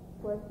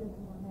question,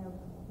 and we'll have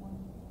one.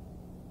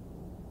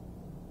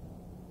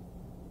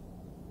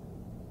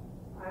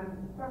 I'm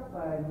struck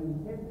by the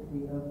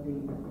intensity of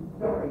the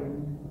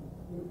historian's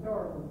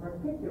historical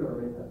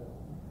particularism.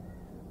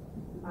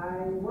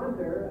 I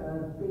wonder,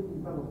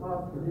 speaking from a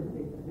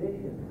positivistic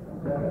position,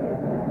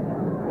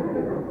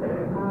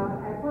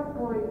 at what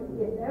point,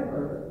 if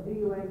ever, do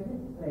you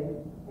anticipate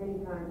any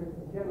kind of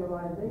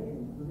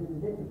generalization within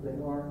the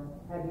discipline, or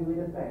have you, in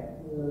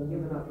effect,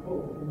 given up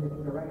hope in this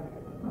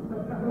direction?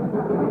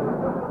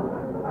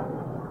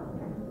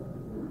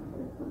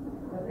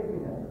 I think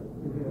we have.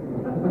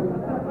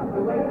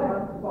 The way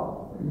on the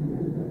spot.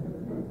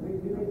 We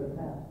need a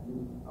pass.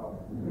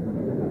 Oh.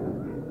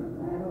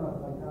 I don't know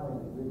if my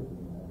colleagues agree with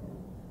me.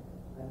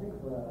 I think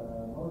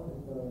most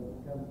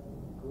historians come to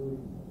the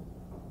conclusion that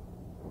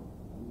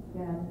you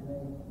can't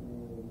make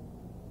a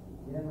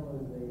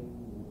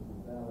generalization which is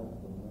valid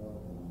for more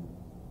than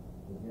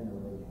the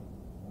generation.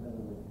 In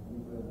other words,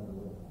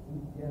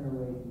 each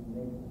generation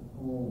makes its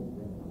own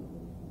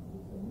generalization.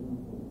 It's a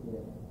meaningful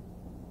gift,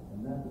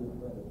 and not to its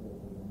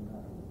predecessors and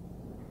not to its.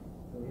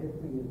 So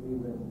history is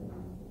rewritten.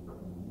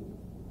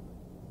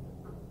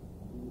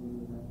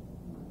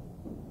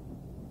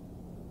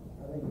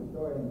 I think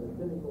historians are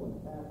cynical and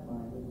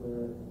fast-minded,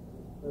 whereas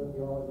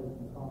sociologists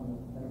and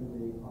economists tend to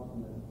be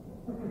optimists.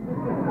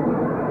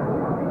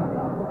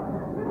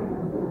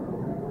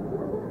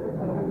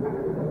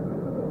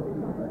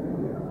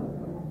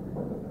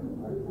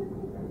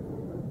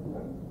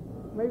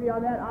 Maybe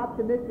on that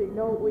optimistic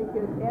note, we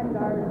can end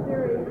our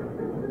series.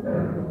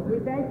 We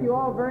thank you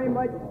all very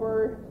much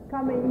for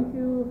coming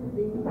to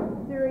the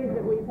series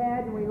that we've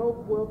had, and we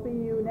hope we'll see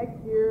you next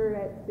year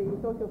at the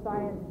Social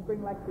Science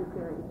Spring Lecture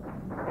Series.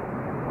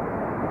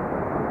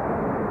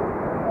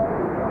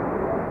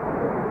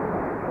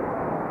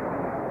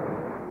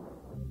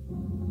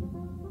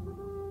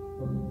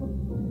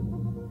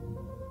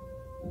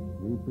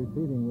 The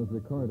proceeding was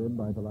recorded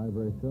by the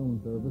Library Film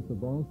Service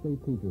of Ball State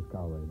Teachers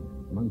College,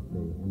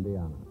 Muncie,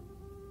 Indiana.